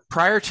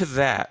 Prior to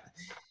that,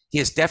 he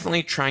is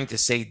definitely trying to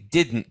say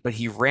didn't, but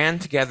he ran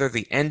together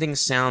the ending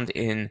sound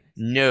in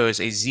nose,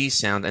 a Z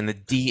sound, and the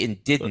D in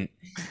didn't.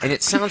 And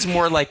it sounds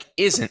more like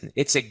isn't.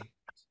 It's a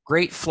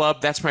great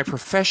flub. That's my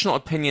professional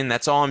opinion.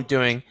 That's all I'm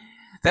doing.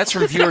 That's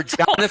from viewer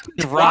Jonathan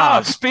Robb.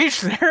 Wow,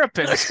 speech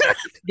therapist.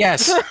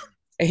 Yes.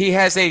 He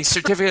has a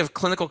certificate of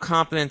clinical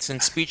competence in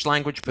speech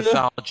language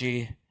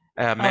pathology,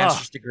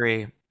 master's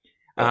degree.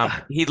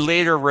 He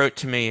later wrote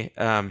to me,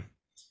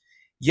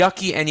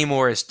 yucky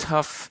anymore is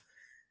tough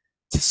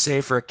to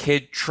say for a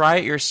kid. Try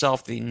it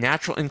yourself. The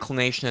natural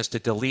inclination is to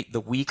delete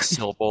the weak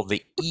syllable,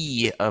 the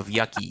E of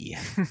yucky.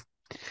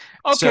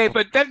 Okay,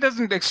 but that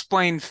doesn't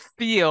explain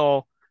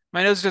feel.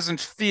 My nose doesn't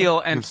feel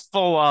and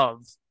full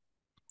of.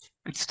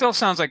 It still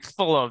sounds like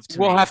full of.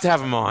 We'll have to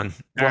have him on.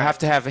 We'll have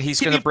to have.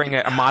 He's going to bring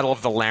a model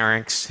of the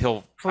larynx.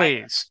 He'll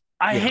please.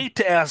 I hate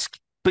to ask,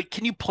 but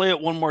can you play it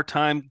one more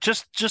time?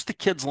 Just the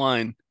kid's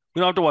line. We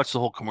don't have to watch the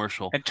whole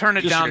commercial. And turn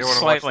it down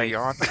slightly.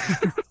 I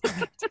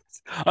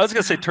was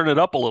going to say turn it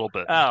up a little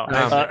bit. Oh.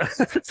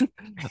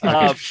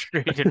 I'm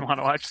sure you didn't want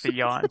to watch the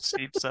yawn,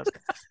 Steve says.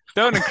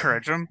 Don't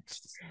encourage him.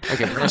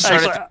 Okay, we're going to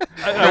start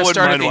I wouldn't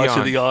mind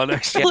watching the yawn,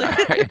 actually.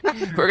 Yeah,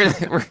 we're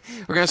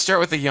gonna start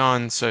with the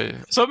yawn. So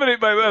somebody,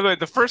 by the way,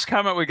 the first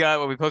comment we got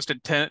when we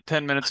posted 10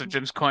 minutes of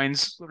Jim's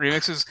Coins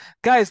remixes,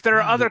 guys, there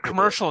are other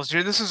commercials.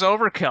 This is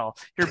overkill.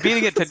 You're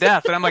beating it to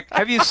death. And I'm like,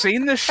 have you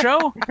seen this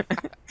show?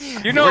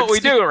 You know what we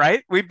do,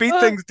 right? We beat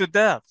things to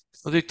death.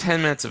 We'll do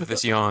 10 minutes of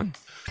this yawn.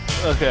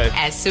 Okay.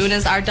 As soon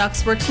as our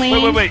ducks were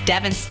clean, wait.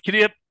 Devin. Can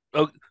you?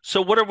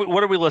 So what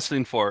are we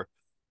listening for?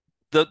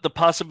 The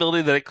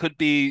possibility that it could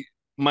be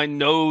my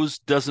nose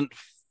doesn't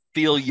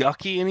feel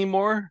yucky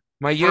anymore.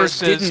 My nose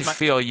didn't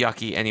feel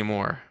yucky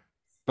anymore.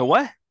 The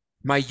what?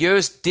 My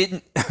nose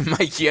didn't.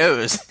 My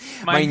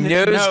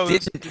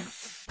nose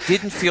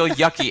didn't feel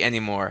yucky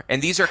anymore.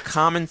 And these are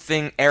common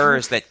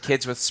errors that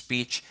kids with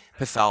speech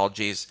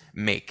pathologies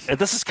make. And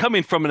this is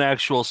coming from an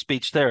actual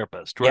speech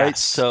therapist, right?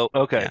 Yes. So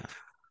okay,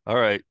 all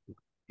right,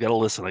 gotta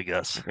listen, I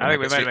guess. I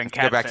think we might have been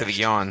go back to the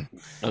yawn.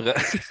 Okay.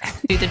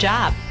 Do the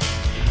job.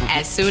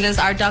 As soon as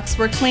our ducks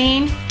were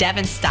clean,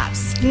 Devin stopped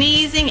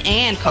sneezing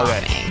and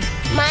coughing. Okay.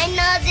 My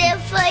nose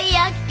didn't feel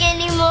yuck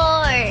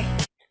anymore.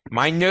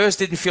 My nose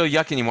didn't feel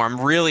yuck anymore. I'm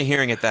really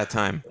hearing it that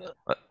time.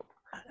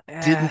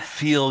 Didn't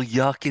feel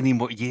yuck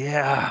anymore.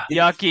 Yeah.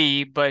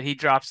 Yucky, but he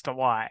drops the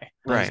Y.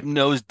 Right. His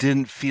nose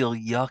didn't feel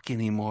yuck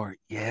anymore.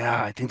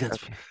 Yeah, I think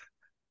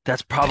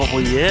that's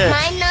probably it.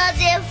 My nose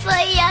didn't feel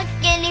yuck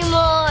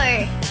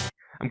anymore.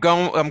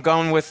 I'm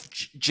going with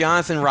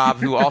Jonathan Robb,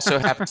 who also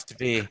happens to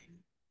be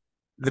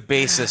the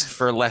bassist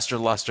for Lester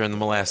Luster and the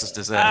Molasses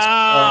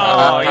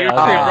Disaster. You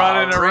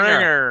brought in a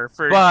ringer.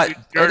 But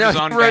he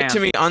wrote to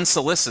me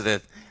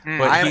unsolicited.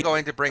 But I'm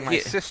going to bring my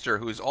sister,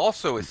 who's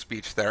also a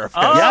speech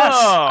therapist. Yes,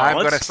 I'm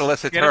going to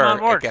solicit her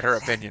and get her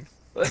opinion.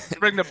 Let's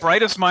bring the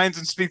brightest minds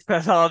in speech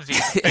pathology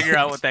to figure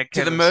out what that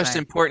kid to the most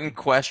important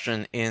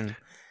question in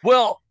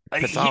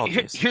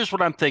here's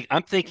what I'm thinking.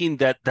 I'm thinking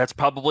that that's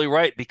probably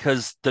right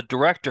because the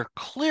director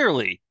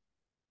clearly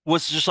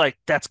was just like,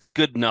 that's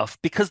good enough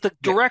because the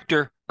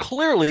director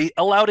clearly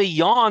allowed a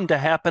yawn to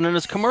happen in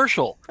his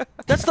commercial.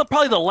 That's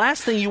probably the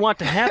last thing you want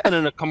to happen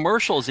in a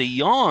commercial is a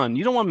yawn.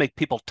 You don't want to make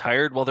people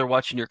tired while they're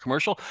watching your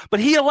commercial, but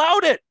he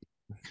allowed it.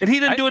 And he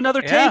didn't do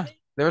another take.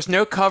 There was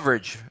no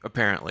coverage,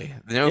 apparently.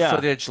 No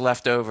footage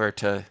left over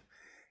to...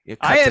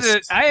 I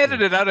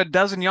edited out a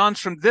dozen yawns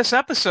from this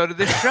episode of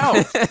this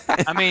show.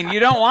 I mean,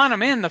 you don't want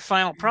them in the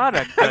final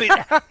product. I mean,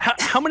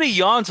 how many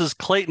yawns is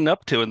Clayton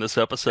up to in this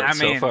episode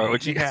so far?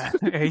 Would you...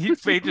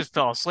 he just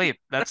fell asleep.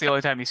 That's the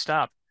only time he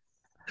stopped.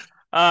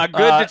 Good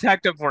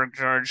detective work,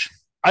 George.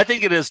 I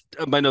think it is.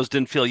 My nose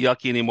didn't feel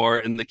yucky anymore,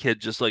 and the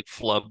kid just like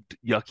flubbed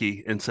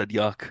yucky and said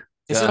yuck.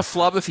 Is it a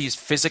flub if he's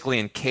physically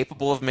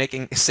incapable of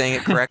saying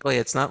it correctly?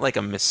 It's not like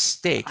a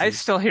mistake. I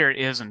still hear it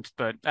isn't,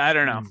 but I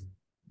don't know.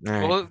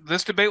 Right. Well,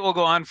 this debate will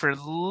go on for at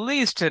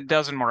least a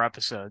dozen more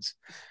episodes.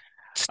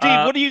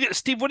 Steve, what are you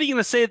going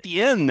to say at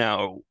the end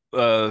now?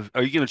 Are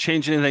you going to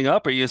change anything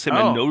up? Are you going to say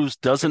my nose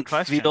doesn't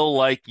feel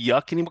like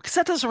yuck anymore? Because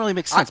that doesn't really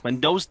make sense. My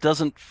nose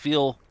doesn't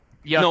feel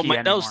yucky my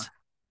anymore. nose.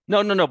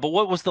 No. But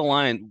what was the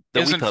line?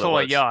 That Isn't full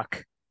of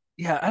yuck.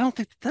 Yeah, I don't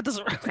think that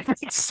doesn't really make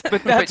sense.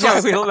 But that's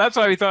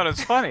why we thought it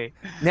was funny.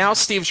 Now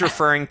Steve's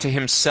referring to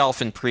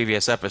himself in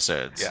previous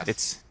episodes.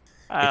 Yes.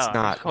 It's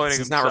not.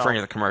 He's not referring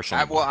to the commercial.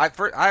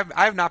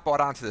 I've not bought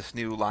onto this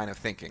new line of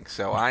thinking,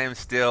 so I am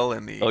still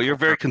in the. Oh, you're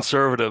very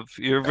conservative.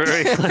 You're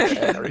very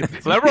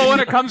liberal when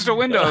it comes to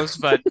Windows,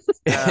 but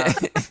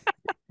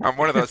I'm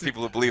one of those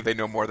people who believe they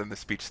know more than the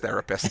speech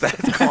therapist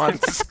that's gone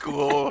to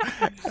school.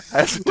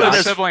 Has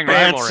sibling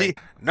rivalry.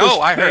 No,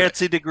 I heard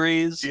fancy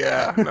degrees.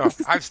 Yeah, no,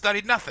 I've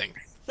studied nothing.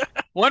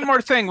 One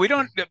more thing, we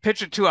don't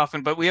pitch it too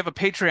often, but we have a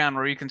Patreon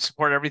where you can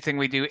support everything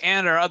we do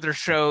and our other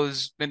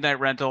shows, Midnight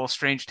Rental,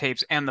 Strange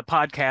Tapes, and the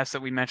podcast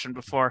that we mentioned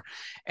before.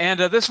 And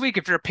this week,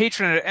 if you're a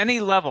patron at any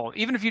level,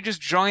 even if you just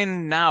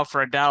join now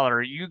for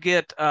 $1, you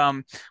get,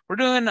 we're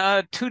doing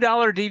 $2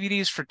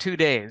 DVDs for 2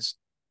 days.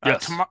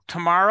 Yes.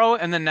 Tomorrow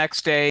and the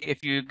next day,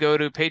 if you go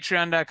to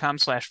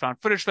patreon.com/Found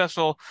Footage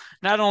Festival,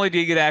 not only do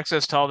you get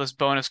access to all this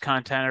bonus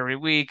content every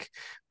week,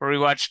 where we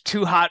watch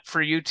Too Hot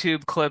for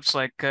YouTube clips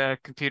like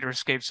Computer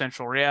Escape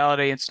Central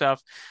Reality and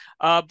stuff,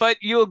 but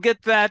you'll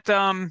get that,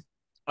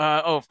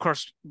 of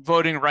course,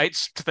 voting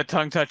rights to the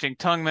tongue-touching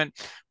tongue mint.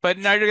 But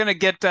now you're going to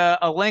get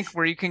a link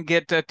where you can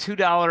get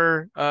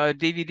 $2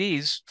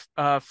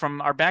 DVDs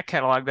from our back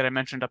catalog that I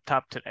mentioned up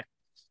top today.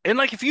 And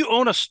like, if you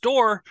own a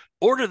store,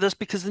 order this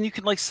because then you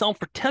can like sell them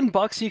for $10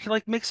 and you can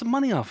like make some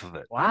money off of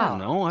it. Wow, I don't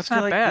know. that's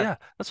not bad. Yeah,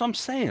 that's what I'm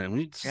saying. I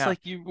mean, it's just like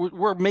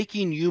we're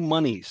making you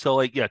money. So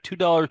like, yeah,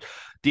 $2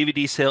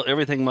 DVD sale.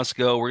 Everything must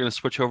go. We're gonna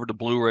switch over to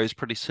Blu-rays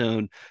pretty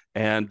soon,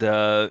 and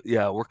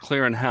we're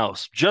clearing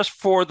house just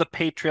for the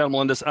Patreon.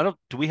 Melinda's.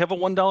 Do we have a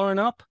 $1 and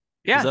up?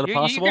 Yeah, Is that you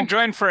possible? can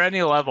join for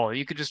any level.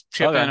 You could just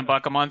chip in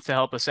 $1 a month to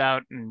help us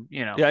out, and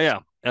Yeah. you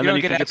And then don't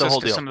you get can get the access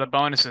whole to deal. some of the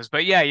bonuses,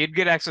 but yeah, you'd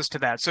get access to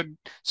that. So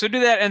do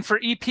that. And for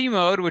EP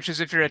mode, which is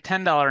if you're at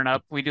 $10 and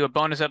up, we do a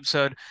bonus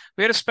episode.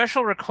 We had a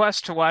special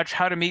request to watch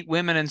How to Meet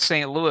Women in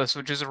St. Louis,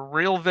 which is a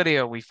real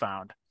video we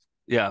found.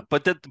 Yeah,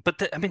 but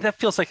I mean, that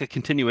feels like a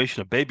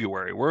continuation of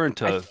Babyuary. We're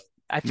into.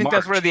 I think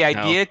that's where the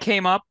idea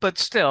came up, but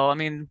still, I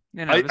mean,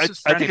 this is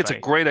for I think it's a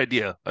anybody. great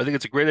idea. I think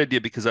it's a great idea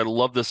because I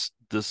love this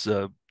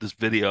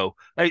video.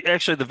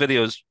 Actually, the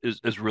video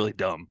is really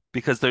dumb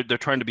because they're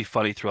trying to be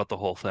funny throughout the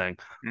whole thing.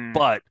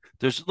 But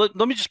let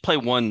me just play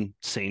one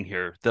scene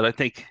here that I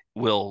think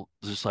will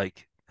just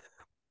like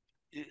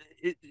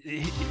here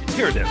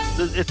it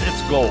is.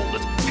 It's gold.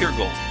 It's pure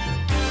gold.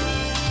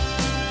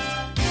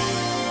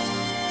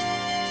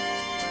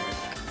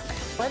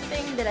 One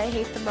thing that I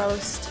hate the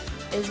most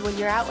is when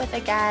you're out with a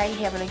guy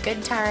having a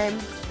good time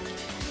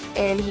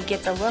and he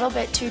gets a little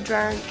bit too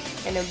drunk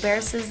and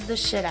embarrasses the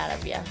shit out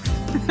of you.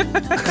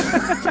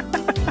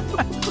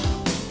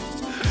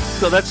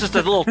 So that's just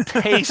a little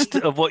taste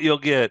of what you'll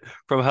get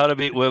from How to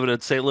Meet Women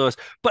in St. Louis.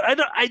 But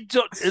I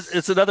don't.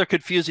 It's another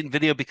confusing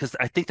video because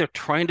I think they're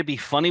trying to be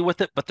funny with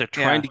it, but they're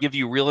trying to give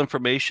you real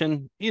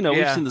information.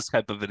 We've seen this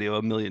type of video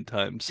a million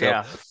times.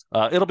 So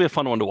it'll be a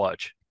fun one to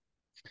watch.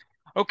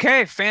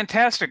 Okay,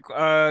 fantastic.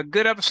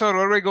 Good episode.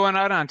 What are we going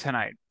out on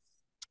tonight?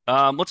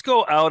 Let's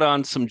go out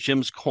on some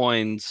Jim's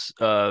Coins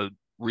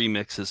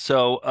remixes.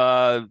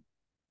 So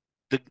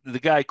the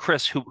guy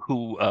Chris who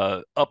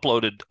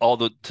uploaded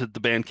to the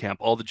Bandcamp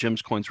all the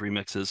Jim's Coins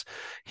remixes,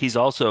 he's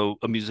also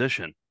a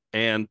musician,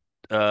 and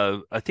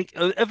I think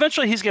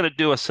eventually he's going to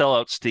do a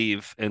Sellout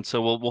Steve, and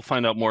so we'll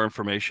find out more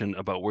information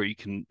about where you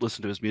can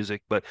listen to his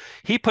music. But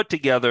he put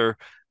together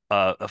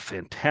a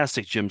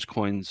fantastic Jim's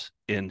Coins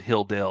in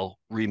Hilldale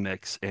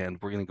remix, and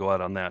we're going to go out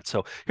on that.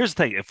 So here's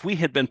the thing: if we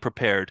had been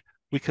prepared,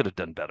 we could have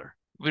done better.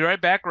 We'll be right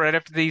back right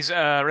after these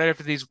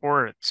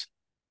words.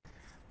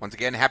 Once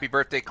again, happy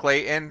birthday,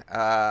 Clayton,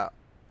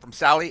 from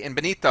Sally and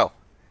Benito.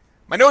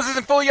 My nose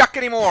isn't full of yuck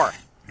anymore.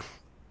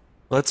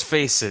 Let's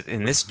face it,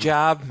 in this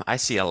job, I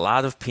see a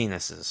lot of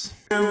penises.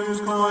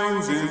 Jim's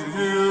Coins in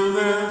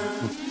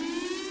Hilldale.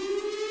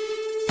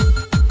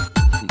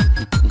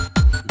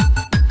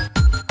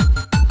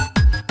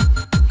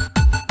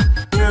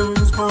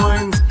 Jim's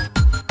Coins.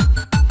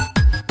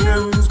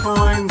 Jim's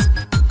Coins.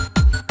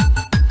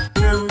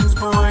 Jim's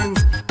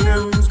Coins.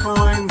 Jim's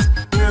Coins.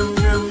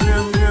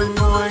 Jim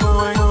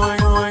Coins.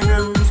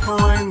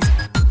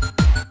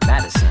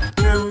 Madison.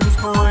 Jim's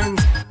Coins.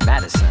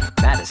 Madison.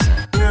 Madison.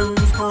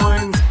 Jim's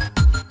Coins.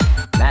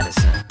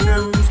 Madison.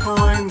 Jim's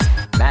Coins.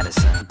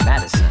 Madison.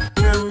 Madison.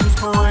 Jim's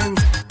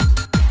Coins.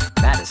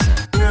 Madison.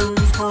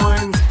 Jim's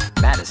Coins.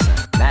 Madison.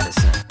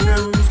 Madison.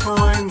 Jim's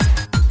Coins.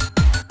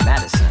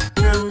 Madison.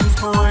 Jim's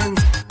Coins.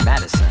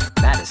 Madison.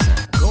 Madison.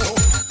 Gold,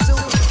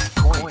 silver,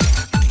 coin.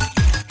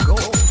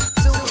 Gold,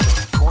 silver,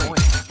 coin.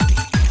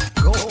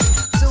 Gold,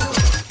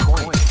 silver,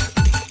 coin.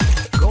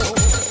 Gold,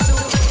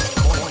 silver,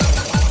 coin.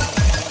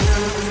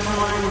 Jim's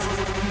Coins.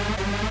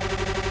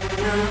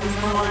 Jim's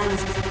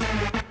Coins.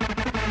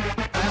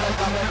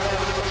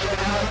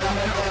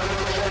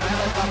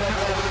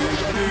 Big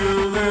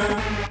deal there.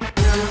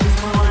 Jim's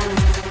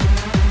Coins.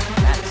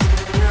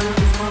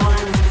 Jim's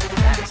Coins.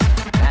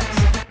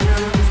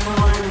 Jim's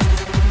Coins.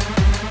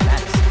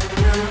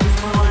 Jim's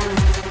Coins. Jim's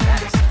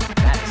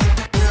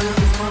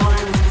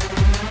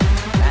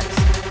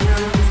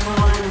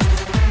Coins.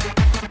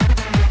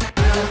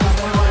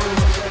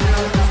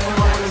 Jim's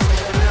Coins.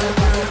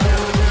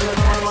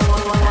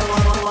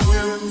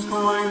 Jim's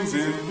Coins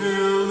in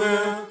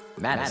Hilldale.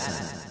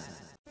 Madison.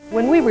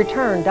 When we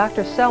return,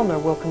 Dr.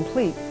 Selner will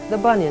complete the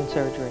bunion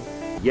surgery.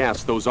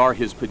 Yes, those are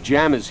his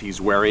pajamas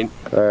he's wearing.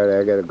 All right,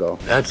 I gotta go.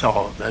 That's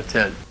all. That's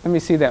it. Let me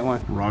see that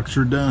one. Rocks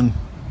are done.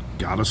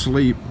 Gotta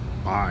sleep.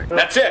 Bye.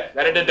 That's it.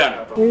 That it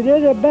done. We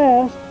did our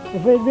best.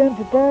 If we'd been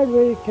prepared,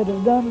 we could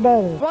have done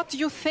better. What do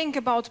you think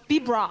about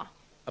Bibra?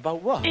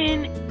 About what?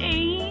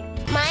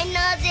 My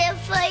nose isn't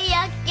full of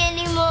yuck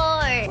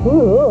anymore.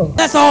 Ooh.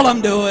 That's all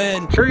I'm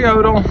doing.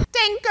 Cheerio.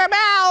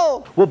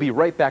 Tinkerbell! We'll be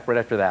right back right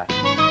after that.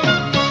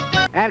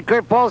 And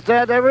Kurt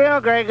Polstead, the real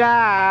great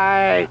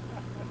guy.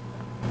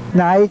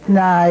 Nice,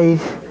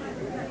 nice.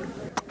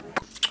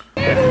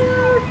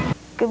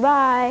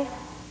 Goodbye.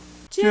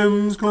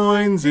 Jim's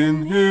Coins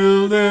in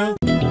Hilldale.